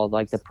did put all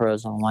like the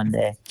pros on one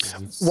day.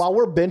 While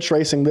we're bench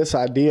racing this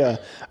idea,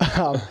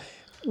 how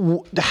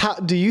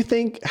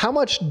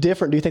much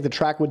different do you think the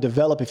track would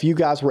develop if you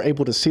guys were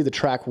able to see the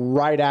track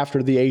right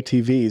after the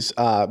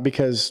ATVs?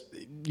 Because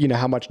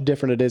how much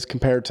different it is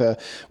compared to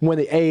when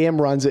the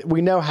AM runs it.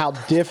 We know how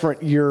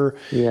different your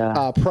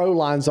pro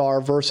lines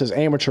are versus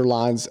amateur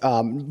lines.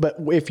 But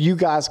if you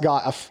guys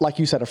got, like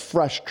you said, a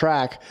fresh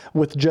track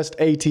with just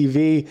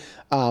ATV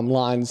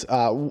lines,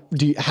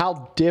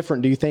 how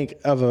different do you think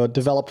of a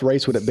developed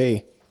race would it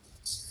be?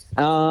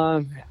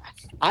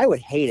 I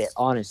would hate it,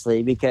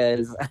 honestly,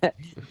 because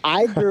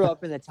I grew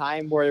up in the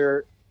time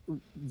where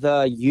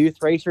the youth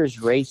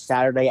racers raced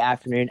Saturday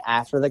afternoon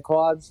after the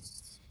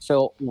quads.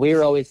 So we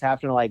were always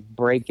having to like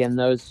break in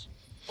those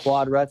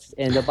quad ruts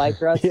into bike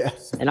ruts.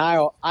 Yes. And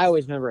I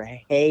always remember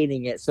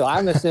hating it. So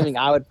I'm assuming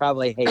I would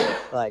probably hate it.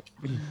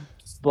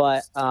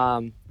 But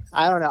I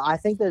don't know. I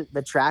think that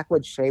the track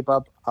would shape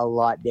up a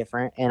lot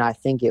different, and I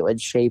think it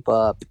would shape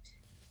up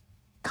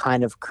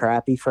kind of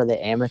crappy for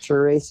the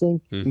amateur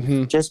racing,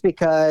 just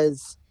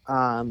because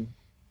I'm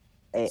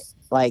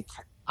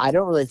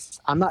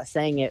not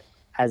saying it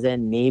as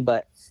in me,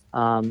 but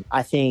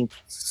I think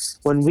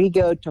when we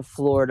go to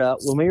Florida,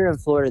 when we were in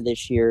Florida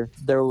this year,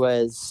 there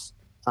was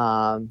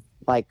there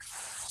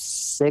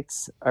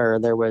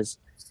was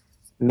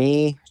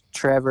me,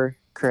 Trevor,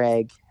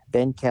 Craig,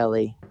 Ben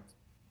Kelly,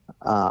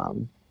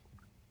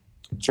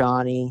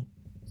 Johnny,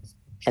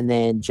 and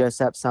then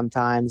Joseph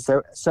sometimes.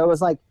 So it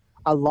was like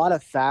a lot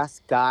of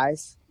fast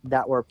guys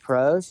that were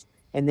pros,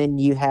 and then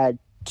you had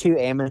 2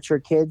 amateur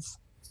kids.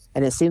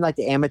 And it seemed like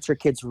the amateur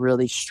kids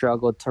really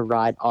struggled to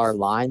ride our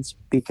lines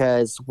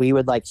because we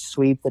would like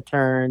sweep the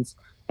turns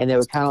and they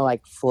would kind of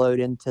like float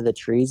into the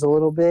trees a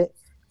little bit.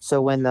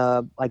 So when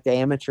the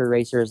amateur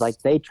racers,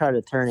 like they try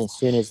to turn as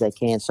soon as they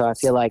can. So I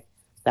feel like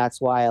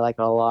that's why like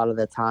a lot of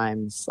the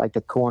times like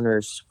the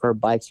corners for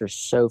bikes are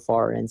so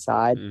far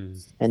inside.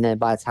 And then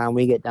by the time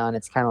we get done,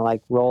 it's kind of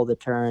like roll the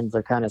turns,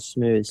 they're kind of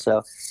smooth.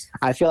 So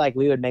I feel like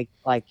we would make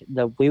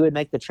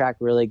the track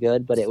really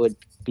good, but it would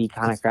be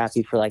kind of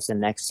crappy for like the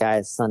next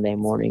guy's Sunday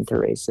morning to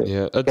race it.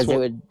 Yeah,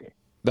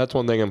 that's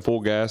one thing I'm full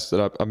gas that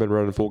I've been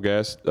running full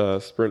gas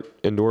sprint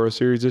enduro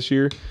series this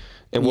year,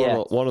 and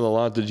one of the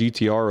lines of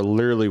GTR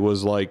literally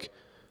was like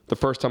the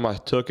first time I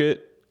took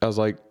it, I was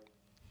like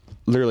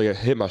literally I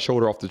hit my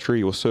shoulder off the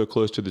tree. It was so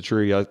close to the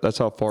tree. That's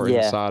how far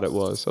inside it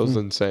was. It was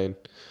insane.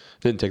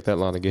 Didn't take that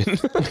line again.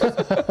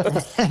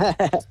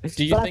 I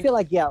feel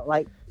like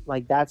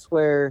like that's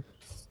where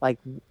like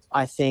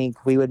I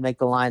think we would make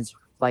the lines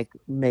like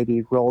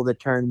maybe roll the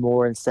turn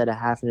more instead of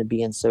having to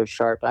be in so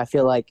sharp. I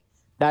feel like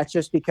that's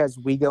just because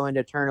we go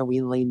into turn and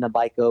we lean the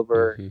bike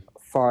over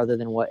farther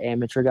than what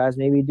amateur guys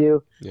maybe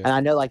do. Yeah. And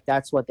I know like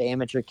that's what the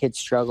amateur kids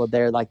struggled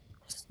there. Like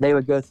they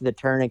would go through the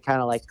turn and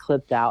kind of like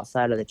clip the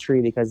outside of the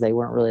tree because they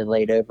weren't really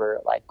laid over.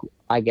 Like,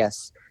 I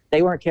guess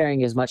they weren't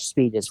carrying as much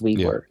speed as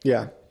we were.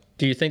 Yeah.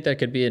 Do you think that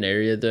could be an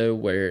area though,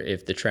 where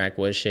if the track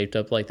was shaped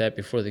up like that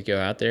before they go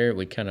out there, it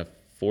would kind of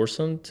force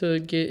them to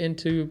get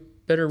into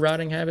better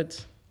riding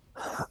habits?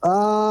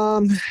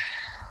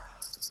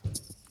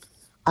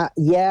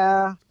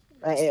 Yeah,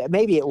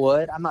 maybe it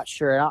would. I'm not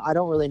sure. I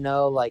don't really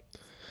know. Like,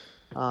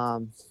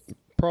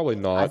 probably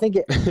not. I think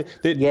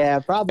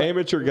it. Probably.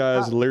 Amateur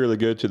guys literally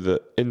go to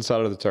the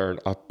inside of the turn.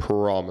 I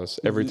promise,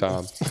 every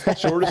time.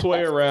 Shortest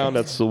way around.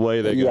 That's the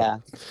way they go. Yeah,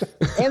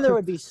 and there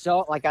would be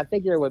I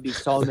think there would be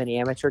so many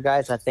amateur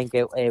guys. I think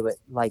it would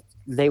like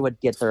they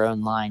would get their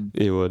own line.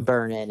 It would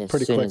burn in as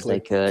pretty soon quickly.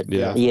 as they could.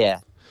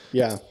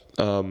 Yeah.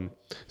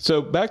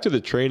 So back to the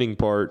training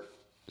part.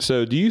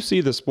 So do you see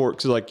the sport?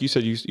 Because like you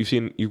said,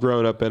 you've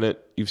grown up in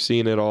it. You've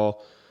seen it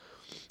all.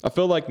 I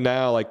feel like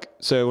now, like,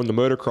 so in the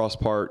motocross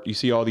part, you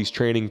see all these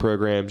training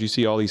programs. You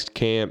see all these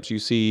camps. You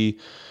see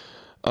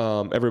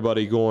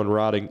everybody going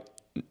riding.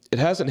 It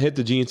hasn't hit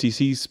the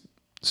GNCCs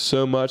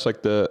so much,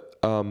 like but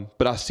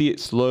I see it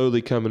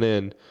slowly coming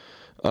in.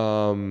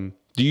 Do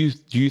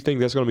you think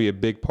that's going to be a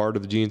big part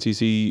of the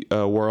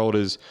GNCC world?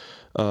 Is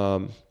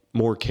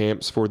more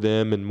camps for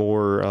them and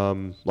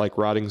more like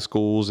riding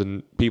schools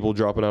and people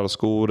dropping out of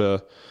school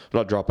to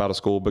not drop out of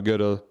school but go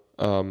to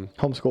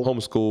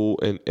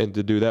homeschool and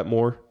to do that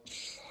more?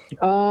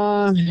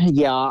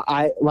 Yeah,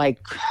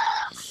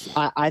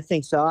 I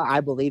think so. I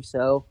believe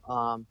so.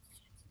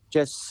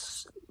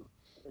 Just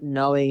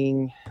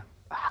knowing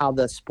how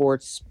the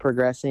sport's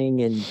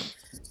progressing, and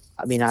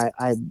I mean,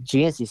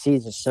 GNCC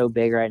is just so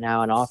big right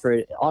now, and offer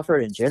it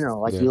in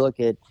general. Like you look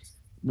at,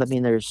 I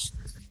mean, there's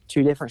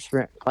 2 different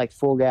sprint, like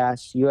full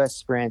gas, U.S.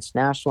 sprints,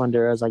 national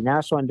enduros. Like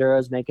national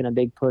enduros making a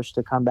big push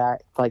to come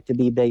back, like to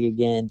be big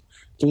again.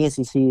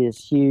 GNCC is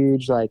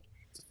huge. Like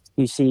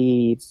you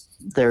see,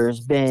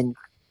 there's been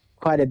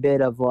quite a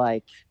bit of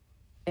like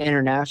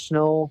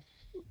international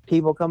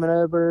people coming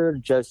over.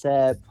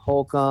 Joseph,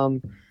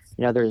 Holcomb.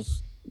 You know,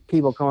 there's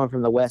people coming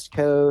from the West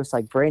Coast.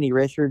 Like Brandy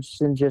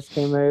Richardson just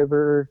came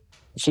over.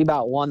 She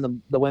about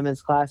won the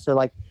women's class. So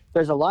like,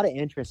 there's a lot of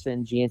interest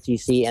in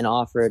GNCC and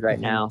off-road right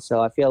now.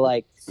 So I feel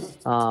like,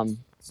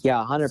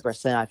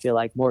 100%. I feel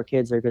like more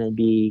kids are going to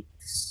be,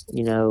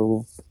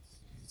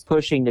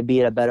 pushing to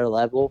be at a better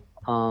level,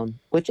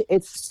 which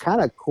it's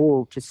kind of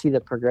cool to see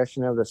the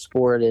progression of the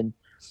sport. And,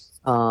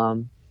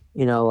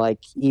 like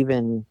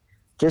even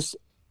just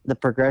the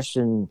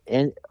progression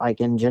in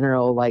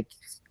general, like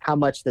how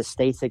much the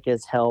STASIC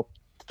has helped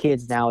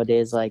kids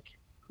nowadays, like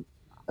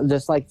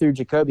just like through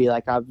Jacoby,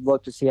 like I've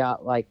looked to see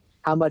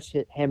how much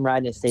him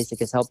riding a STASIC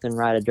has helped him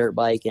ride a dirt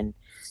bike. And,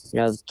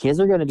 kids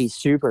are going to be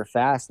super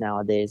fast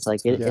nowadays.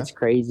 Like it's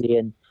crazy.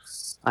 And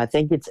I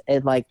think it's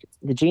like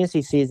the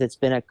GNCCs, it's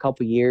been a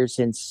couple years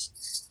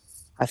since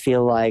I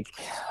feel like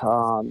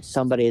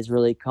somebody has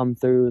really come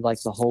through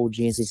like the whole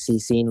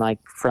GNCC scene, like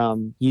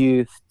from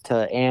youth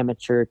to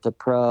amateur to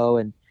pro.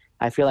 And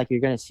I feel like you're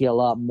going to see a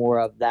lot more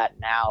of that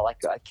now, like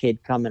a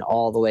kid coming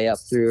all the way up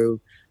through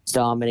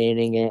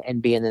dominating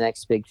and being the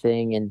next big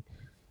thing. And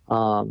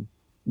I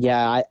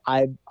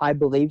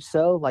believe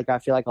so. Like I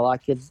feel like a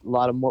lot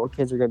more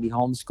kids are going to be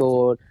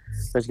homeschooled.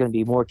 There's going to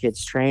be more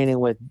kids training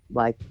with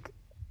like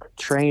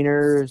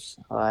trainers.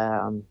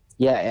 I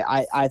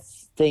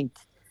think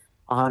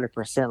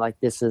 100% like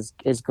this is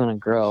going to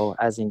grow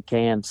as in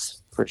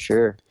camps for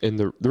sure. And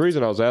the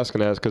reason I was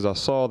asking that is because I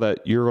saw that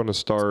you're going to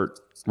start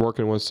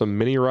working with some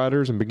mini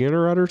riders and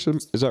beginner riders.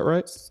 Is that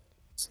right?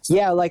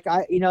 Yeah, like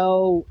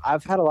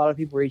I've had a lot of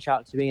people reach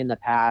out to me in the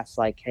past,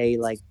 like, hey,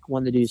 like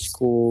want to do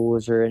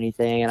schools or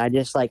anything, and I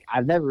just like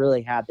I've never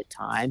really had the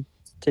time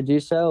to do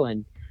so,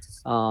 and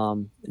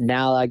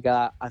now I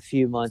got a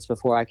few months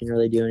before I can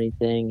really do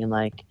anything, and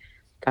like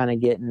kind of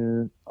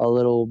getting a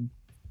little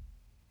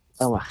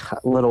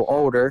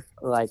older,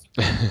 like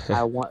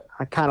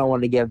I kind of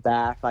want to give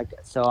back, like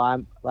so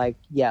I'm like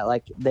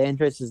like the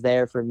interest is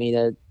there for me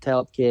to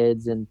help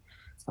kids, and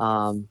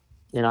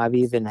I've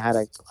even had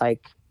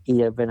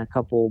even a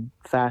couple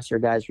faster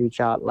guys reach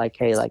out like,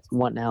 hey, like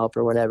wanting to help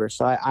or whatever.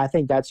 So I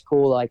think that's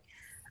cool. Like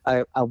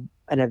an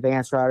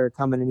advanced rider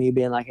coming to me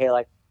being like, hey,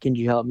 like, can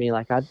you help me?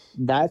 Like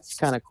that's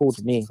kind of cool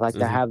to me. Like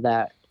to have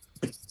that,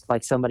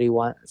 like somebody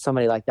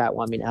like that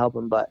want me to help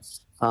them. But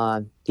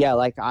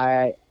like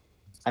I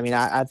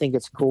think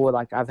it's cool.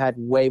 Like I've had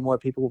way more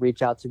people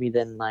reach out to me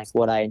than like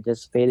what I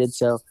anticipated.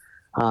 So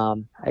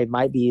it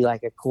might be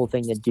like a cool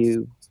thing to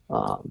do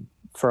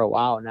for a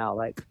while now.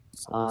 Like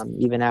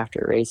even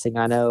after racing,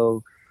 I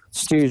know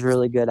Stu's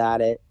really good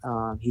at it.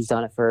 He's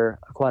done it for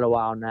quite a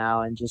while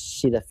now, and just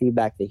see the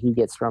feedback that he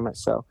gets from it.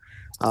 So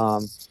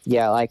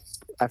like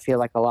I feel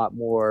like a lot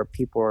more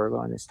people are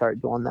going to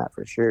start doing that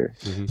for sure.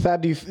 Mm-hmm.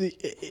 Fab,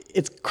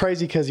 it's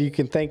crazy because you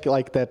can think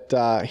like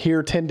that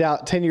here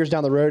 10 years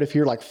down the road, if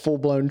you're like full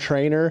blown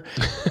trainer,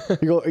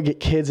 you go get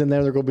kids in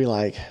there, they're going to be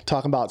like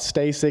talking about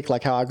STASIC,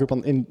 like how I grew up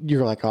on, and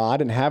you're like, oh, I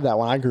didn't have that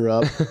when I grew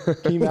up.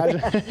 Can you imagine?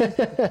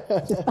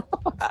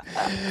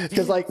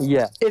 Because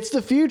it's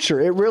the future.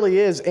 It really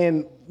is.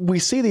 And we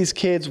see these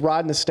kids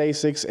riding the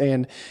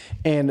STASICs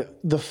and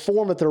the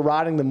form that they're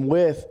riding them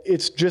with,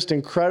 it's just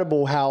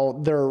incredible how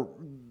they're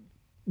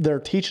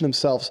teaching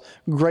themselves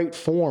great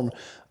form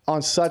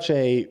on such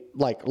a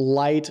like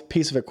light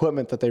piece of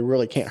equipment that they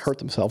really can't hurt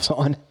themselves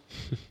on.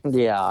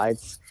 Yeah,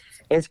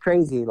 it's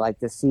crazy like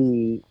to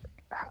see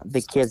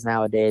the kids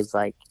nowadays,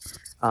 like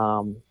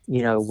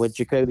with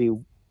Jacoby,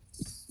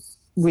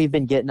 we've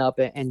been getting up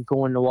and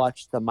going to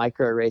watch the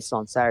micro race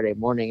on Saturday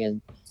morning,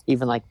 and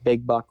even like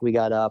Big Buck, we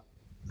got up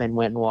and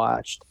went and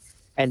watched.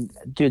 And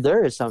dude,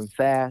 there are some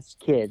fast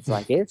kids.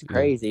 Like it's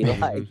crazy.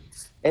 Like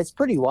it's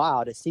pretty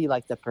wild to see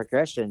like the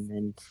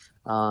progression,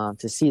 and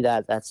to see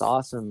that's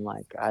awesome.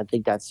 Like I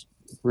think that's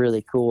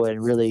really cool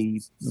and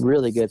really,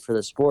 really good for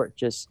the sport,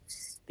 just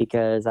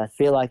because I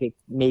feel like it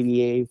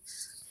maybe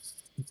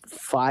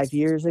 5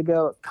 years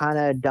ago it kind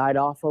of died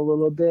off a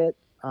little bit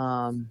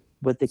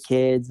with the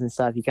kids and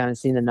stuff. You kind of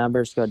seen the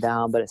numbers go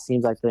down, but it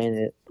seems like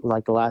the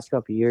last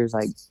couple of years,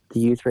 like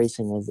the youth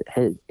racing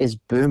is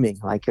booming.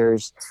 Like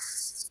there's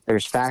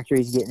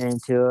factories getting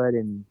into it,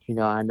 and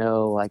I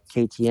know like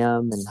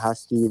KTM and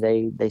Husky,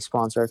 they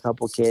sponsor a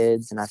couple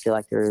kids, and I feel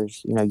like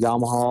there's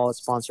Yamaha is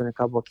sponsoring a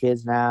couple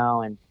kids now,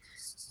 and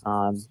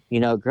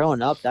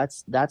growing up,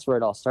 that's where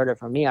it all started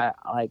for me. I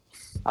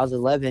was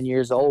 11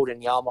 years old,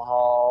 and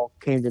Yamaha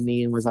came to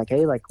me and was like,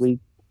 hey, like we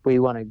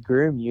want to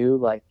groom you,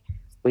 like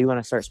we want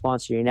to start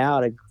sponsoring you now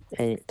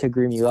to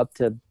groom you up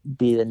to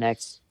be the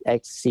next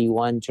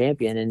XC1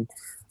 champion. And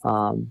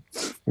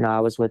I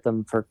was with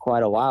them for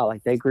quite a while.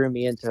 Like they grew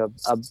me into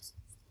a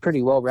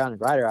pretty well-rounded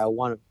rider. I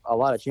won a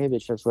lot of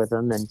championships with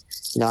them, and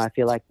I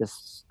feel like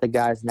the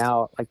guys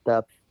now, like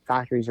the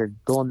factories, are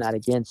doing that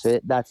again.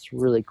 So that's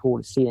really cool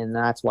to see, and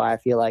that's why I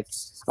feel like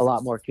a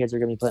lot more kids are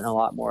going to be putting a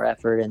lot more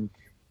effort, and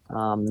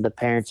the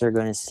parents are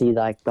going to see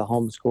like the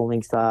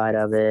homeschooling side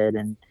of it,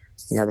 and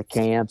the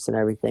camps and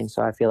everything.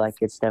 So I feel like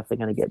it's definitely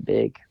going to get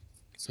big.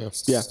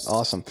 Yeah,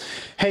 awesome.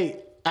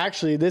 Hey,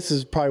 actually, this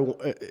is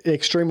probably an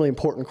extremely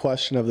important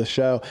question of the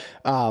show.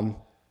 We're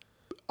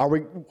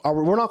not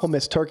going to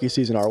miss turkey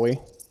season, are we?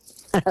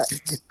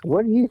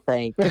 What do you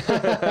think?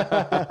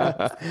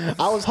 I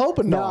was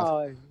hoping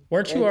not.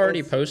 Weren't you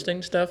already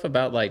posting stuff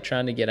about like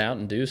trying to get out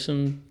and do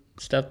some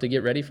stuff to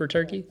get ready for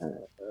turkey?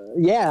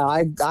 Yeah,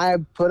 I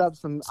put up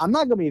some. I'm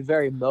not going to be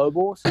very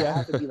mobile, so I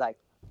have to be like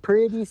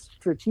pretty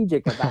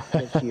strategic about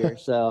this year.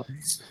 So,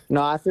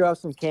 I threw up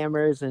some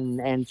cameras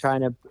and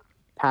trying to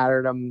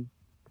pattern them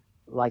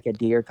like a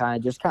deer,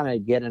 kind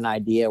of get an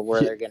idea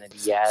where they're going to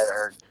be at,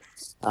 or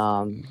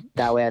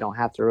that way I don't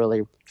have to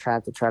really try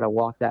to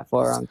walk that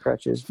far on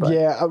crutches. But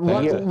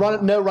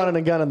no running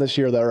and gunning this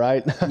year though,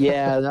 right?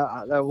 Yeah,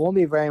 no, there won't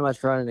be very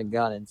much running and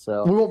gunning.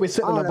 So we won't be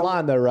sitting in the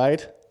blind though,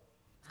 right?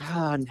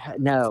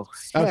 No.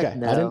 Okay,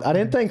 no. I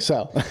didn't think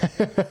so.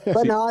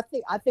 But no,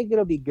 I think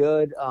it'll be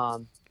good.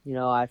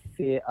 I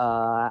feel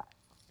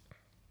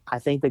I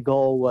think the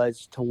goal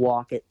was to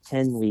walk it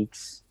 10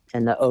 weeks,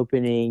 and the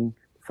opening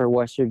for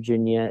West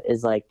Virginia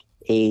is like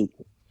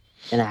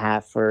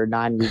 8.5 or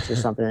 9 weeks or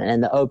something,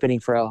 and the opening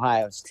for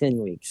Ohio is 10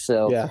 weeks.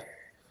 So yeah.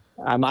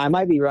 I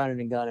might be running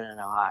and gunning in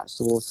Ohio,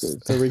 so we'll see.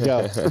 There we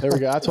go.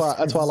 That's why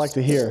I like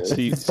to hear.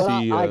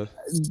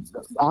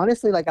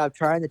 Honestly, like I'm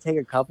trying to take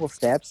a couple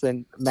steps,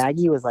 and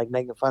Maggie was like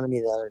making fun of me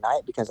the other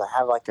night because I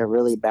have like a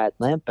really bad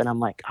limp, and I'm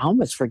like, I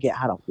almost forget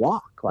how to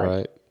walk. Like,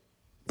 right.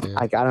 Yeah.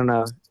 Like I don't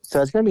know.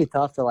 So it's gonna be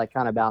tough to like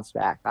kind of bounce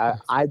back.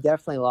 I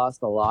definitely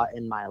lost a lot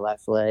in my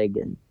left leg,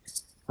 and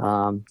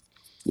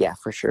yeah,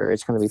 for sure,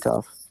 it's gonna be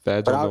tough.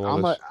 But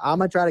I'm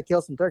gonna try to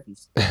kill some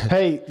turkeys.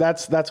 Hey,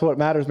 that's what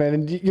matters, man.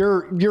 And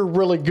you're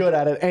really good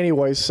at it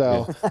anyway,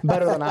 so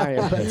better than I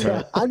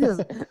am.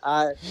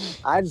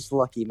 I'm just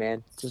lucky,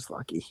 man. Just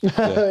lucky.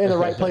 In the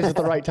right place at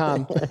the right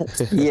time.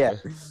 Yeah.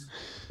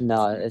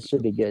 No, it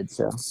should be good.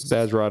 So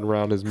Dad's riding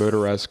around his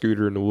motorized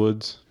scooter in the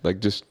woods, like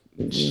just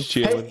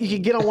chilling. Hey, you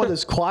can get on one of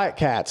those quiet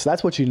cats.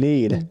 That's what you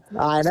need.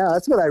 I know.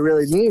 That's what I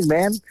really need,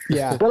 man.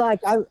 Yeah. But like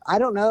I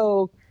don't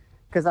know.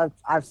 Because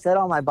I've sat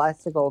on my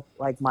bicycle,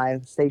 like my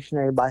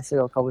stationary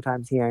bicycle, a couple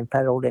times here and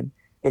pedaled, and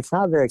it's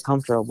not very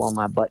comfortable on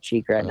my butt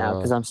cheek right now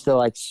because I'm still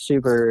like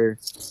super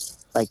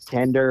like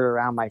tender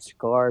around my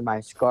scar. My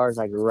scar is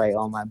like right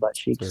on my butt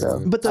cheek.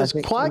 So, but those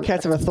quiet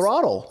cats have a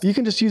throttle. You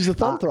can just use the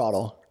thumb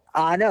throttle.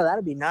 I know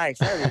that'd be nice.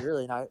 That'd be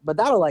really nice. But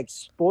that'll like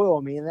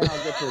spoil me, and then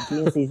I'll get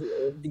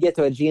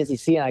to a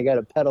GNCC, and I go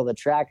to pedal the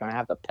track, and I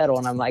have to pedal,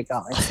 and I'm like,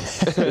 oh,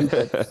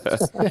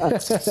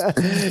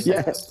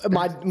 yeah.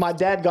 My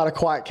dad got a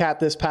quiet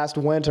cat this past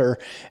winter,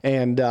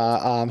 and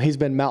he's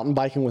been mountain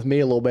biking with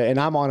me a little bit, and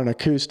I'm on an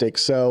acoustic,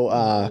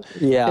 so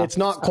it's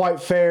not quite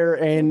fair.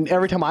 And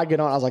every time I get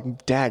on, I was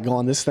like,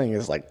 daggone, this thing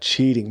is like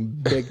cheating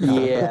big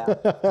time.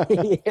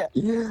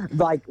 Yeah.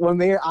 Like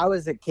when I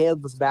was at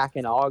Caleb's back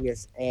in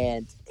August,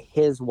 and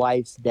his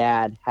wife's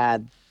dad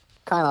had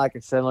kind of like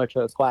a similar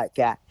to a quiet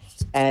cat,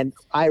 and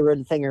I rode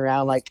the thing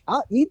around like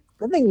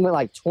the thing went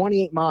like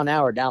 28 mile an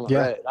hour down the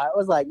road. I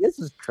was like, this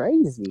is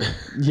crazy.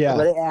 Yeah,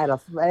 but it had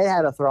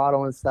a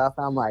throttle and stuff,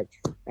 and I'm like,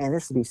 man,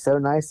 this would be so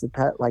nice to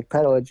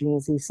pedal a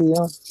GNCC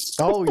on.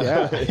 Oh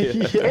yeah.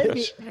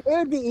 It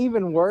would be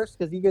even worse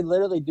because you could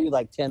literally do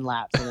like 10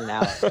 laps in an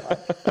hour.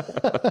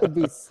 It'd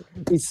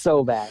be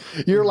so bad.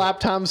 Your lap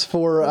times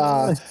for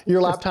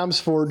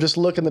just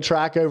looking the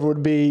track over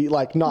would be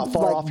like not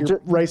far off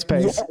your race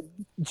pace. Yeah,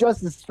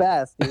 just as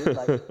fast, dude.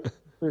 Like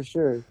for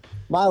sure.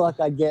 My luck,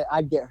 I'd get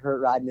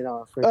hurt riding it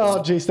on a freaking.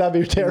 Oh jeez, that'd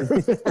be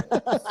terrible.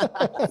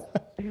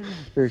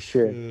 For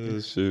sure.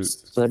 Shoot.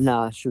 But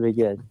no, it should be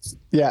good.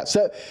 Yeah.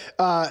 So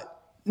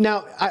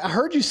now I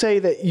heard you say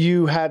that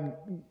you had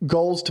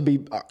goals to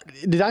be.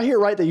 Did I hear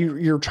right that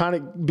you're trying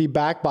to be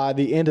back by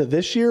the end of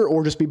this year,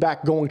 or just be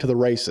back going to the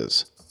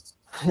races?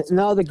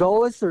 No, the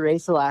goal is to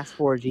race the last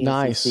 4 GNCCs.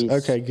 Nice.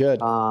 Okay, good.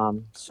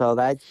 So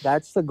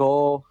that's the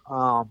goal.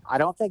 I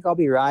don't think I'll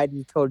be riding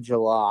until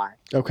July.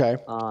 Okay.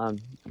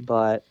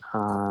 But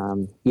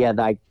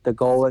the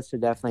goal is to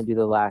definitely do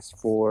the last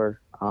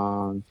 4.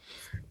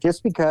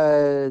 Just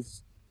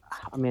because,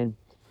 I mean,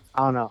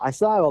 I don't know. I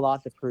still have a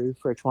lot to prove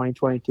for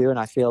 2022, and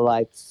I feel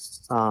like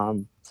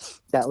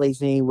that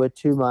leaves me with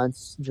 2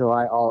 months,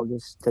 July,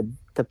 August,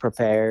 to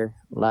prepare,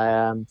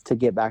 to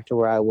get back to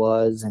where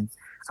to and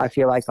I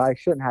feel like I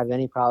shouldn't have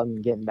any problem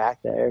getting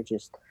back there.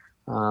 Just,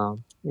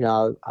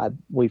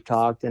 we've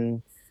talked,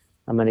 and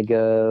I'm gonna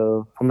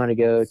go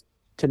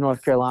to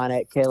North Carolina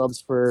at Caleb's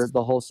for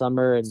the whole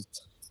summer, and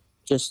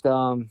just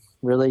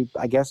really,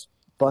 I guess,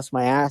 bust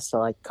my ass to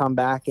like come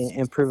back and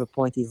improve a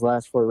point these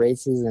last 4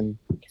 races, and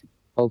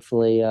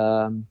hopefully,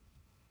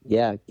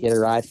 get a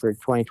ride for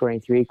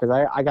 2023 because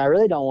I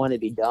really don't want to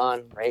be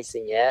done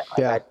racing yet.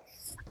 Like,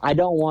 I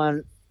don't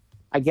want.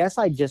 I guess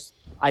I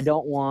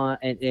don't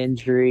want an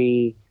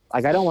injury.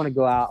 Like I don't want to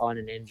go out on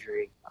an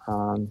injury.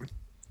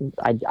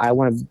 I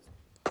want to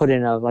put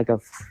in a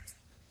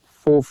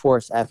full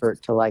force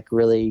effort to like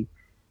really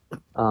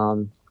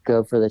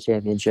go for the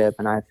championship.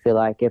 And I feel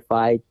like if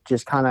I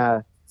just kind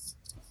of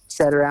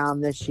sat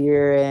around this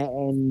year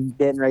and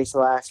didn't race the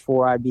last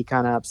 4, I'd be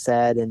kind of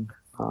upset. And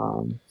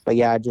but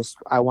yeah,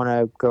 I want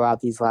to go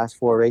out these last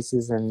 4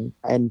 races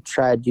and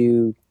try to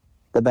do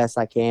the best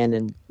I can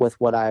and with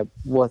what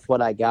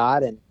I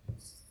got, and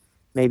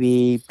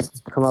maybe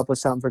come up with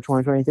something for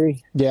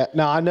 2023. Yeah.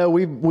 No, I know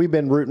we've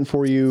been rooting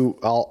for you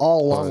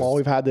all along while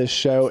we've had this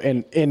show.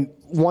 And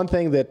one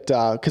thing that,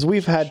 cause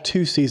we've had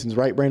 2 seasons,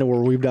 right, Brandon, where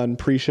we've done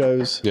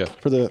pre-shows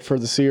for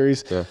the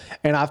series,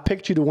 and I've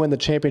picked you to win the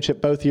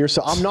championship both years.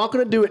 So I'm not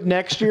going to do it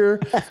next year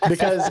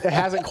because it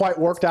hasn't quite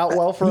worked out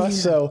well for us.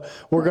 So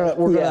we're going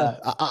to,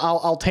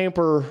 I'll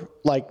tamper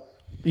like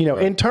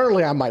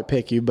internally I might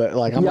pick you, but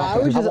like I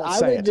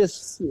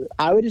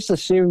would just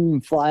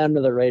assume fly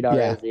under the radar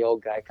as the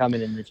old guy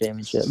coming in the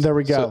championship. There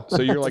we go.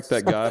 So you're like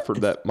that guy for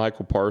that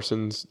Michael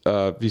Parsons.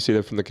 If you see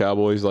that from the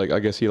Cowboys, like I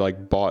guess he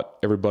like bought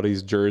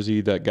everybody's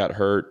jersey that got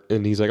hurt,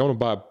 and he's like, I want to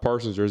buy a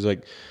Parsons jersey.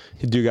 Like,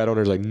 the dude got on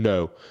there, like,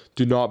 no,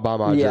 do not buy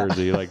my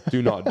jersey. Like,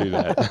 do not do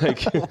that. Like,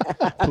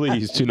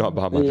 please do not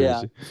buy my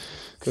jersey.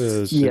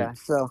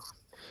 So.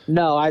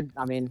 No, I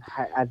mean,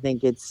 I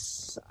think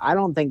I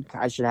don't think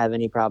I should have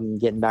any problem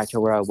getting back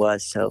to where I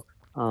was. So,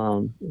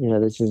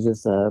 this is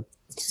just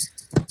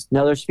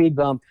another speed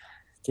bump,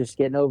 just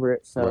getting over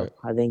it. So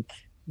right.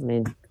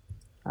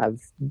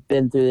 I've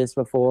been through this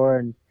before,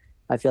 and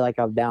I feel like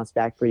I've bounced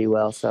back pretty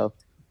well. So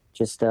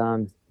just,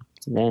 do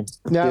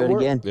it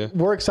again. Yeah.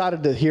 We're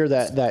excited to hear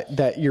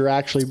that you're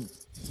actually,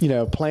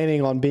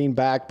 planning on being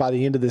back by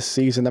the end of this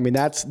season. I mean,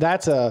 that's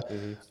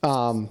an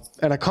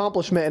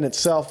accomplishment in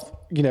itself,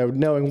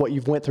 knowing what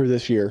you've went through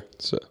this year.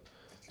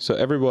 So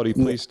everybody,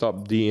 please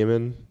stop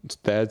DMing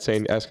Thad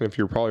asking if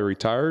you're probably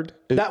retired.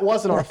 That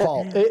wasn't our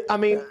fault.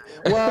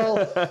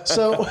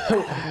 So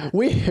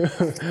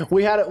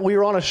we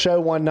were on a show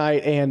one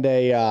night, and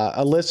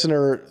a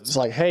listener was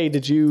like, "Hey,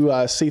 did you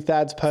see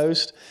Thad's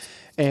post?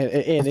 And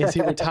is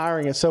he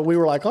retiring?" And so we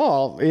were like,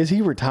 "Oh, is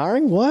he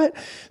retiring? What?"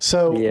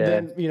 So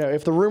then,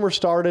 if the rumor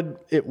started,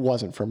 it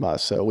wasn't from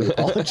us. So we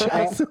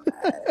apologize.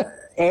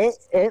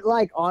 It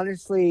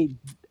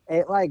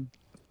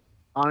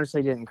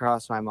honestly didn't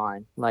cross my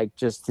mind, like,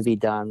 just to be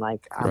done.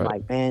 Like, I'm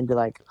like, man,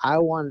 I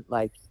want,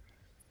 like,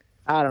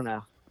 I don't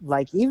know.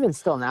 Like, even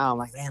still now, I'm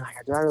like, man,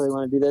 like, do I really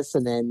want to do this?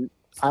 And then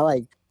I,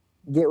 like,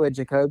 get with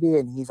Jacoby,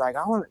 and he's like,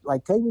 I want,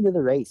 like, take me to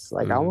the race.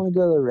 Like, I want to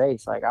go to the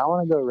race. Like, I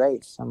want to go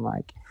race. I'm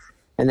like,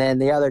 and then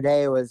the other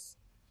day was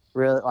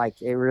really, like,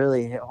 it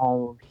really hit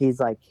home. He's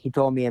like, he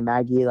told me and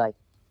Maggie, like,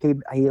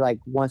 he like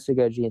wants to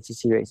go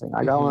GNCC racing.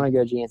 Like, I want to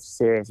go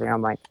GNCC racing.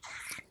 I'm like,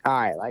 all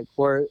right, like,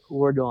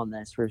 we're doing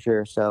this for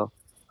sure. So,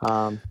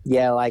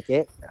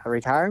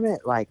 retirement,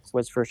 like,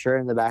 was for sure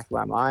in the back of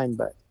my mind,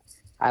 but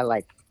I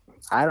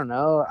don't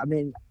know. I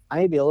mean, I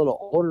may be a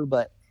little older,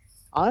 but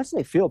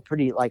honestly I felt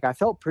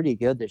pretty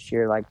good this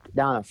year. Like,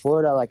 down in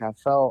Florida, like, I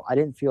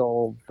didn't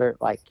feel very,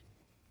 like,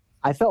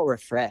 I felt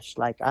refreshed.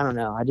 Like, I don't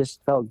know. I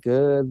just felt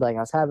good. Like, I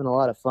was having a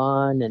lot of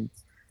fun, and,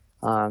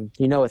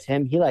 with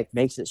him, he, like,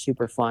 makes it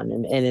super fun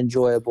and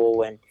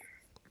enjoyable. And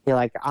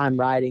I'm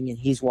riding and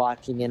he's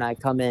watching, and I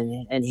come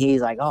in and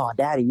he's like, "Oh,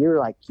 Daddy,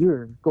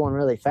 you're going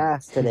really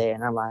fast today."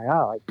 And I'm like,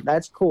 "Oh, like,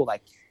 that's cool."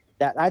 Like,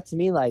 that to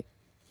me, like,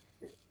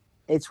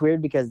 it's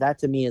weird, because that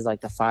to me is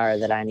like the fire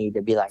that I need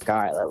to be like, all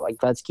right,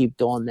 like, let's keep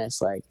doing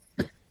this. Like,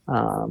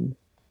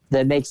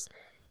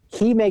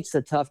 he makes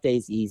the tough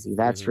days easy.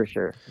 That's for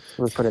sure.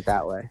 Let's put it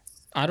that way.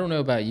 I don't know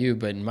about you,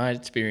 but in my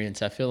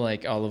experience, I feel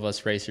like all of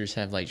us racers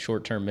have, like,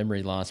 short-term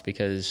memory loss,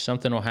 because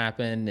something will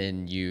happen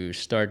and you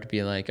start to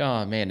be like,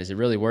 oh man, is it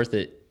really worth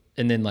it?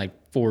 And then, like,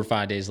 4 or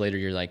 5 days later,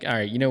 you're like, all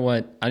right, you know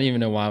what? I don't even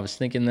know why I was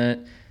thinking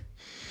that.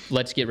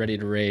 Let's get ready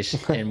to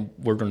race, and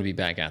we're going to be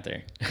back out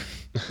there.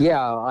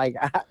 Yeah, like,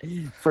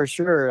 for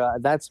sure.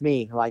 That's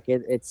me. Like,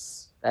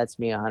 that's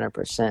me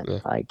 100%. Yeah.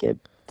 Like, it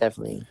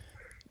definitely,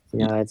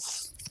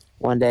 it's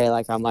one day,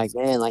 like, I'm like,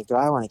 man, like, do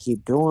I want to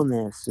keep doing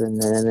this? And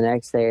then the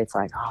next day it's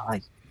like, oh,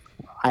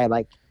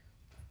 like,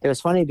 it was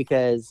funny,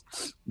 because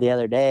the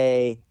other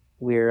day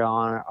we were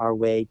on our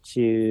way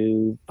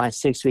to my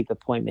 6-week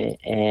appointment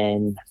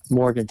in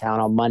Morgantown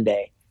on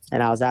Monday.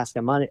 And I was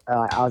asking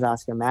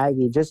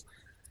Maggie, just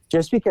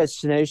because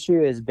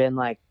snowshoe has been,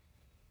 like,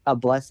 a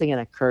blessing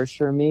and a curse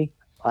for me.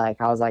 Like,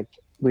 I was like,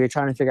 we were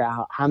trying to figure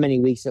out how many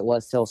weeks it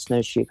was till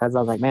snowshoe. Cause I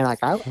was like, man,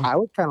 like, I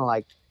would kind of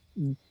like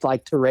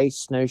to race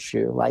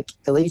snowshoe, like,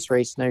 at least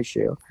race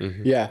snowshoe.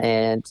 Mm-hmm. Yeah.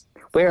 And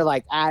we were,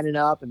 like, adding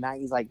up, and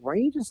Maggie's like, were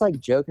you just, like,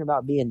 joking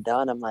about being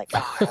done? I'm like,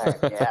 oh,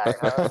 yeah.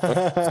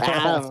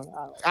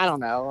 I don't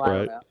know.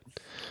 Right.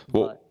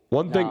 Well,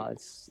 one thing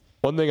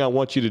I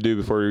want you to do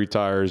before you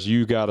retire is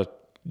you got to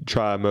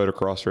try a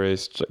motocross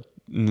race.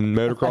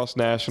 Motocross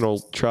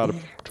national, try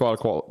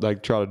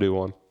to do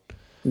one.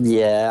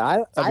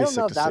 Yeah, I don't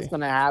know if that's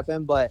going to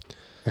happen, but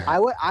I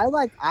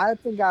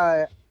think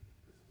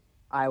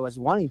I was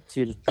wanting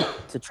to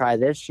try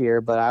this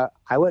year, but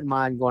I wouldn't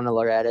mind going to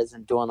Loretta's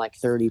and doing, like,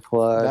 30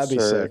 plus. That'd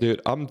be sick,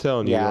 dude. I'm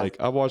telling you, like,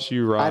 I watched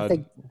you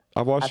ride.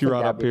 I watched you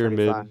ride up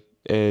Pyramid,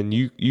 and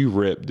you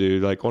rip,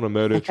 dude. Like, on a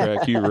moto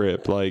track, you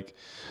rip. Like,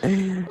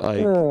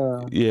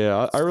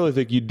 yeah. I really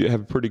think you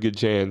have a pretty good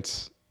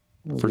chance.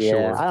 For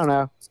sure. I don't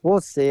know.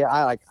 We'll see.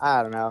 I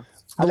don't know.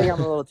 I think I'm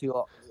a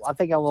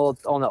little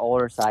on the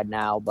older side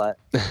now, but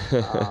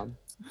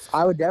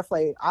I would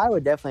definitely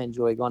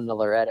enjoy going to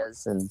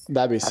Loretta's, and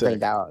that'd be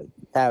sick. I think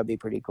that would be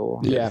pretty cool.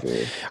 Yeah.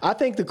 Sure. I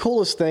think the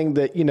coolest thing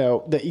that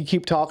you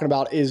keep talking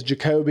about is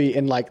Jacoby,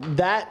 and, like,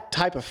 that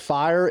type of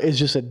fire is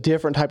just a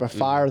different type of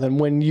fire than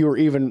when you were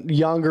even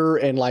younger,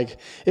 and, like,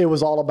 it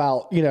was all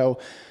about,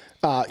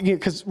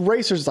 because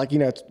racers, like,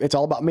 it's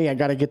all about me. I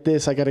got to get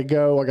this. I got to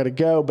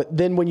go. But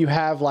then when you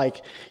have,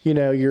 like,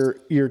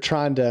 you're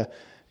trying to,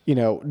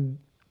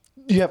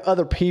 you have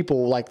other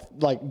people like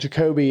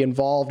Jacoby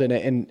involved in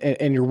it,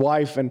 and your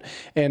wife, and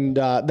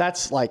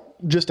that's like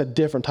just a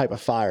different type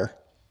of fire.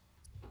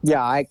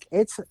 Yeah, I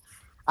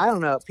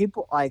don't know.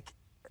 People like,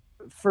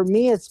 for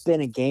me, it's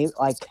been a game.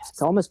 Like,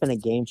 it's almost been a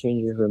game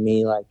changer for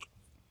me. Like,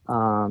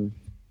 I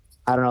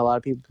don't know. A lot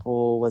of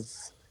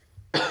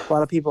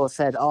people have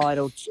said, "Oh,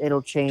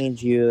 it'll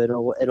change you.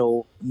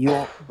 You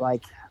won't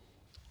like."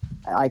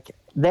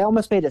 They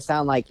almost made it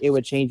sound like it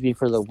would change me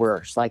for the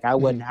worse. Like I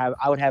would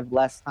have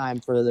less time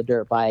for the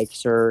dirt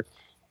bikes or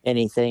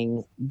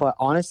anything. But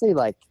honestly,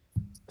 like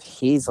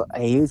he's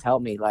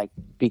helped me like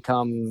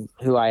become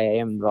who I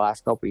am the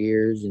last couple of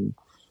years, and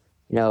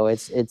you know,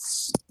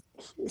 it's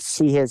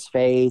see his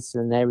face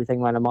and everything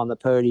when I'm on the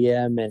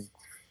podium, and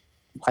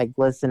like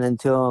listening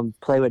to him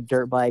play with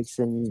dirt bikes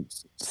and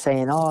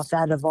saying, "Oh,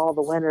 that Duvall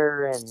the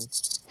winner," and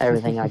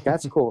everything. Like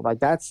that's cool. Like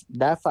that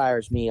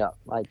fires me up.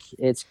 Like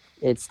it's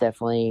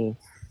definitely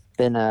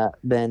been a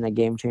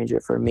game changer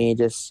for me.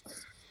 Just,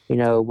 you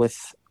know,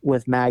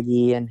 with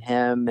Maggie and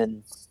him,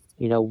 and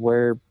you know,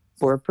 we're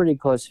a pretty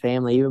close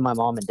family. Even my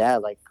mom and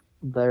dad, like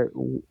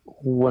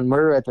when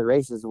we're at the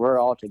races, we're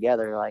all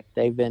together. Like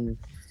they've been.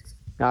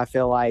 I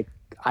feel like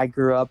I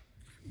grew up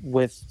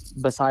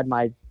beside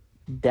my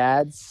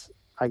dad's.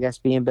 I guess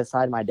being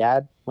beside my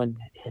dad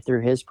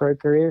through his pro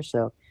career.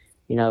 So,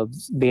 you know,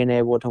 being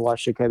able to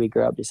watch Jacoby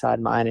grow up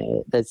beside mine,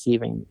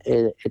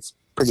 it's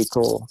pretty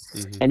cool.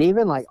 Mm-hmm. And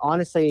even like,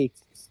 honestly,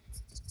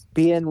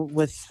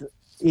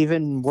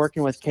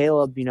 working with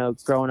Caleb, you know,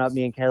 growing up,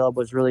 me and Caleb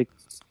was really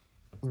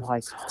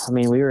like, I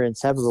mean, we were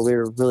inseparable. We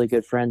were really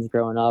good friends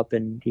growing up,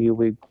 and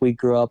we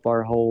grew up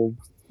our whole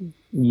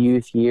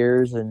youth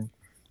years, and,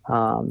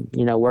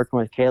 you know, working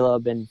with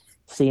Caleb and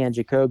seeing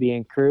Jacoby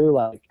and crew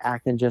like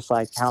acting just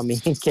like how me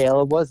and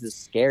Caleb was is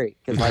scary,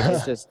 because like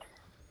it's just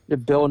they're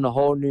building a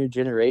whole new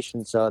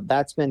generation. So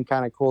that's been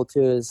kind of cool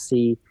too, is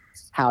see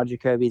how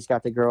Jacoby's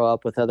got to grow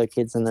up with other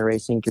kids in the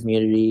racing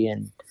community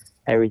and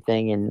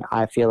everything. And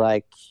I feel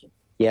like,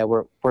 yeah,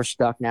 we're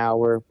stuck now.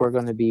 We're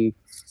going to be,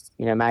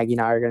 you know, Maggie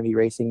and I are going to be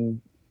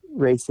racing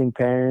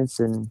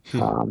parents, and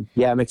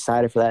yeah, I'm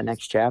excited for that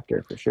next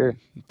chapter for sure.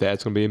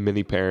 That's going to be a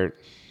mini parent.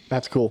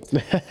 That's cool.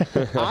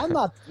 I'm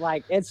not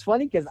like, it's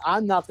funny because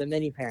I'm not the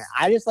mini parent.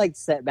 I just like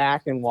sit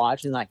back and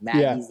watch, and like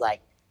Maggie's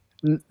like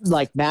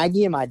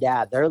Maggie and my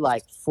dad, they're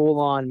like full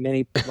on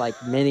mini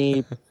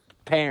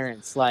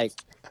parents. Like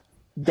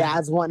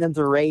dad's wanting him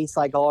to race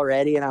like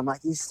already, and I'm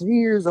like, he's 3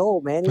 years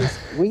old, man.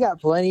 We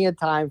got plenty of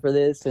time for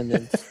this. And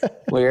then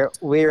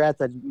we were at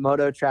the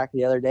moto track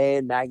the other day,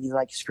 and Maggie's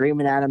like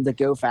screaming at him to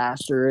go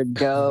faster and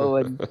go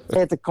and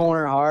hit the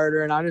corner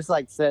harder. And I'm just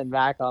like sitting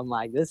back. I'm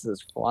like, this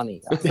is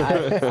funny.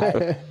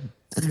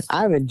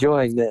 I'm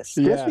enjoying this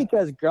just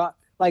because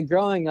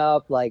growing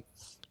up, like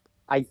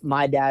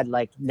my dad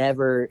my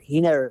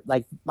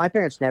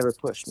parents never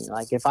pushed me.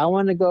 Like if I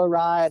wanted to go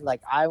ride,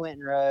 like I went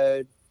and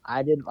rode.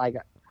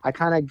 I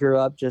kind of grew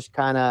up just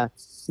kind of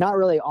not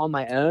really on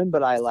my own,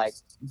 but I like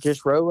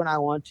just rode when I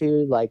want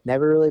to, like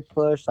never really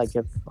pushed. Like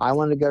if I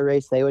wanted to go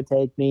race, they would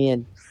take me.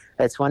 And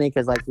it's funny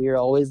because like we were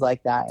always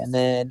like that. And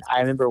then I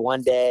remember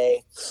one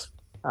day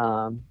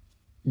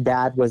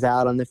dad was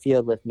out on the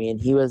field with me, and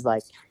he was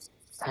like,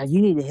 you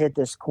need to hit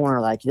this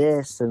corner like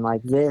this and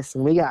like this.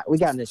 And we got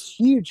in this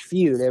huge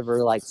feud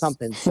over like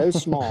something so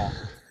small.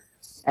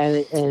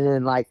 and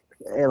then like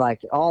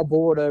all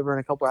boiled over,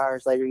 and a couple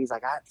hours later he's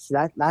like,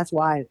 that's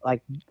why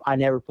like I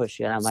never push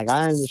you. And I'm like,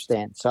 I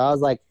understand. So I was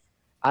like,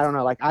 I don't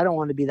know, like I don't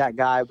want to be that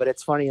guy. But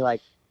it's funny,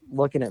 like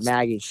looking at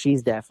Maggie,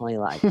 she's definitely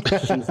like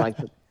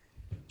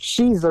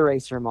she's the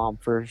racer mom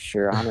for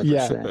sure,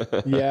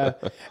 100%. Yeah.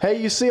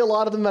 Hey, you see a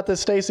lot of them at the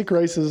Stasic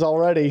races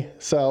already.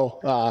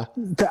 So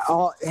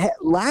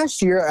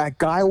last year a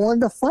guy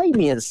wanted to fight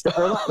me and stuff,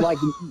 or like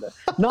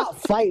not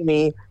fight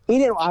me. He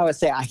didn't. I would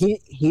say he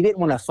didn't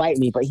want to fight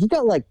me, but he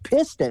got like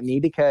pissed at me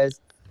because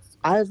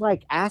I was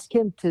like, ask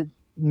him to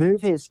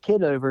move his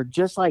kid over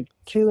just like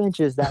 2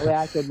 inches, that way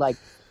I could like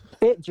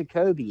fit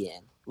Jacoby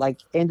in, like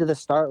into the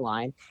start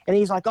line. And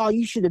he's like, oh,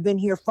 you should have been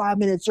here 5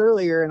 minutes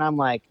earlier. And I'm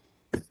like,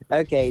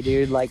 okay,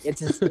 dude, like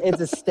it's a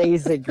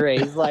Stasic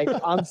race. Like,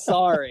 I'm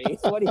sorry.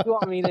 What do you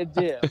want me to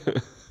do?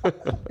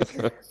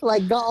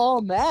 Like, got all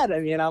mad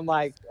at me, and I'm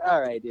like,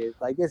 all right, dude,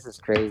 like this is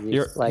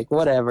crazy. Like,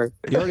 whatever.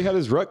 He already had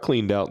his rut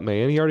cleaned out,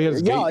 man. He already had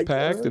his gate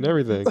packed and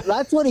everything.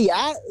 That's what he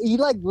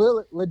like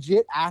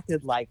legit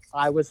acted like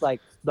I was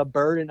like the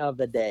burden of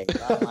the day.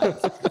 I'm like,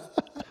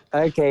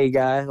 okay,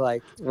 guy,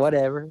 like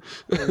whatever.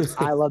 And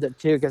I loved it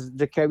too because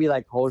Jacoby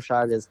like whole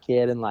shot his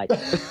kid and like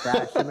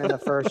crashed him in the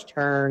first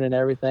turn and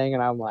everything,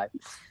 and I'm like,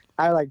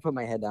 I like put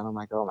my head down. I'm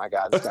like, oh my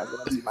god, this guy's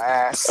gonna beat my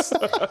ass.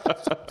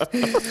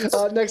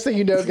 Next thing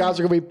you know, guys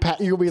are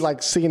you'll be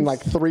like seeing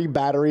like 3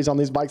 batteries on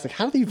these bikes. Like,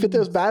 how do you fit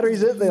those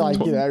batteries in? They like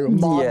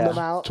mod them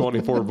out.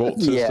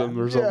 24-volt system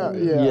or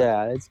something.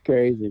 Yeah, it's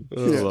crazy. I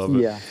love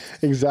it. Yeah,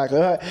 exactly.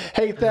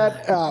 Hey,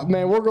 Thad,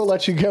 man, we're gonna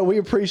let you go. We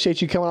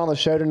appreciate you coming on the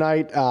show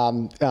tonight.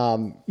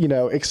 You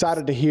know,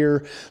 excited to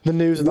hear the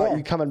news about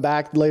you coming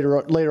back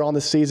later on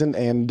this season,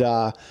 and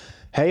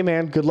Hey,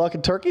 man, good luck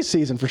in turkey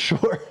season for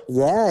sure.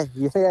 Yeah,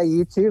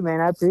 you too,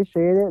 man. I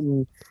appreciate it.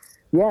 And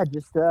yeah,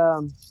 just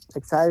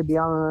excited to be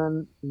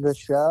on the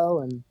show.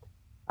 And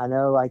I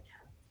know, like,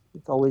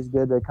 it's always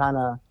good to kind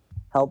of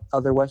help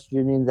other West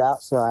Virginians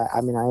out. So, I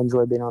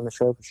enjoy being on the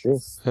show for sure.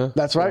 Yeah,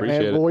 that's right,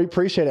 man. Well, we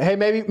appreciate it. Hey,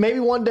 maybe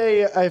one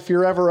day if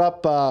you're ever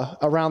up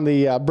around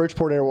the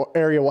Bridgeport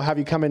area, we'll have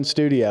you come in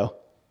studio.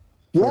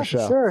 Yeah, for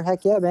sure.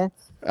 Heck yeah, man.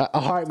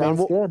 All right, man.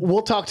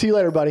 We'll talk to you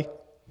later, buddy.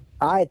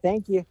 All right,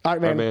 thank you. All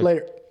right, man.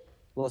 Later.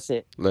 We'll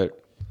see. Later.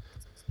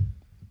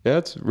 Yeah,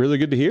 that's really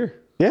good to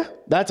hear. Yeah,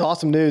 that's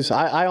awesome news.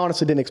 I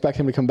honestly didn't expect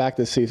him to come back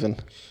this season.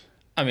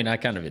 I mean, I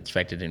kind of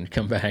expected him to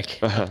come back.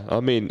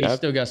 He's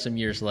still got some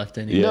years left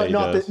in him. Yeah,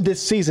 not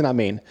this season.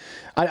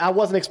 I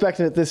wasn't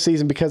expecting it this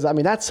season because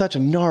that's such a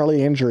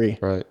gnarly injury.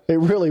 Right. It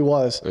really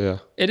was. Yeah.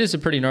 It is a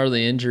pretty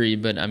gnarly injury,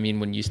 but I mean,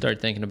 when you start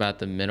thinking about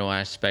the mental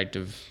aspect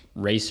of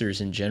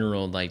racers in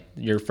general, like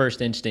your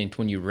first instinct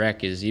when you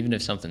wreck is even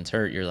if something's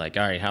hurt, you're like,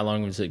 all right, how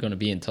long is it going to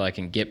be until I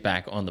can get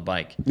back on the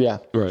bike? Yeah.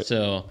 Right.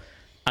 So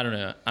I don't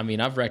know. I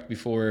mean, I've wrecked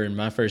before, and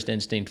my first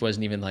instinct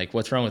wasn't even like,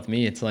 what's wrong with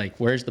me? It's like,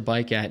 where's the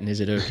bike at, and is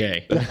it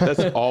okay?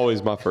 That's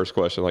always my first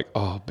question. Like,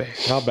 oh, man,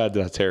 how bad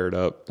did I tear it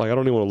up? Like, I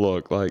don't even want to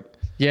look. Like,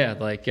 yeah,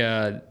 like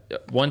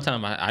one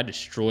time I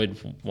destroyed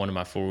one of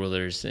my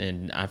four-wheelers,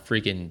 and I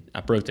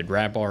broke the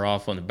grab bar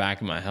off on the back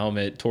of my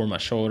helmet, tore my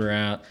shoulder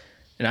out.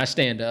 And I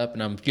stand up,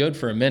 and I'm good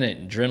for a minute,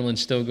 and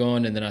adrenaline's still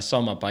going, and then I saw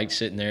my bike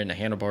sitting there, and the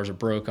handlebars are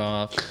broke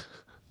off.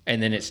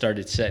 And then it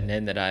started setting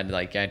in that I'd,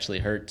 like, actually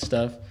hurt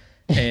stuff.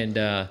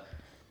 And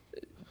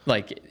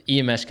like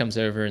EMS comes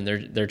over and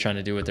they're trying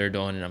to do what they're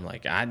doing, and I'm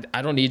like,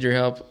 I don't need your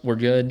help. We're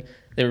good.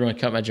 They were going to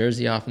cut my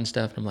jersey off and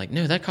stuff. And I'm like,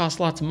 no, that costs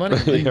lots of money.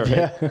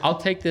 Like, I'll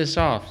take this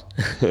off.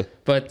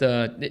 But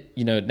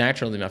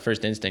naturally, my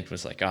first instinct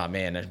was like, oh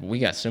man, we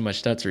got so much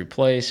stuff to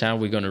replace. How are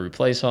we going to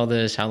replace all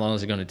this? How long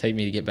is it going to take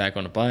me to get back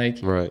on a bike?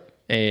 Right.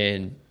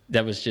 And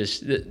that was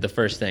just the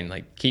first thing.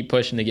 Like, keep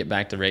pushing to get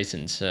back to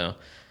racing. So.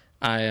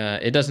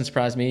 It doesn't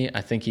surprise me.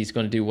 I think he's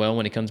going to do well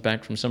when he comes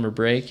back from summer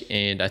break,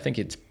 and I think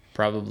it's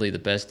probably the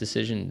best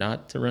decision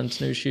not to run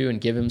snowshoe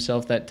and give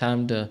himself that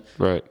time to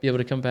be able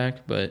to come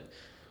back. But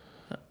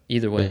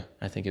either way,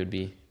 I think it would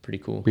be pretty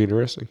cool. Be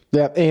interesting.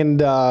 Yeah,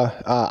 and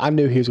I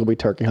knew he was going to be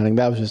turkey hunting.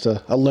 That was just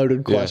a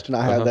loaded question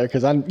I had there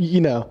because I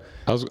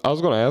was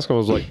going to ask him. I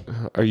was like,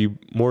 "Are you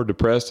more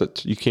depressed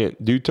that you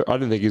can't do?" I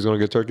didn't think he was going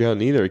to go turkey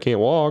hunting either. He can't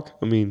walk.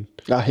 I mean,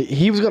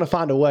 he was going to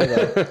find a way.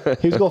 Though.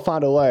 He was going to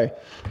find a way.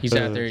 He's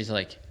out there. He's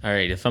like, "All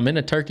right, if I'm in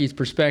a turkey's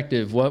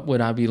perspective, what would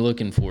I be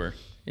looking for?"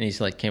 And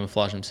he's like,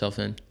 camouflage himself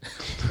in.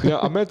 Yeah,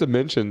 I meant to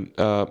mention.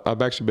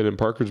 I've actually been in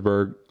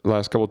Parkersburg the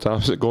last couple of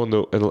times. Going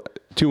to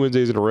 2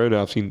 Wednesdays in a row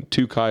now. I've seen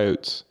 2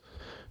 coyotes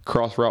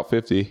cross Route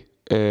 50,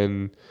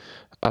 and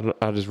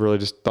I just really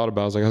thought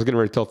about it. I was like, I was getting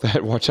ready to tell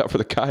Thad, watch out for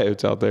the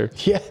coyotes out there.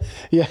 Yeah.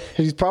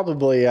 He's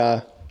probably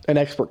an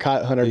expert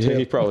coyote hunter too. Yeah,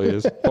 he probably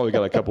is. Probably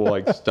got a couple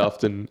like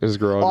stuffed in his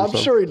garage. I'm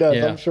sure he does.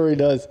 Yeah. I'm sure he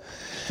does.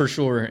 For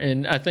sure.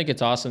 And I think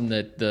it's awesome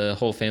that the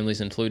whole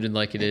family's included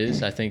like it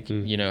is. I think,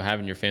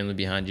 having your family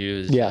behind you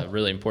is a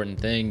really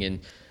important thing. And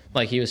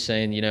like he was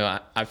saying,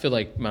 I feel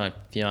like my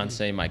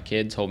fiance, my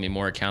kids hold me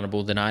more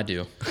accountable than I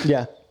do.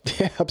 Yeah.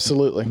 Yeah,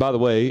 absolutely. By the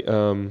way,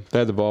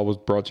 that Duvall was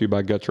brought to you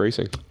by Guts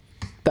Racing.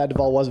 That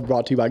Duvall was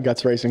brought to you by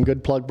Guts Racing.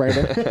 Good plug,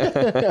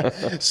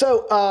 Brandon.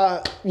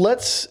 So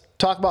let's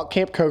talk about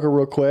Camp Coker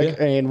real quick,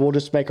 and we'll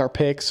just make our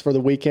picks for the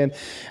weekend.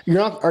 You're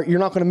not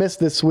going to miss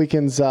this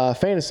weekend's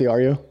fantasy, are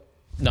you?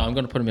 No, I'm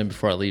going to put them in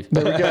before I leave.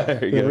 There we go.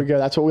 There we go.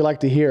 That's what we like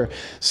to hear.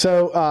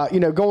 So,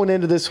 going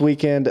into this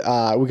weekend, we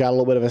got a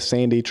little bit of a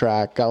sandy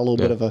track, got a little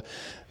bit of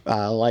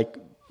a,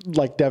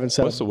 like Devin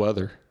said. What's the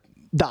weather?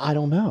 I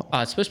don't know.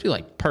 It's supposed to be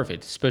like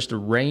perfect. It's supposed to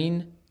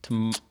rain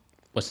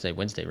what's today?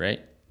 Wednesday, right?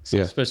 So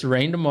yeah. It's supposed to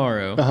rain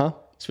tomorrow. Uh-huh.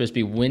 It's supposed to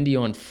be windy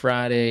on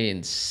Friday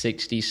and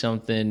 60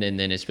 something, and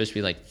then it's supposed to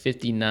be like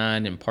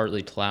 59 and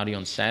partly cloudy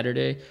on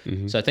Saturday.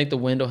 Mm-hmm. So I think the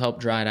wind will help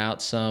dry it out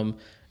some.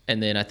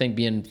 And then I think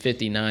being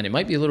 59, it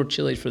might be a little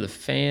chilly for the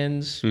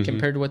fans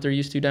compared to what they're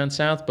used to down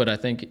south. But I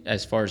think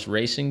as far as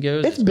racing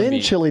goes, it's been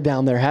chilly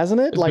down there,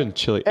 hasn't it? It's been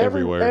chilly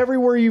everywhere.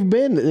 Everywhere you've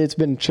been, it's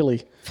been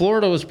chilly.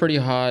 Florida was pretty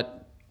hot.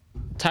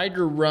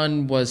 Tiger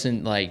Run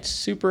wasn't like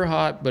super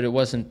hot, but it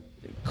wasn't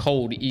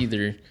cold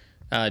either.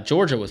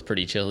 Georgia was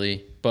pretty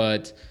chilly,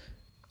 but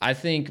I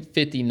think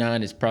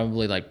 59 is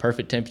probably like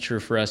perfect temperature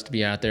for us to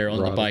be out there on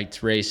the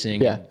bikes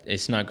racing. Yeah.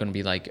 It's not going to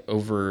be like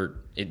over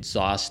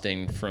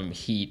exhausting from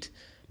heat.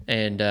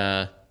 And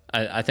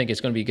I think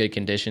it's going to be good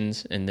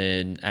conditions. And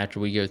then after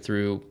we go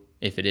through,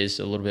 if it is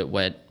a little bit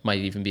wet, might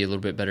even be a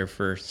little bit better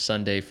for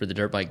Sunday for the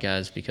dirt bike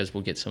guys because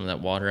we'll get some of that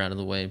water out of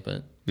the way.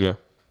 But yeah.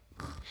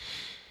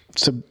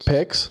 So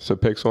picks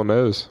on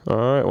those. All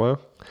right. Well,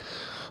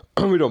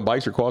 we doing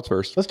bikes or quads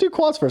first? Let's do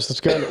quads first.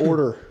 Let's go in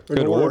order.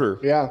 Good order.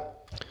 Yeah.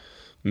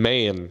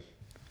 Man.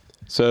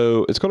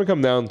 So it's going to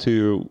come down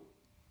to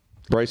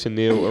Bryson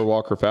Neal or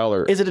Walker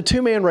Fowler. Is it a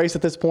 2-man race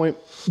at this point?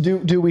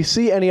 Do we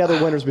see any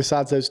other winners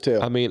besides those two?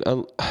 I mean,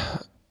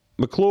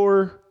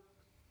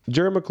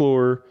 Jared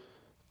McClure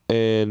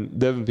and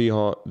Devin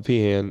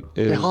Feehan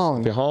is.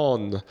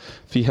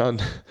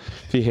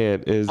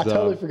 I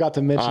totally forgot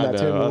to mention that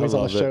to him when he was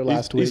on the show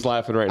last week. He's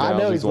laughing right now. I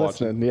know he's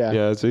watching. listening.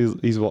 Yeah,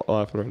 he's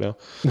laughing right now.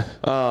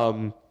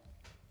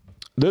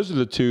 Those are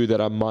the two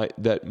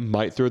that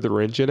might throw the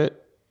wrench in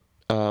it.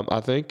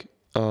 I think,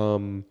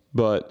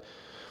 but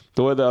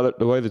the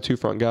way the two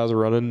front guys are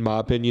running, my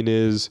opinion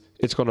is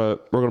we're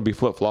gonna be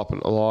flip flopping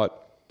a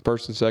lot,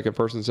 first and second,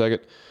 and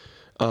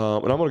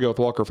I'm gonna go with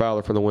Walker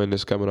Fowler for the win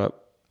this coming up.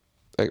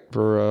 What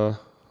do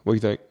you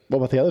think? What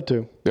about the other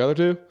two? The other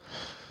two?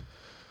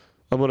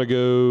 I'm going to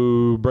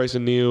go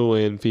Bryson Neal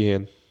and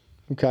Feehan.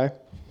 Okay.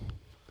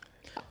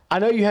 I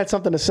know you had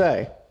something to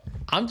say.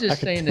 I'm just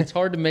saying it's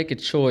hard to make a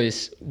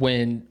choice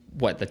when,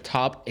 the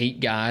top 8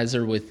 guys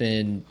are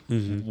within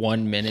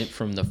 1 minute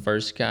from the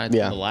first guy to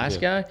the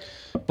last guy.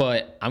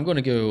 But I'm going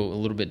to go a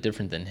little bit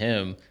different than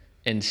him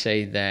and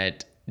say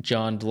that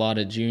John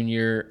Dlata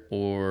Jr.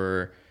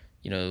 or,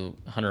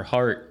 Hunter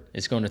Hart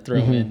is going to throw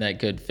in that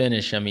good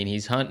finish. I mean,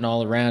 he's hunting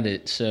all around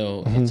it,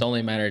 so it's only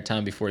a matter of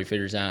time before he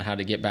figures out how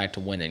to get back to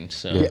winning.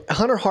 So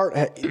Hunter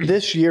Hart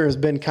this year has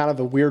been kind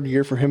of a weird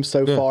year for him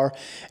so far,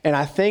 and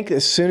I think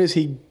as soon as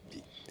he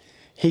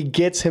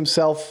gets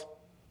himself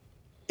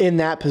in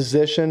that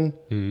position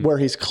where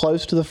he's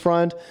close to the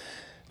front,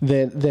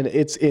 then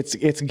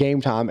it's game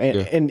time,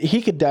 and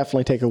he could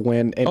definitely take a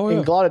win. And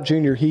Dlata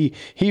Jr. he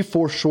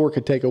for sure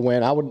could take a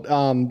win. I would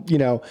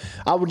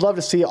I would love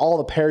to see all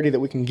the parity that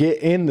we can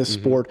get in the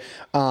sport.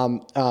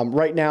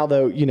 Right now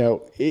though,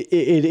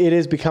 it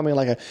is becoming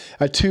like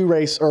a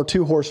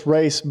 2-horse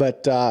race,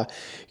 but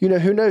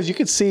who knows? You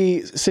could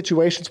see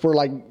situations where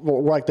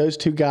like those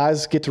two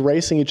guys get to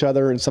racing each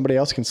other and somebody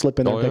else can slip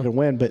in there and take a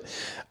win. But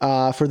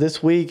for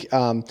this week,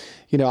 I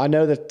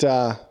know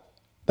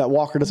that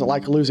Walker doesn't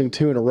like losing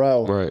 2 in a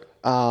row. Right.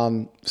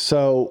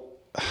 So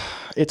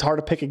it's hard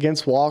to pick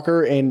against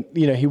Walker. And,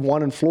 he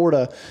won in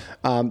Florida,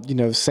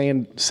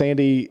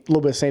 sandy, a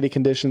little bit of sandy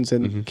conditions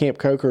in Camp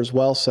Coker as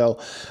well. So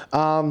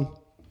I'm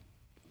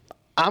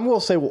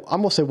going to say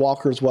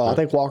Walker as well. I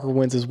think Walker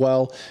wins as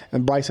well.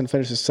 And Bryson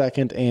finishes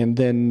second. And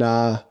then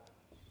I'm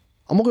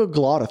going to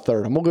go Dlata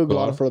third. I'm going to go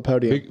Dlata for the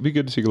podium. Be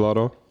good to see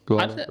Dlata.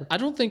 I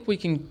don't think we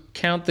can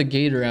count the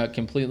Gator out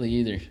completely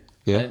either.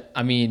 Yeah.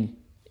 I mean,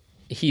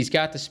 he's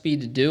got the speed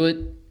to do it,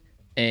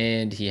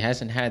 and he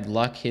hasn't had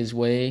luck his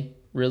way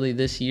really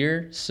this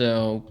year,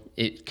 so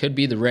it could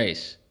be the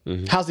race.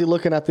 How's he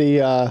looking at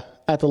the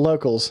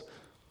locals?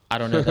 I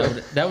don't know.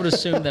 That would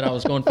assume that I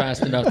was going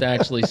fast enough to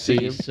actually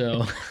see.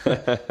 So,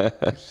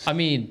 I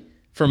mean,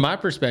 from my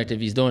perspective,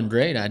 he's doing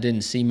great. I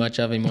didn't see much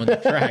of him on the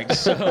track.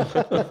 So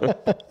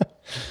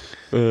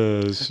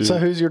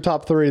who's your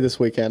top 3 this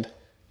weekend?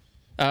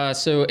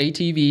 So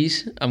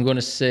ATVs, I'm going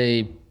to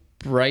say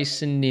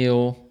Bryson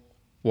Neal,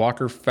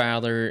 Walker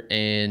Fowler,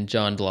 and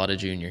John Dlata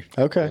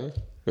Jr. Okay.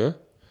 Yeah.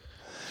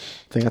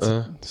 I think that's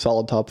a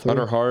solid top 3.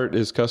 Hunter Hart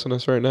is cussing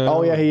us right now.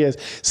 Oh, yeah, he is.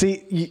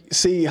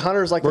 See,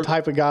 Hunter's like the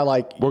type of guy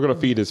we're going to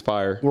feed his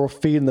fire. We're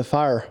feeding the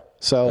fire.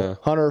 So,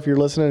 Hunter, if you're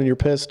listening and you're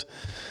pissed,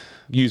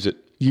 use it.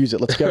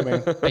 Let's go,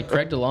 man. Hey,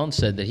 Craig DeLong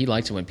said that he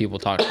likes it when people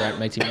talk crap. It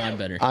makes him ride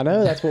better. I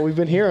know. That's what we've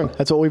been hearing.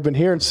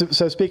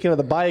 So speaking of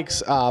the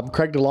bikes,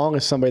 Craig DeLong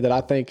is somebody that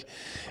I think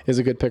is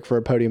a good pick for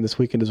a podium this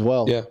weekend as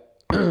well. Yeah.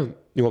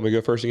 You want me to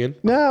go first again?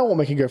 No, I won't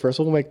make you go first.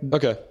 We'll make Devin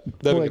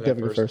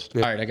go first.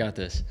 Yeah. All right, I got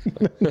this.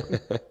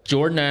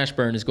 Jordan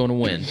Ashburn is going to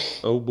win.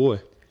 Oh,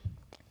 boy.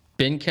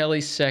 Ben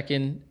Kelly's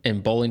second,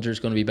 and Bollinger's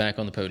going to be back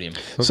on the podium.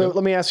 Okay. So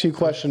let me ask you a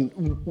question.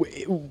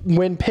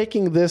 When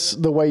picking this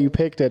the way you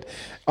picked it,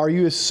 are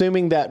you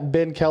assuming that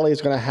Ben Kelly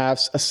is going to have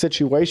a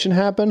situation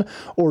happen,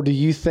 or do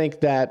you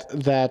think that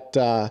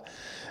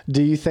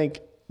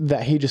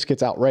he just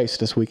gets outraced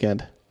this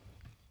weekend?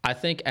 I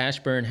think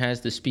Ashburn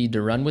has the speed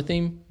to run with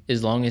him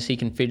as long as he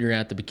can figure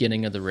out the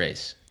beginning of the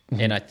race.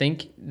 And I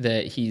think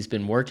that he's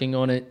been working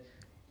on it,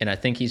 and I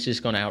think he's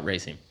just going to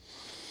outrace him.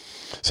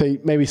 So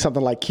maybe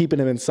something like keeping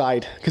him in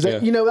sight. Because,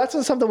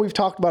 that's something we've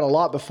talked about a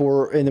lot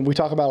before, and we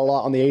talk about a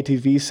lot on the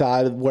ATV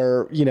side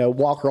where,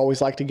 Walker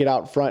always liked to get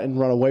out in front and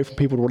run away from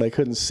people where they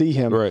couldn't see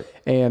him. Right.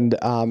 And,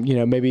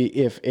 maybe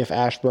if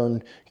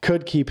Ashburn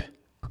could keep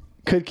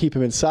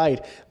him in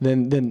sight,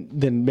 then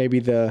maybe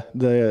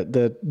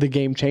the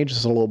game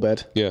changes a little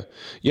bit. Yeah.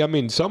 Yeah, I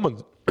mean,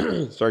 someone's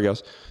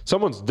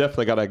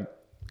definitely got to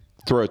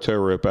throw a tow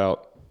rope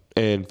out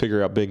and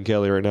figure out Ben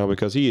Kelly right now,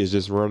 because he is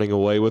just running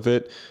away with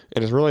it,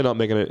 and it's really not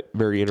making it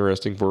very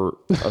interesting for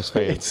us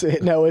fans.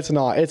 No, it's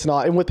not. It's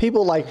not. And with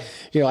people like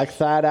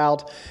Thad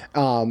out,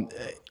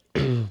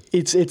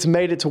 it's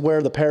made it to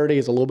where the parity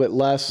is a little bit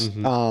less.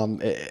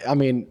 I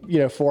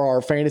mean, for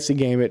our fantasy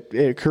game,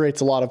 it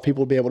creates a lot of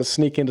people to be able to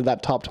sneak into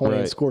that top 20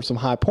 and score some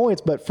high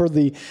points. But for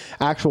the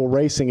actual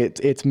racing,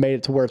 it's made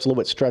it to where it's a little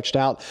bit stretched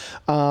out.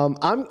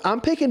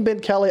 I'm picking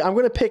Ben Kelly. I'm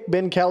going to pick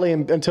Ben Kelly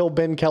until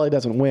Ben Kelly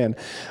doesn't win.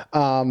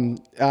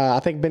 I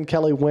think Ben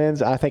Kelly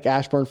wins. I think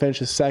Ashburn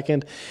finishes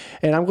second,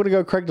 and I'm going to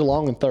go Craig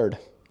DeLong in third.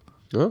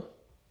 Oh,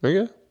 there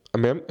you go. I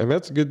mean,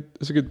 that's a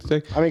good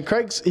thing. I mean,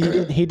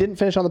 he didn't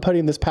finish on the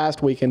podium this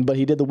past weekend, but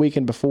he did the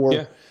weekend before.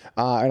 Yeah.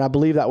 And I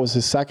believe that was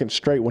his second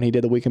straight when he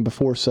did the weekend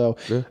before. So,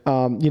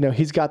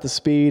 he's got the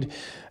speed.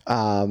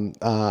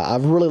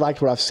 I've really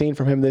liked what I've seen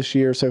from him this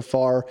year so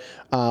far.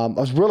 I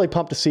was really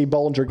pumped to see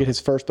Bollinger get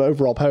his first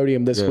overall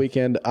podium this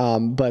weekend.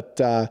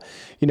 But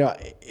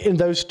in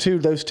those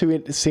two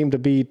seem to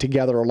be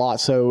together a lot.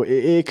 So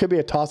it could be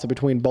a toss-up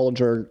between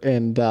Bollinger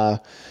and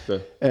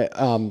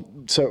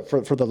so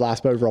for the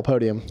last overall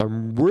podium. I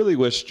really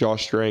wish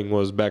Josh Strang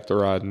was back to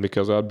riding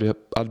because I'd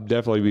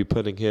definitely be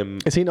putting him.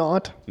 Is he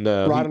not?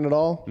 No, riding at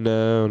all?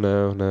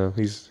 No.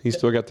 He's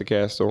still got the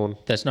cast on.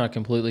 That's not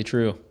completely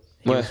true.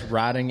 He was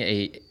riding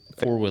a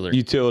four-wheeler.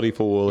 Utility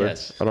four-wheeler.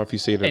 Yes. I don't know if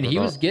you've seen it and or he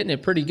not. was getting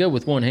it pretty good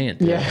with one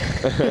hand. Yeah.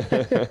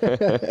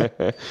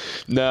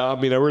 No, I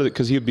mean, I really,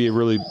 because he'd be a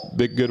really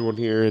good one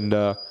here. And,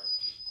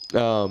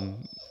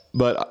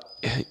 but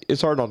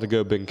it's hard not to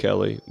go Ben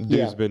Kelly.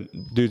 Dude's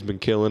been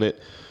killing it.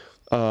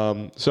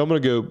 So I'm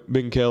going to go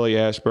Ben Kelly,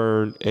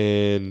 Ashburn,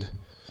 and,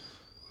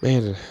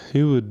 man,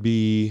 who would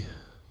be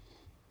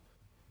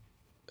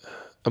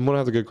 – I'm going to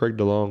have to go Craig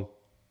DeLong.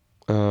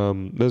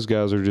 Those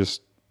guys are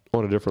just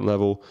on a different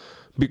level.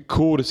 Be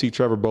cool to see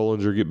Trevor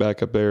Bollinger get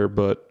back up there,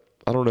 but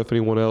I don't know if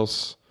anyone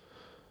else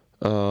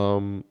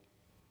can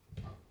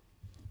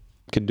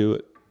do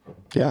it.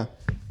 Yeah.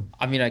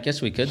 I mean, I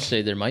guess we could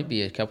say there might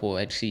be a couple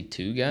of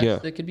XC2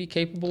 guys that could be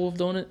capable of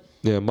doing it.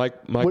 Yeah,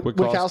 Mike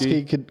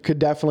Witkowski could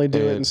definitely do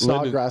it, and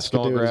Snodgrass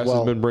could do it as well.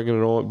 Has been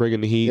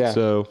bringing the heat,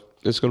 so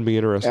it's going to be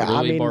interesting.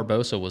 Louis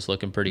Barbosa was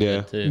looking pretty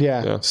good too.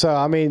 Yeah. So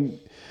I mean,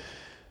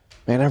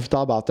 man, I never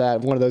thought about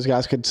that. One of those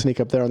guys could sneak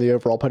up there on the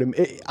overall podium.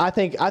 I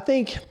think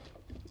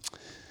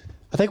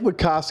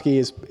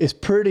Witkowski is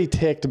pretty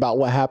ticked about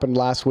what happened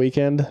last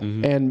weekend.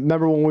 Mm-hmm. And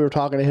remember when we were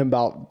talking to him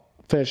about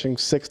finishing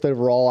 6th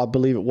overall, I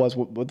believe it was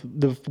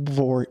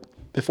before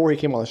he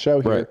came on the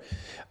show here.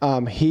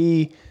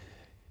 Right.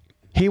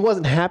 He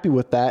wasn't happy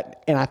with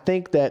that, and I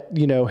think that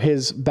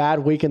his bad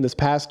weekend this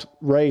past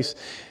race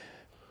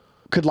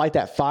could light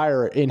that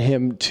fire in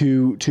him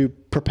to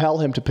propel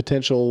him to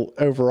potential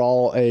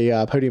overall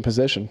a podium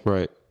position.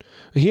 Right.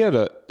 He had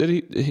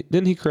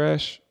didn't he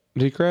crash?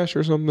 Did he crash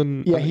or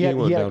something? Yeah, he had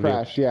a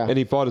crash, yeah. And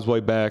he fought his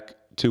way back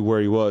to where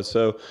he was.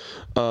 So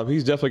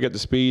he's definitely got the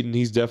speed and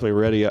he's definitely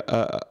ready.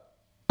 I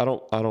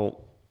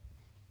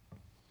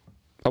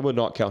would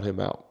not count him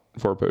out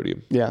for a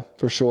podium. Yeah,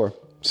 for sure.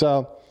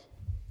 So,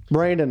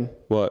 Brandon.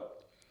 What?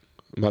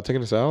 Am I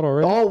taking us out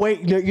already? Oh,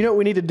 wait. You know what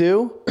we need to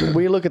do?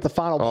 We look at the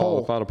final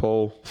poll. The final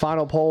poll.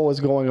 Final poll is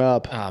going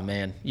up. Oh,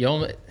 man.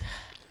 I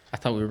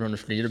thought we were going to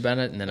forget about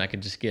it, and then I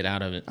could just get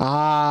out of it.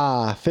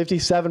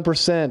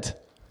 57%.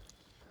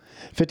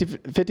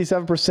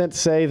 57%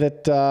 say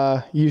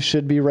that you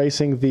should be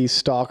racing the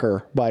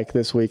Stalker bike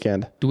this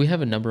weekend. Do we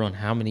have a number on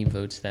how many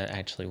votes that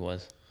actually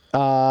was?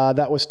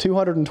 That was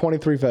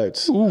 223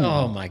 votes. Ooh.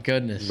 Oh, my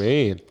goodness.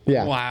 Man.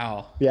 Yeah.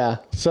 Wow. Yeah.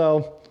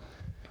 So...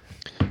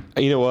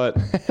 You know what?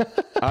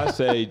 I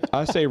say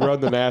run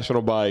the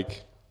national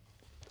bike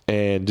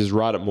and just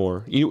ride it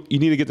more. You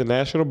need to get the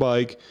national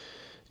bike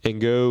and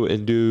go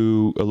and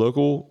do a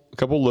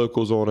couple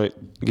locals on it.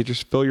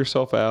 Fill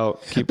yourself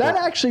out.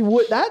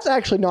 That's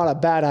actually not a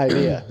bad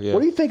idea. Yeah. What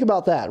do you think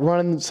about that?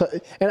 And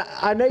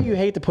I know you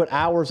hate to put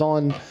hours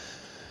on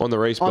the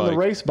race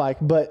bike,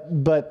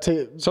 but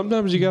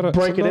sometimes you gotta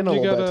break it in a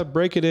little bit.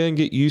 Break it in,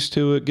 get used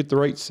to it, get the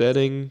right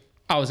setting.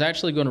 I was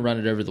actually going to run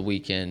it over the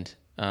weekend.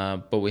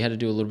 But we had to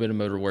do a little bit of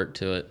motor work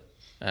to it.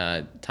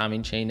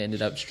 Timing chain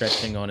ended up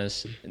stretching on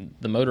us.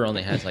 The motor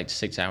only has like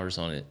 6 hours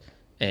on it,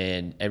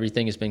 and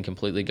everything has been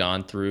completely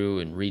gone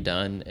through and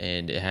redone,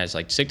 and it has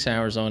like 6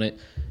 hours on it,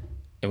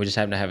 and we just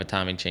happen to have a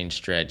timing chain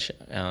stretch.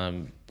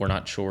 We're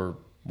not sure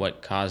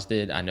what caused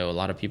it. I know a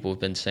lot of people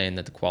have been saying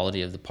that the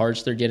quality of the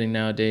parts they're getting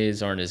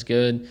nowadays aren't as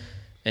good,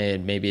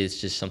 and maybe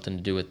it's just something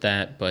to do with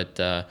that,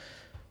 but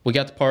we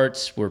got the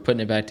parts. We're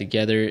putting it back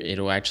together.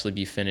 It'll actually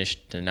be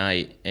finished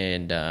tonight,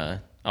 and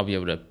I'll be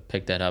able to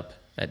pick that up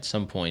at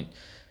some point.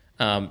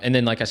 And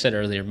then, like I said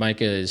earlier,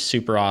 Micah is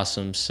super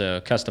awesome. So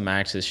custom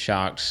axis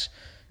shocks,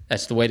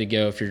 that's the way to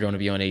go if you're going to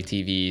be on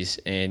ATVs.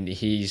 And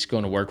he's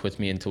going to work with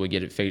me until we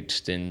get it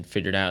fixed and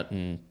figured out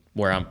and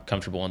where I'm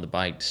comfortable on the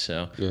bike.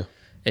 So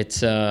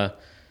it's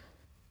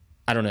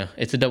I don't know.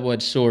 It's a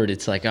double-edged sword.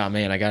 It's like, oh,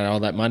 man, I got all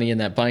that money in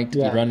that bike to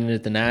be running it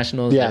at the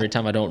Nationals. Every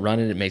time I don't run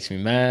it, it makes me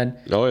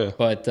mad. Oh, yeah.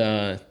 But,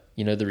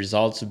 the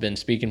results have been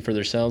speaking for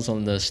themselves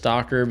on the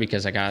Stalker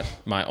because I got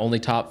my only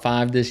top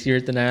 5 this year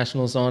at the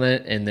Nationals on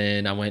it. And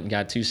then I went and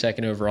got 2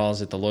 second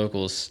overalls at the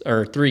locals,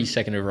 or 3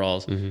 second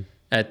overalls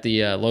at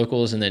the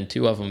locals, and then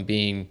 2 of them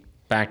being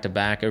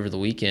back-to-back over the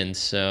weekend.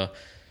 So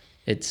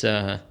it's...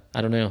 I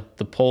don't know.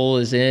 The poll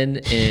is in,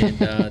 and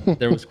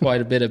there was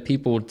quite a bit of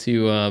people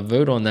to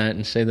vote on that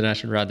and say that I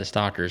should ride the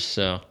Stalkers.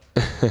 So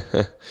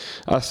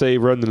I say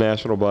run the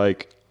national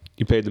bike.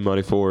 You paid the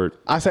money for it.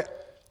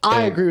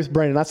 I agree with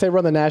Brandon. I say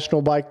run the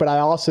national bike, but I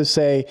also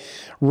say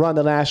run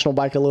the national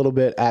bike a little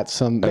bit at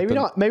some maybe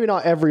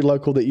not every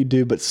local that you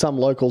do, but some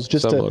locals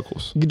just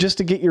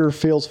to get your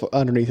feels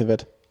underneath of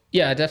it.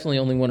 Yeah, I definitely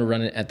only want to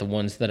run it at the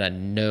ones that I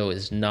know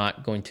is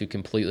not going to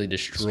completely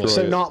destroy.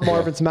 So not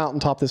Marvin's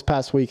Mountaintop this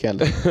past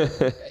weekend.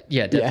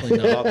 Yeah, definitely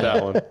not. Not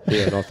that one.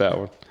 Yeah, not that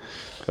one.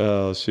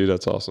 Oh, shoot,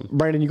 that's awesome.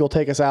 Brandon, you gonna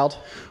take us out?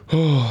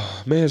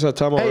 Man, is that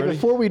time already? Hey,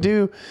 before we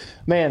do,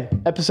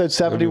 man, episode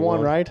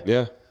 71, right?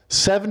 Yeah.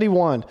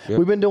 71. Yep.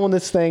 We've been doing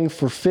this thing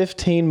for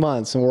 15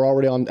 months, and we're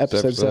already on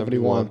episode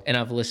 71. And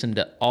I've listened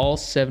to all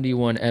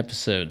 71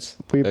 episodes.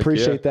 We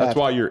appreciate that. That's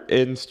why you're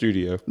in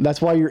studio. That's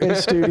why you're in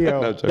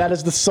studio. No, that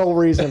is the sole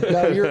reason.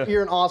 No,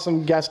 you're an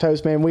awesome guest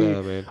host, man.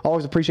 We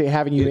always appreciate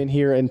having you in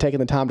here and taking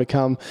the time to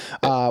come.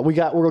 We're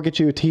gonna get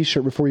you a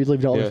T-shirt before you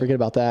leave. Don't forget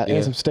about that,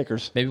 and some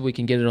stickers. Maybe we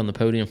can get it on the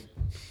podium.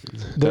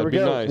 There we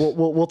go. Nice.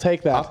 We'll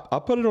take that.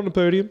 I'll put it on the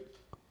podium.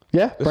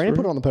 Yeah, Brandon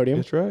put it on the podium.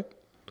 That's right.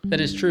 That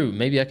is true.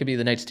 Maybe I could be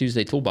the next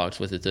Tuesday toolbox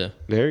with it too.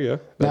 There you go.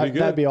 That'd be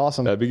good. That'd be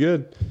awesome. That'd be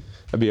good.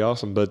 That'd be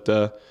awesome.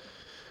 But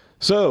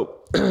so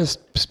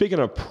speaking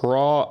of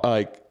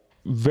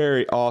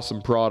very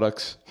awesome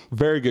products,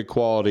 very good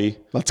quality.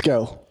 Let's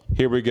go.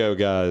 Here we go,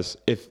 guys.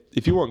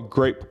 If you want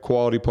great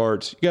quality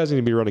parts, you guys need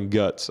to be running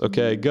Guts.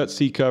 Okay, Guts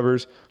seat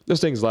covers. Those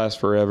things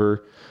last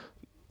forever.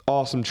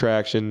 Awesome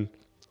traction.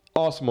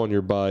 Awesome on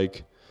your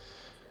bike.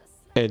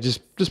 And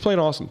just plain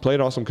awesome.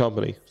 Plain awesome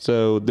company.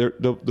 So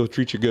they'll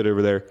treat you good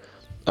over there.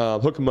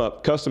 Hook them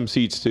up. Custom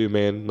seats too,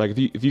 man. Like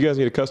if you guys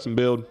need a custom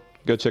build,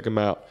 go check them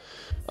out.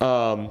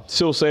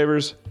 Seal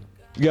Savers,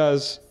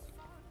 guys,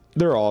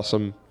 they're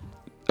awesome.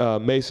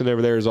 Mason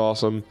over there is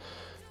awesome.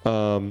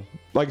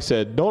 Like I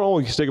said, don't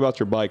always think about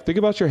your bike. Think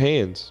about your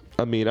hands.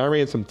 I mean, I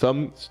ran some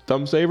thumb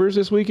savers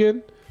this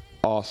weekend.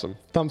 Awesome.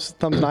 Thumbs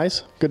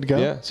nice. Good to go.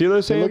 Yeah. See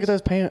those hands? Hey, look at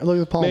those look at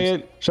the palms.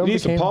 Man, Show you them need the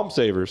some camera. palm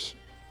savers.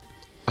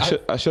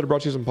 I should have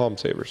brought you some palm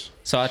savers.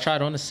 So I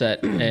tried on a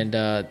set, and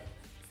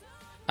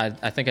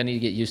I think I need to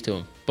get used to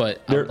them.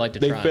 But I would like to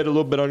try. They fit a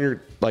little bit on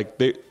your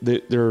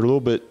they're a little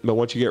bit, but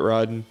once you get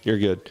riding, you're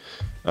good.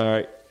 All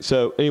right.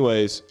 So,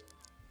 anyways,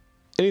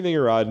 anything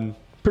you're riding,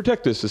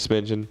 protect the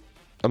suspension.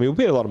 I mean, we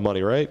paid a lot of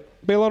money, right?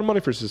 We paid a lot of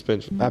money for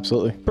suspension.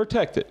 Absolutely.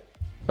 Protect it.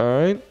 All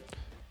right.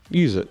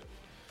 Use it.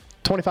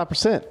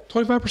 25%.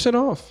 25%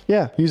 off.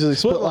 Yeah. Use the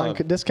Split split line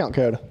line. discount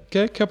code.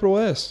 Okay. Capital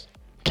S.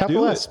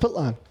 Capital Do S. it. Split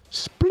line.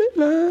 Split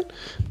line.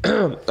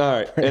 All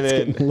right. And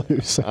then getting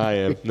loose. I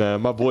am. No,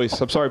 my voice.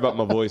 I'm sorry about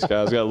my voice,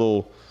 guys. Got a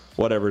little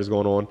whatever is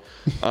going on.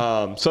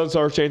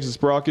 Sunstar changing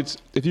sprockets.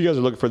 If you guys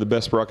are looking for the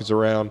best sprockets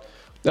around,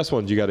 that's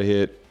ones you got to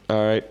hit.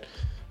 All right.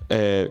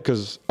 And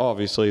because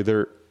obviously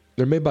they're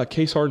made by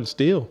case hardened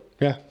steel.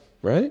 Yeah.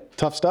 Right.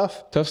 Tough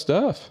stuff. Tough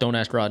stuff. Don't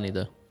ask Rodney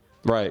though.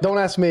 Right. Don't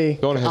ask me.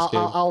 Don't ask him.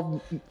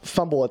 I'll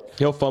fumble it.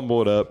 He'll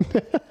fumble it up.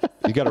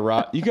 You got to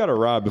ride. You got to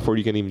ride before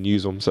you can even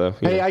use them. So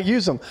Hey, I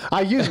use them.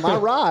 I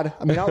ride.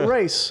 I mean, I don't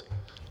race,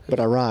 but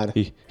I ride.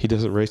 he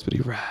doesn't race, but he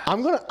rides.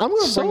 I'm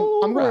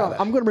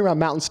gonna bring my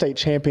Mountain State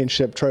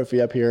Championship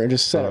trophy up here and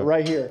just set it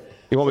right here.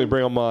 You want me to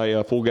bring on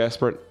my full gas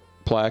sprint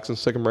plaques and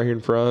stick them right here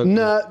in front?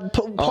 No,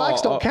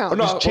 plaques don't count.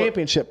 no, just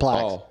championship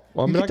plaques. Oh,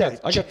 well, I mean, I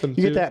got them. You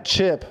too. get that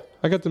chip.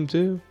 I got them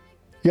too.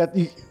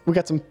 We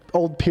got some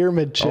old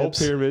pyramid chips. Old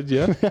pyramid,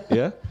 yeah,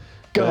 yeah.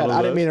 Go ahead.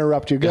 I didn't mean to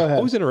interrupt you. Go ahead.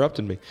 Always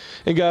interrupting me.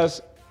 And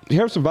guys, you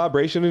have some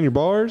vibration in your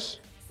bars.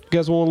 You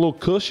guys want a little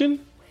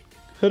cushion?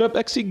 Hit up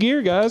XC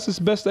Gear, guys. It's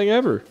the best thing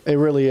ever. It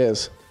really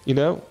is. You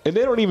know, and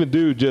they don't even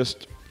do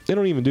just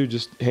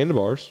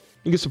handlebars.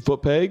 You can get some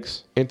foot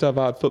pegs,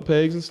 anti-vibe foot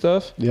pegs and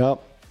stuff.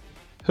 Yep.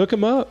 Hook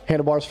them up.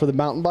 Handlebars for the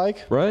mountain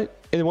bike. Right.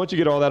 And then once you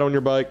get all that on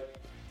your bike,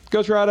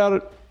 go try it out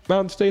at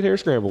Mountain State Hare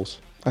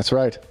Scrambles. That's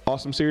right.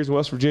 Awesome series in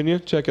West Virginia.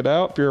 Check it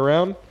out. If you're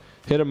around,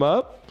 hit them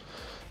up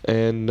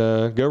and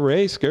go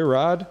race, go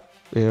ride.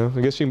 You know, I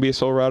guess you can be a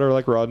soul rider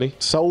like Rodney.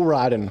 Soul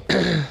riding.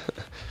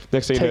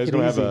 Next thing you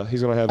know,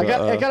 he's gonna have.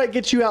 I gotta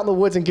get you out in the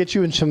woods and get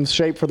you in some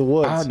shape for the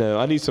woods. I know.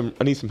 I need some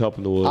help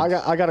in the woods.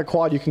 I got a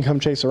quad you can come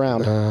chase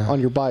around on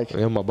your bike.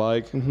 On my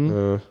bike.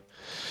 Mm-hmm.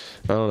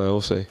 I don't know.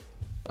 We'll see.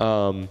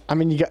 I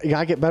mean, you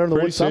gotta get better in the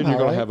Pretty woods soon somehow, you're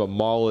gonna right? have a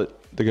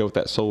mullet to go with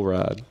that soul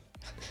ride.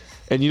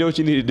 And you know what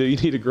you need to do? You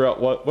need to grow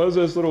up. What is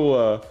this little?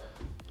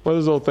 What are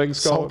those little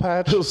things called? Soul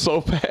patch. Little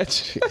soul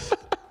patch.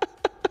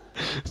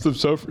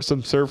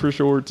 some surfer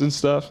shorts and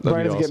stuff. That'd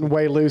Brandon's be awesome. getting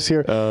way loose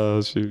here.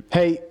 Oh shoot.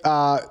 Hey,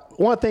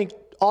 want to thank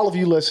all of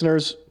you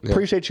listeners. Yeah.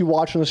 Appreciate you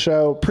watching the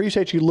show.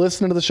 Appreciate you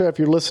listening to the show. If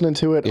you're listening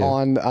to it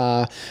on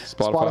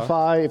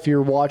Spotify, if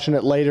you're watching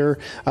it later,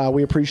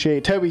 we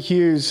appreciate Toby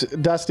Hughes,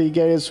 Dusty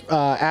Gaze,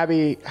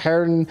 Abby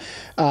Hare,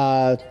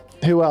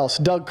 who else?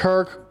 Doug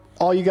Kirk.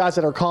 All you guys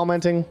that are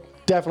commenting,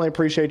 definitely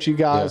appreciate you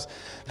guys. Yeah.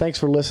 Thanks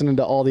for listening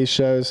to all these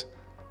shows.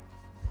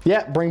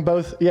 Yeah, bring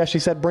both. Yeah, she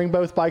said bring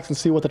both bikes and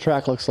see what the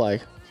track looks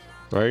like.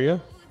 There you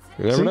go.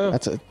 You never See, know.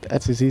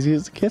 That's as easy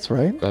as it gets,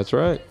 right? That's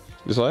right.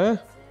 Just like,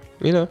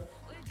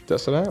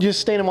 test it out. You just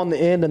stand them on the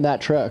end in that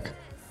truck.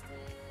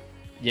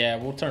 Yeah,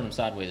 we'll turn them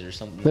sideways or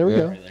something. There we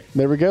go.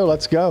 There we go.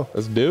 Let's go.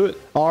 Let's do it.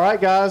 All right,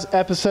 guys.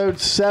 Episode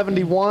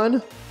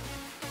 71.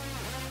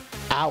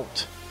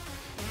 Out.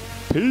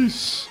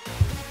 Peace.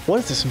 What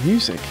is this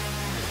music?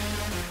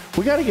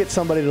 we got to get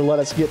somebody to let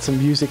us get some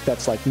music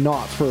that's like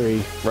not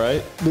free,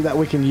 right? That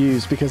we can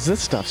use, because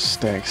this stuff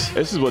stinks.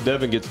 This is what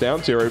Devin gets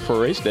down to right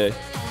before race day.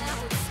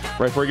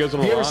 Right before he goes on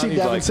the line. You ever see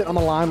Devin sitting on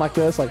the line like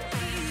this? Like,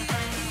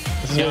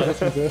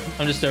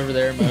 I'm just over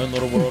there in my own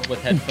little world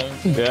with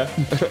headphones. Yeah.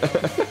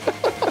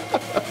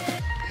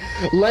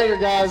 Later,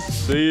 guys.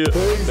 See you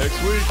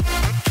next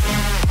week.